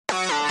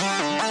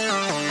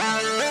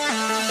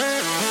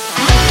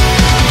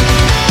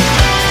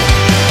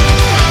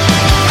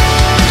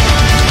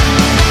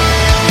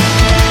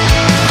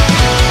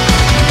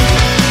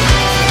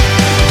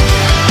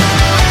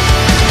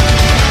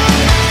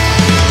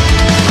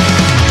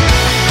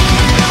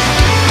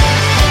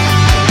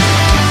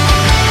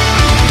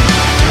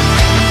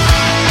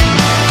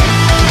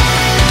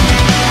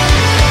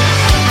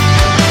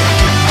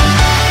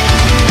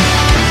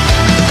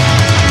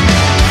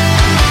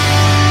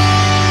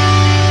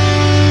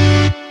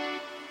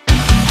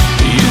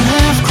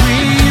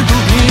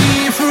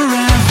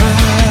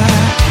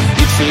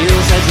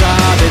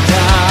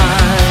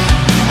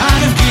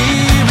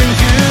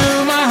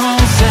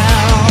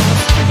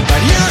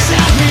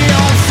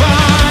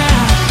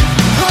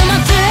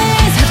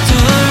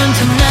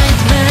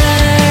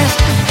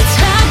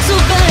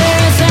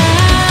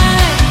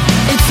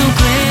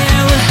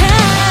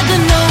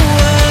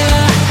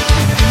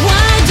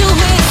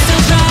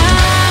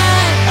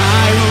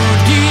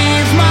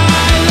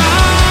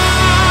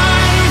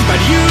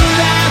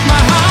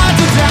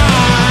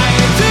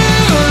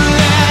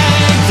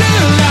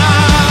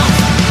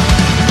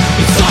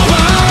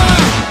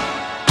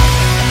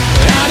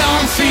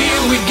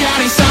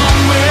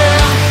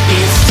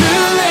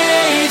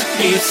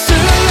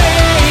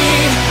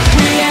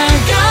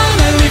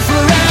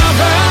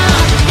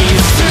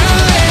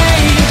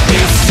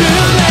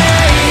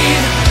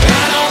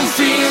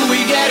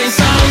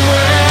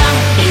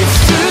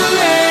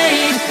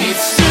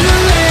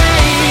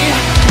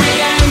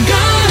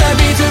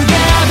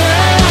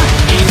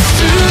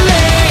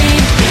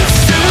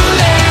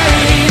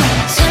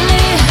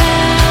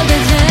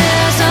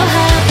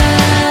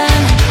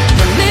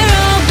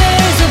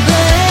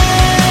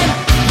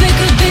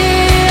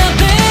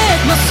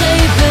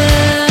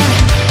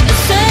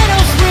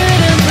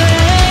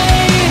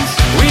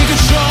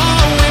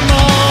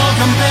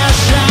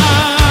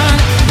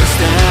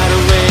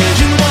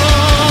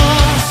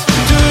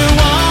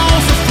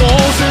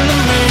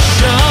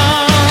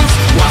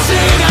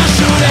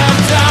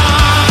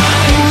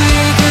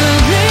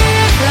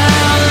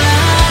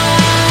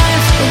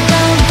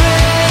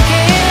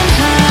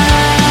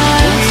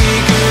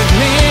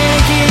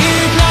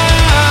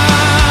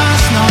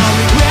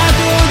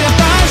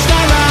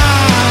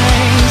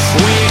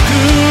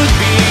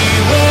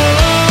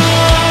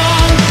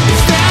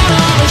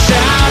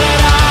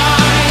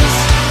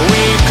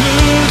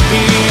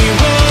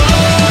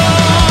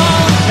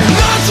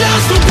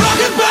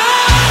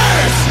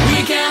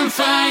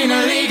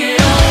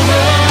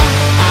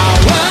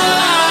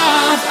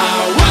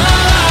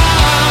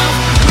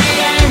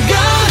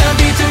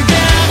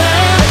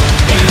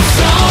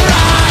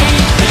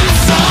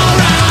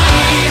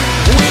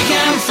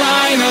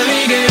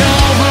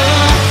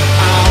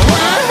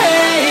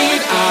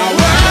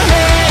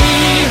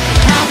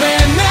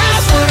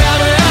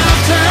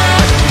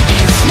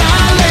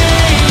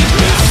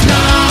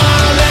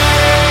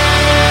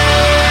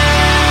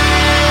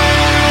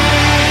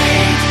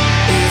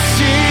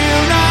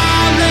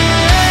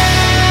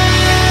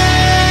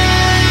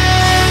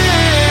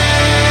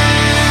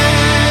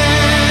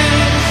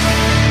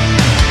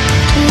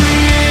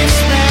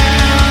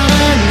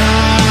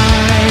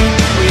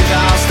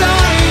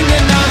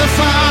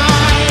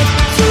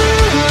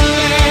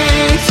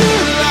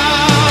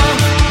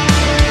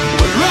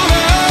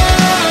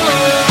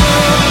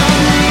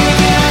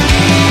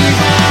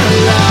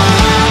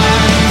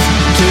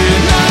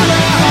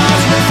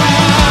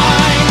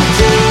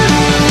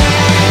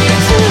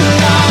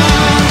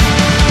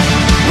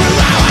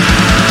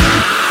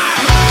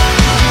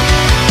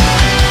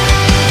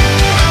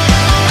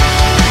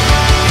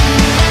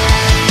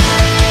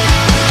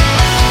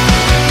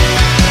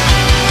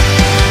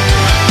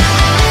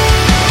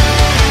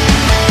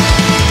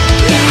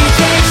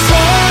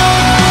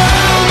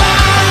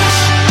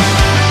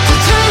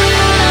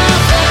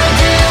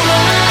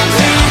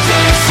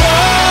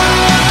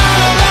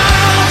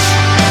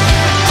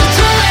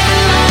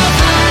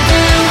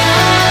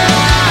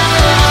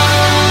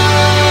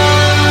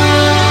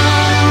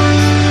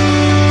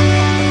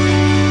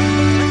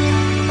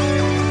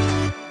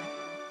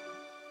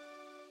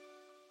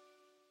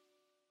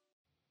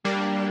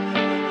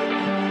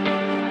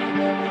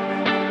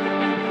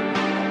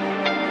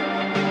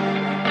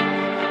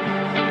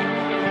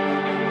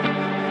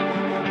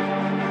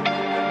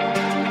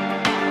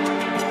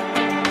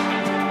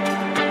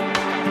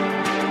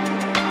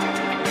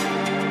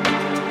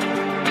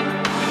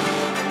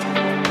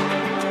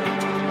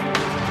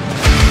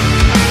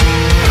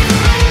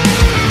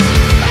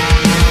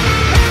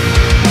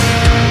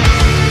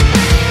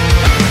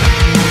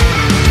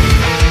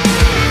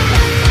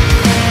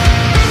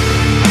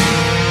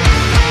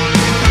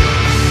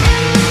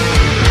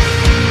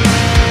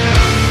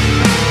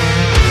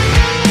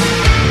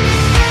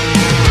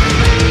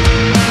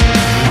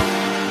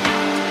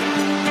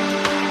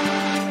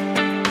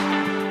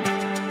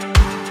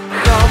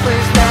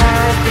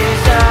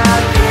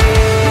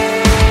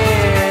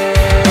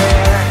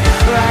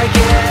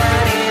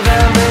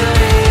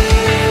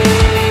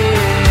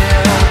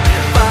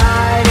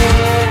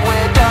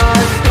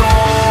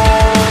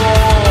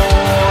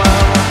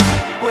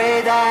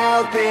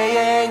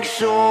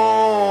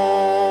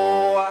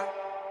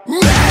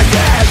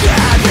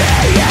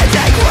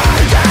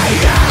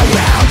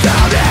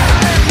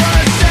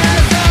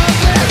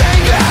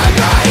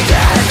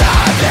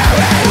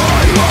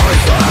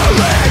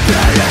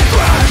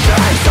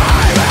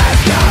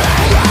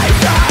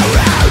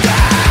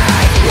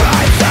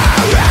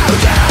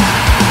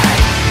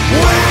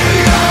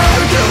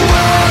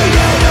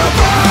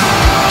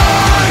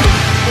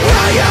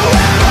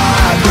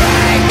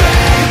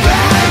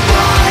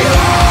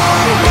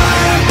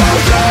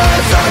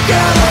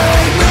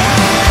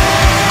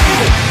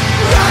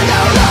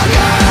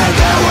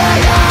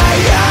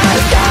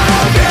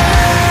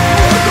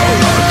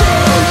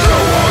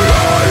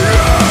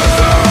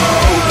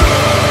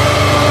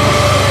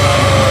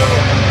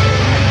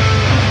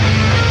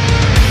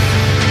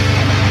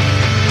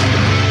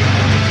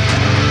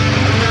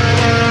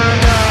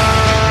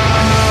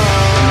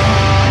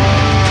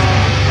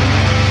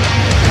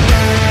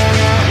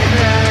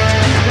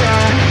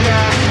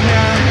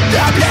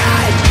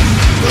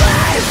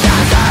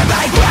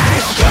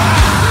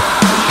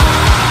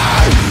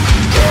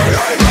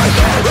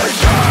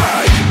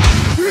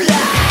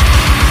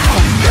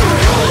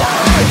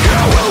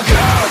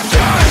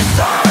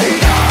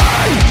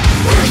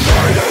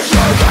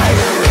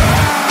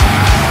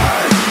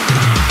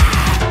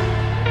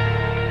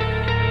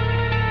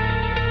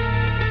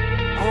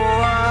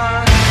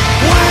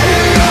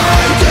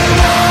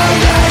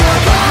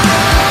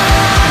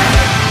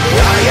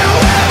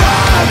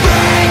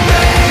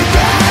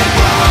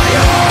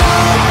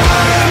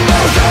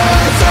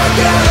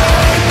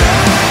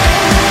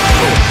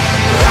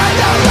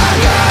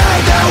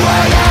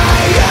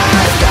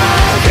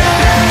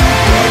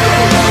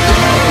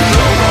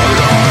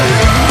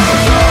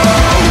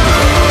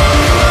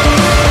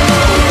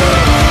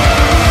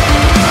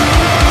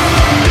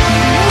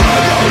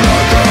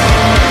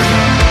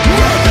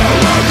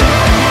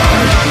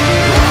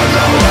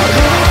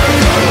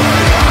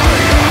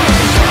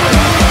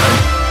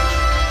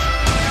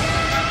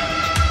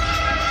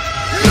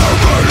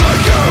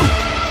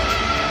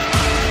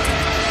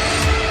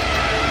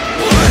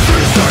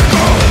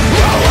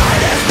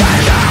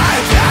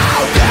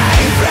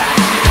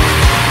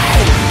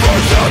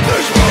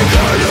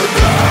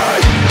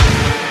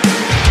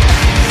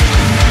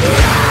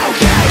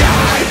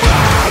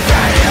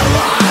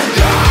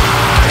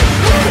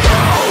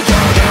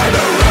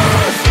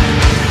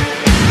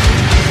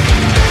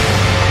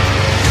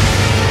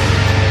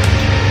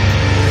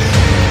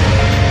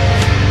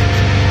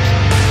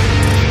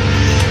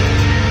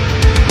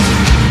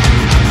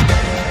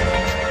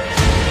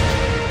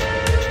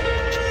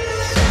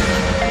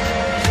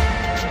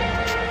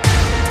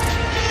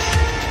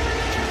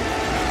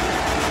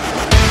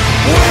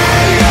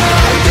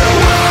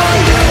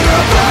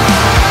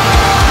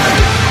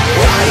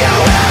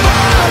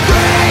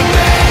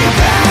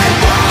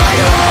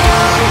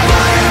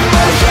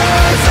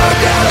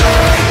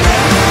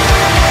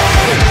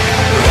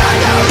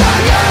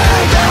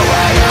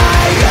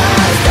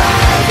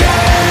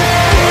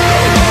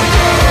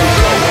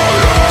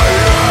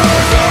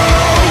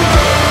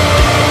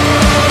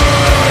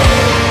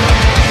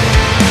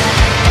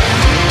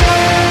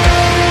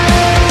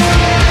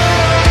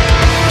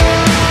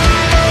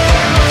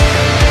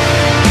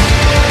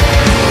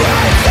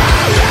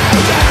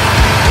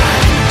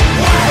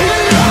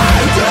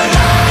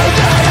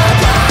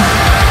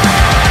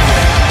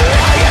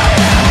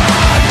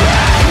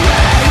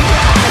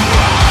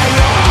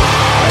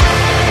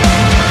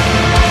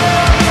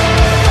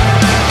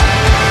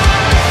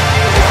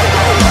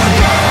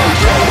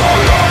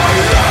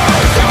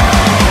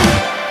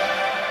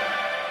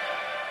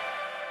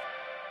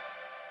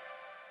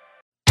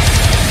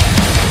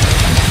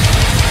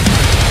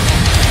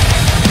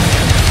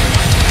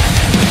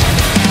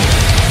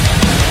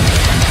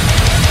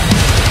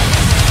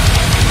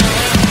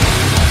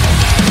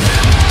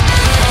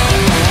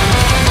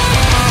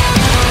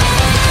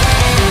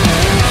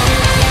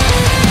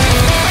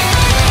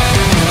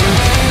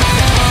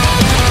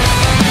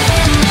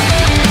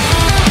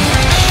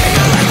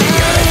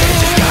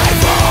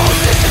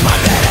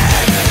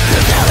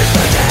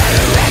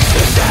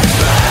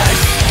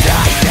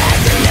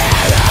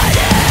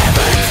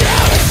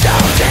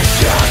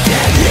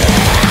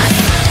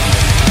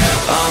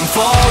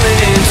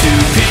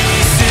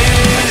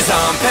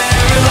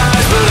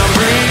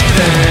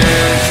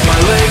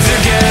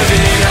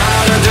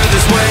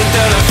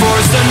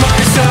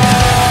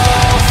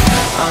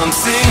 I'm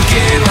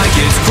sinking like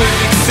it's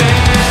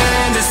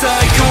quicksand, a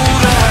cycle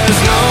that has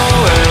no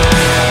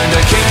end.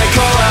 I can't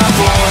call out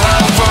for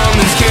help from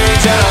this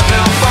cage that I've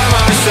built by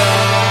myself.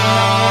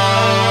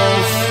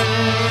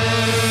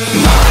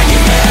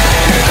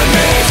 Monument of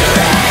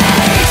misery,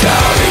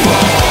 towering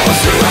walls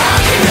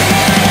surrounding me,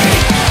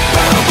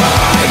 bound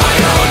by my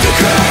own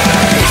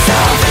decree,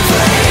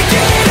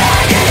 self-inflicted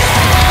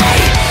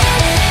agony.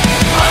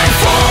 I'm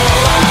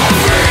full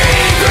of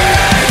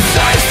regrets,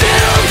 I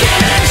still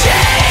can't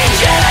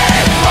change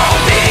it.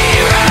 I'll be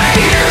right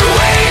here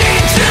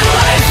waiting till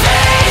I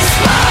face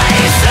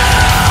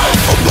myself.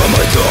 I'll let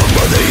my tongue,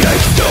 but the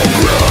ache still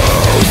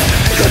grows.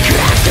 The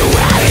cracks are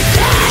where it's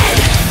dead.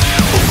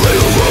 I'll play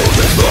a role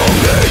that's long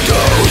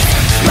overdosed,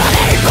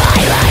 smothered by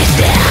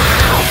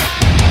myself.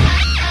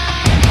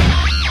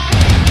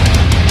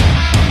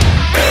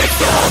 It's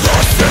all the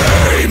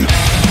same.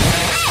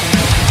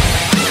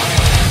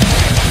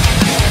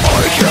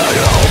 I can't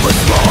help but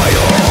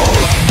smile,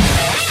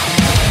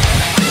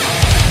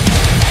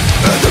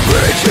 and the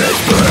bridge is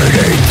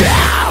burning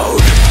down.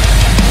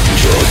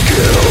 Just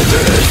kill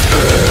this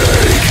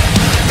ache,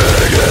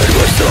 and end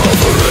my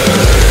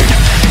suffering.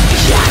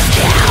 Just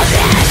kill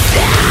this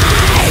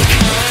ache.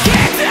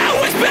 Can't do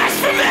what's best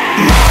for me.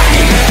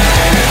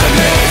 Monument of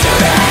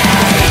misery,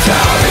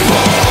 towering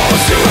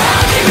walls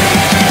surrounding me,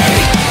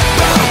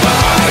 bound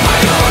by my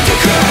own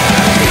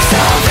decree,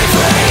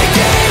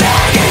 self-inflicted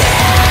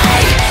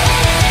agony.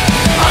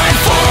 I'm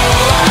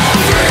full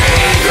of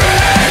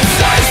regrets,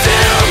 I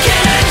still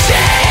can't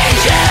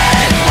change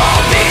it.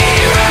 I'll be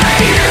right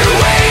here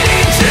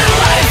waiting till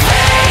I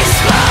face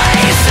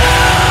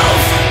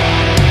myself.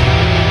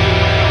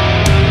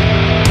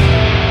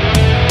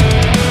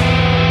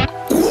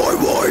 Why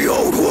my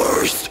own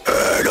worst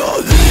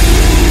enemy?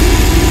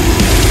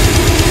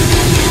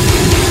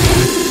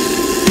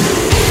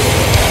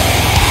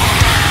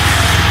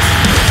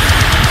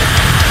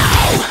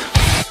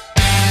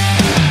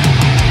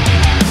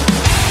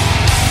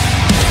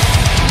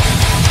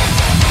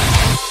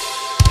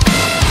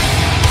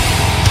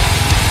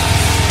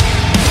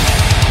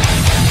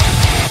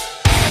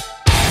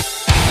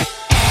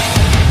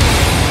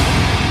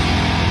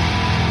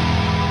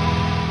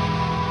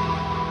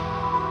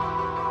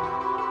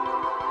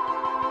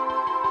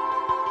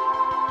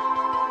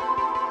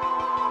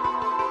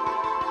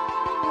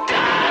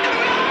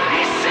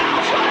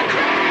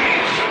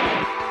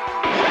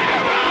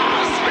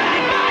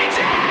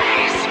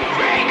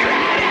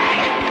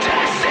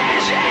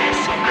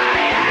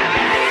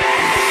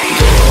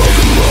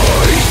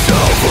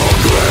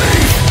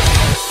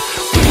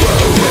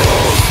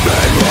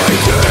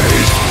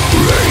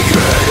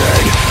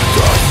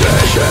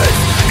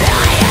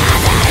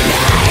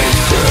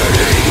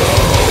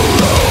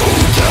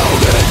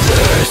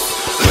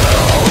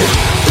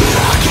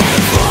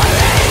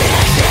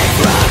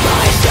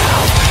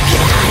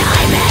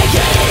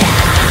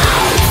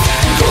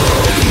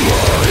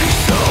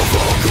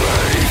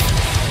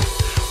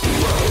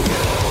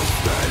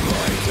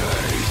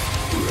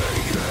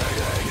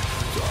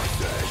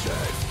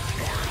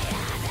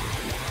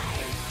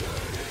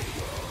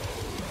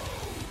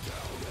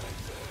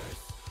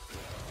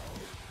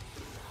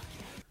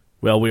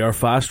 Well, we are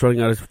fast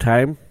running out of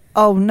time.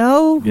 Oh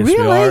no, Yes,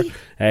 really? we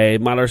are.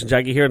 Matt, Lars and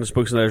Jackie here on the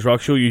Spokes and Letters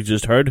Rock Show. You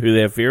just heard Who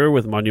They Fear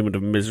with Monument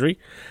of Misery,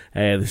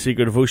 The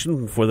Secret of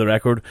Ocean for the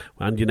record,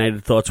 and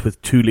United Thoughts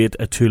with Too Late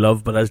to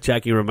Love. But as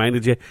Jackie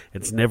reminded you,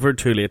 it's never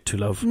too late to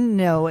love.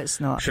 No, it's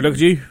not. Sure, look at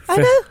you. I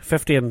know.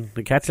 50 and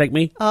the cats like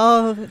me.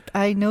 Oh,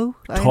 I know.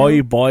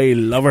 Toy boy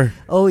lover.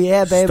 Oh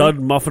yeah, baby. Stud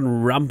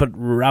muffin rampant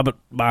rabbit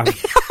man.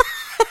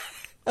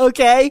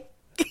 Okay.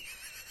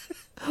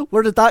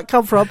 Where did that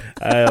come from?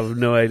 I have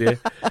no idea.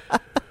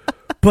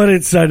 But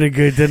it sounded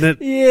good,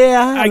 didn't it?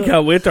 Yeah. I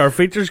can't wait till our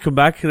features come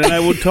back, and then I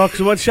won't talk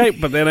so much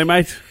shite, but then I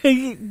might.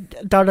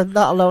 Darn it,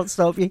 that'll not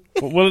stop you.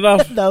 Will it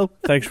not? No.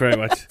 Thanks very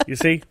much. You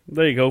see,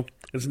 there you go.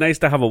 It's nice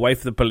to have a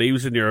wife that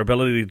believes in your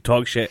ability to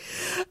talk shit.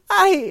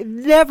 I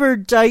never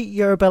doubt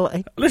your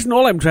ability. Listen,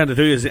 all I'm trying to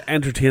do is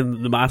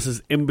entertain the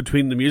masses in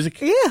between the music.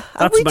 Yeah,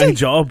 That's my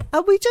job.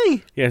 And we do.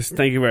 Yes,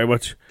 thank you very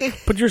much.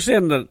 But you're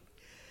saying that...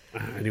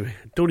 Anyway,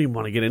 don't even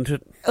want to get into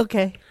it.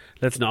 Okay.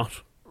 Let's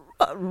not.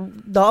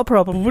 Not a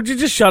problem. Would you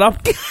just shut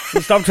up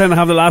and stop trying to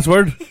have the last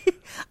word?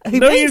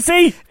 No, you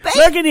see?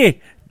 Look at you.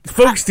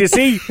 Folks, do you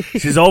see?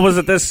 She's always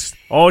at this...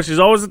 Oh, she's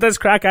always at this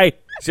crack eye.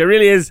 She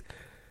really is.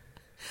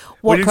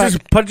 What Would you crack?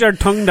 just put your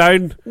tongue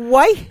down?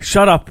 Why?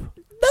 Shut up.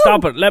 No.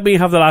 Stop it. Let me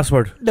have the last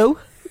word. No.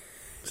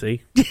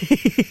 See?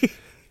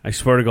 I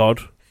swear to God,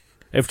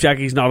 if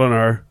Jackie's not on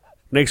her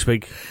next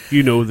week,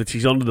 you know that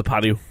she's under the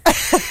patio.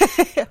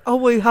 Oh,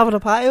 we're having a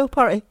patio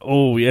party?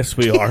 Oh, yes,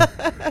 we are.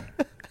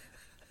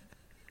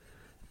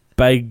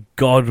 By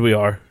God, we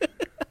are.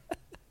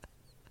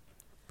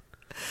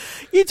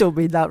 You don't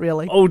mean that,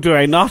 really. Oh, do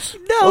I not?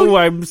 No. Oh,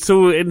 I'm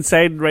so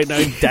inside right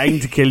now, dying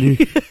to kill you.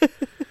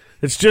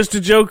 It's just a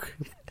joke,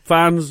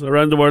 fans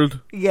around the world.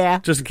 Yeah.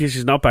 Just in case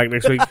she's not back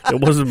next week. It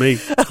wasn't me.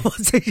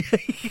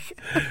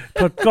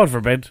 But God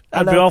forbid.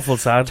 I'd be awful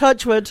sad.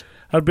 Touch wood.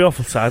 I'd be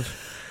awful sad.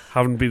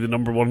 having be the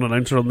number one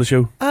announcer on the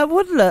show.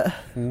 Wouldn't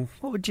it?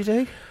 What would you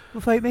do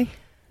without me?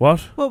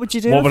 What? What would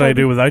you do? What would I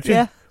do me? without you?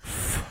 Yeah.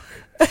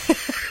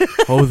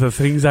 Oh, the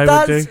things I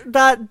would do.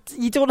 That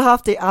you don't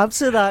have to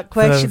answer that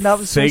question. The That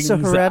was so things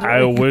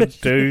hereditary. I would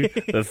do,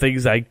 the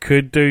things I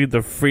could do,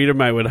 the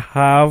freedom I would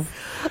have,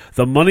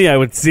 the money I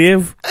would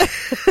save.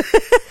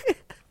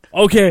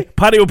 Okay,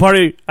 patio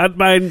party at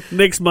mine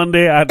next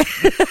Monday at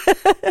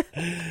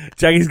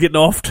Jackie's getting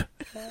offed.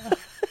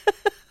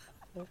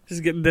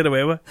 Just getting did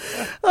away with.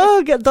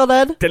 Oh, get done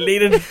in.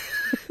 Deleted.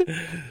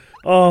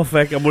 Oh,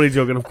 fuck, I'm only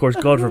joking, of course.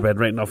 God forbid,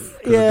 right enough.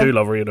 Because I do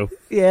love her, you know.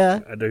 Yeah.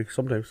 I do,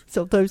 sometimes.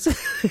 Sometimes.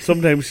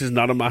 Sometimes she's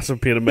not a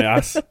massive pain in my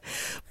ass.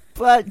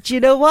 But you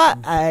know what?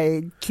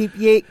 I keep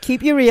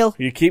you real.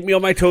 You keep me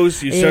on my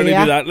toes. You certainly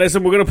do that.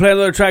 Listen, we're going to play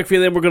another track for you,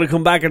 then we're going to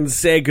come back and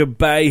say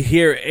goodbye.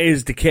 Here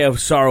is Decay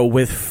of Sorrow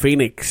with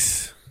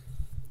Phoenix.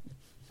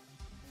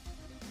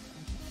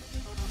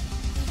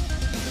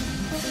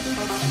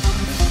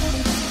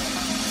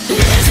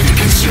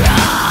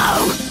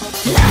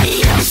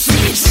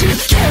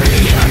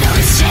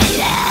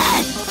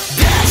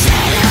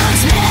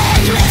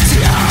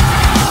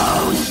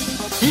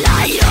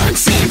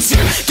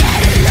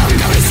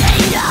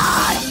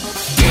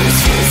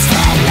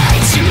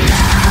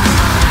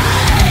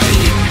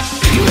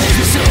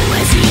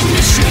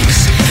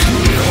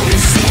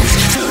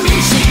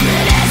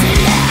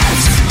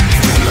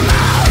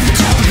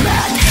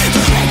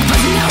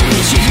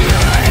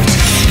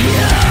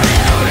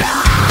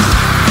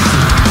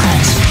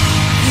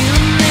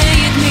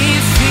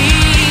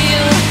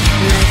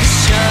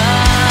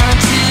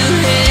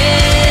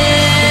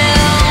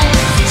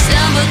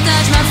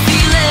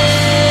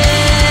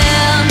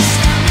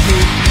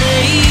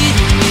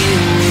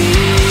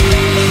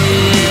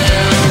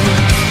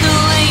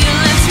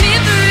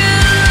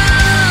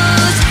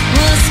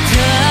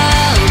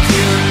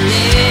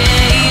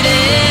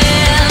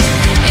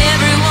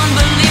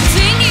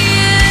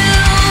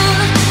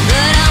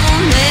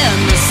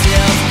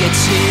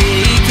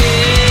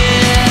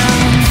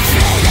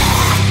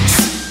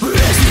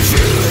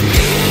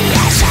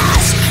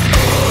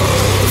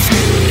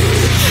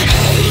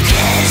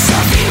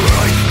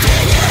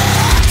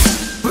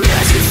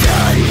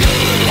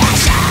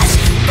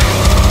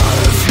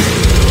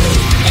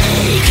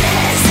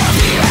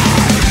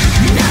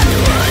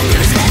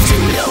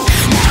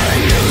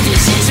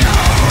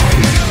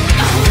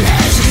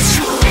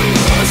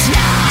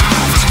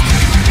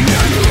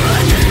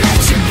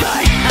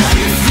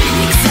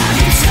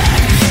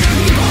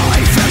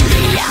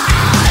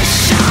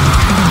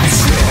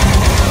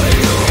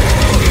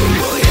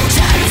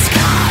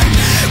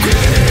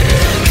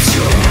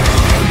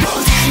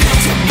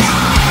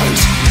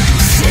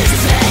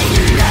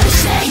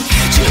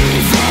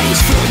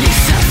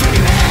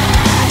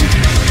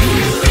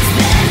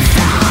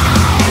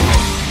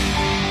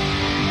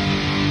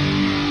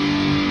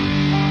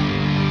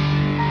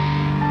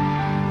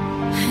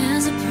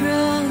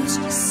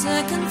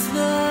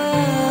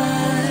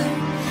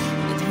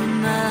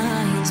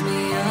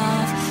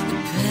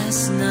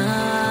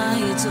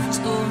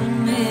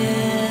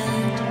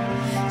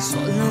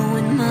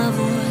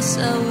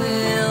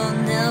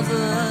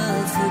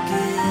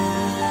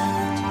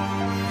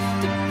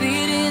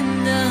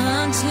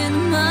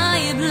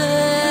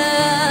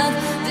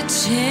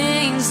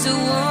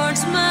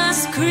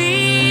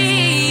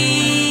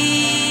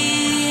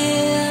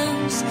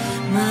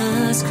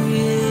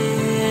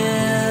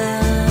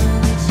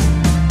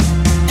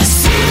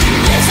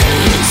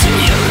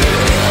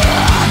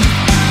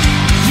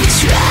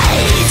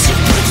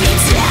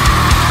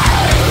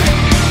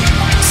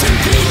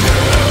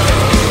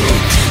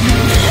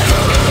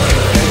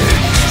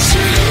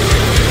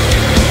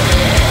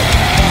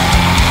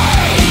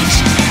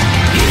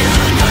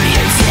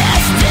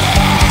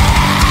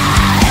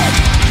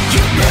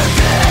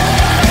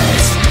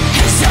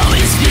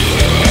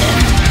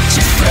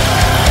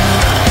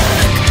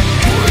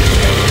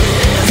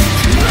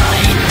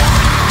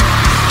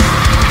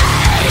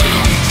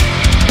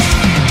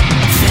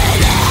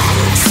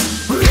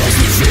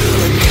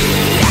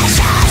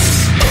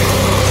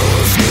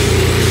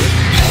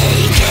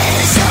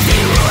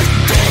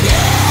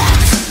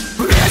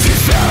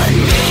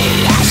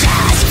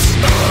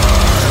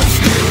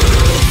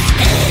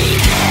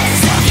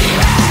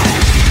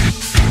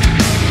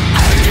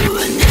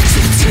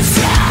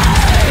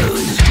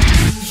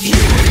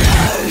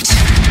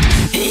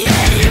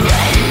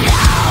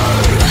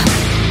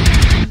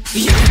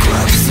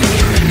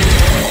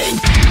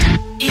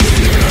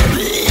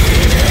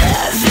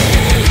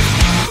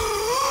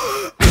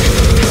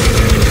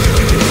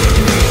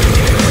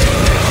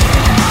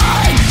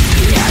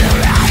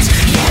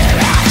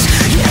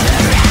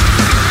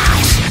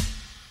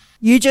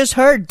 You just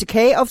heard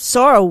Decay of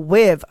Sorrow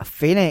with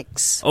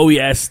Phoenix. Oh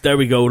yes, there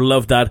we go.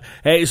 Love that.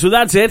 Hey, so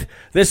that's it.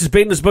 This has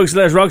been the Spokes and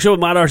Letters Rock Show with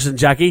Matt Arse and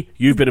Jackie.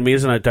 You've been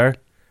amazing out there.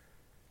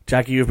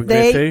 Jackie, you've been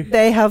great too.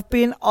 They have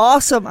been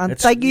awesome, and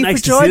It's thank you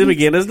nice for joining. to see them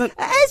again, isn't it?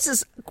 It's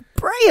just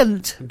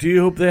brilliant. Do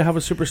you hope they have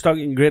a super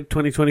stocking great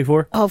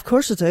 2024? Oh, of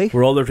course I do.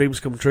 Where all their dreams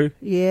come true?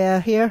 Yeah,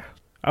 here.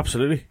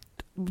 Absolutely.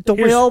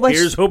 Don't we always?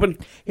 Here's hoping.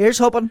 Here's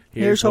hoping.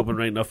 Here's hoping,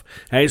 right enough.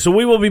 So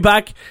we will be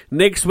back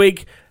next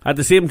week at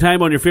the same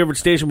time on your favourite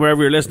station,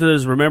 wherever you're listening to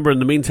us. Remember, in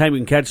the meantime, you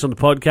can catch us on the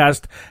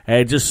podcast.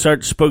 Just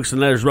search Spokes and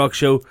Letters Rock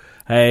Show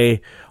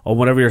on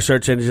whatever your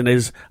search engine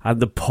is, and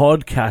the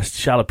podcast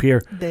shall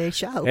appear. They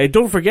shall.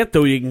 Don't forget,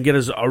 though, you can get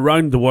us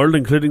around the world,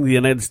 including the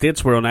United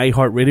States. We're on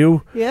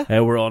iHeartRadio.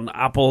 Yeah. We're on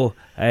Apple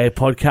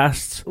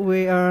Podcasts.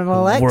 We are on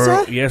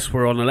Alexa.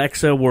 We're on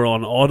Alexa. We're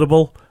on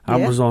Audible. Yeah.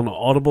 Amazon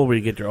Audible, where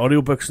you get your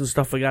audiobooks and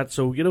stuff like that.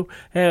 So,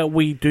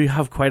 we do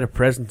have quite a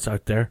presence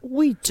out there.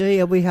 We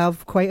do, and we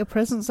have quite a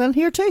presence in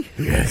here too.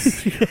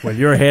 Yes. Well,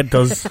 your head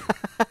does.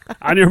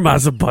 And your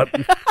massive butt.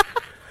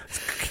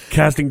 It's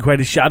casting quite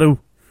a shadow.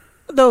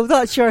 No,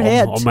 that's your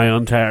head. On my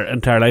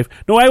entire life.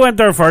 No, I went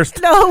there first.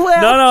 No,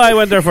 well. No, I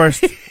went there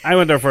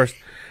first.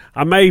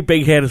 And my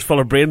big head is full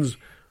of brains,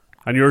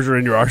 and yours are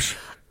in your arse.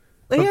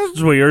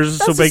 That's why yours is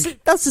so big.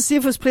 That's the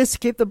safest place to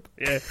keep them.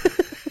 Yeah.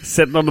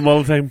 Sitting on them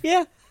all the time.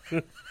 Yeah.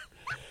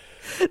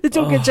 They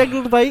don't get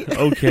jiggled about.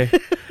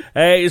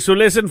 Okay. So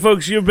listen,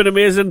 folks, you've been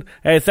amazing.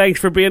 Thanks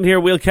for being here.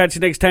 We'll catch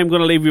you next time.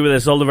 Going to leave you with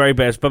this. All the very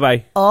best.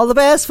 Bye-bye. All the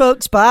best,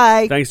 folks.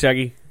 Bye. Thanks,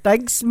 Jackie.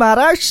 Thanks,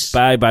 Matters.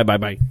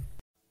 Bye.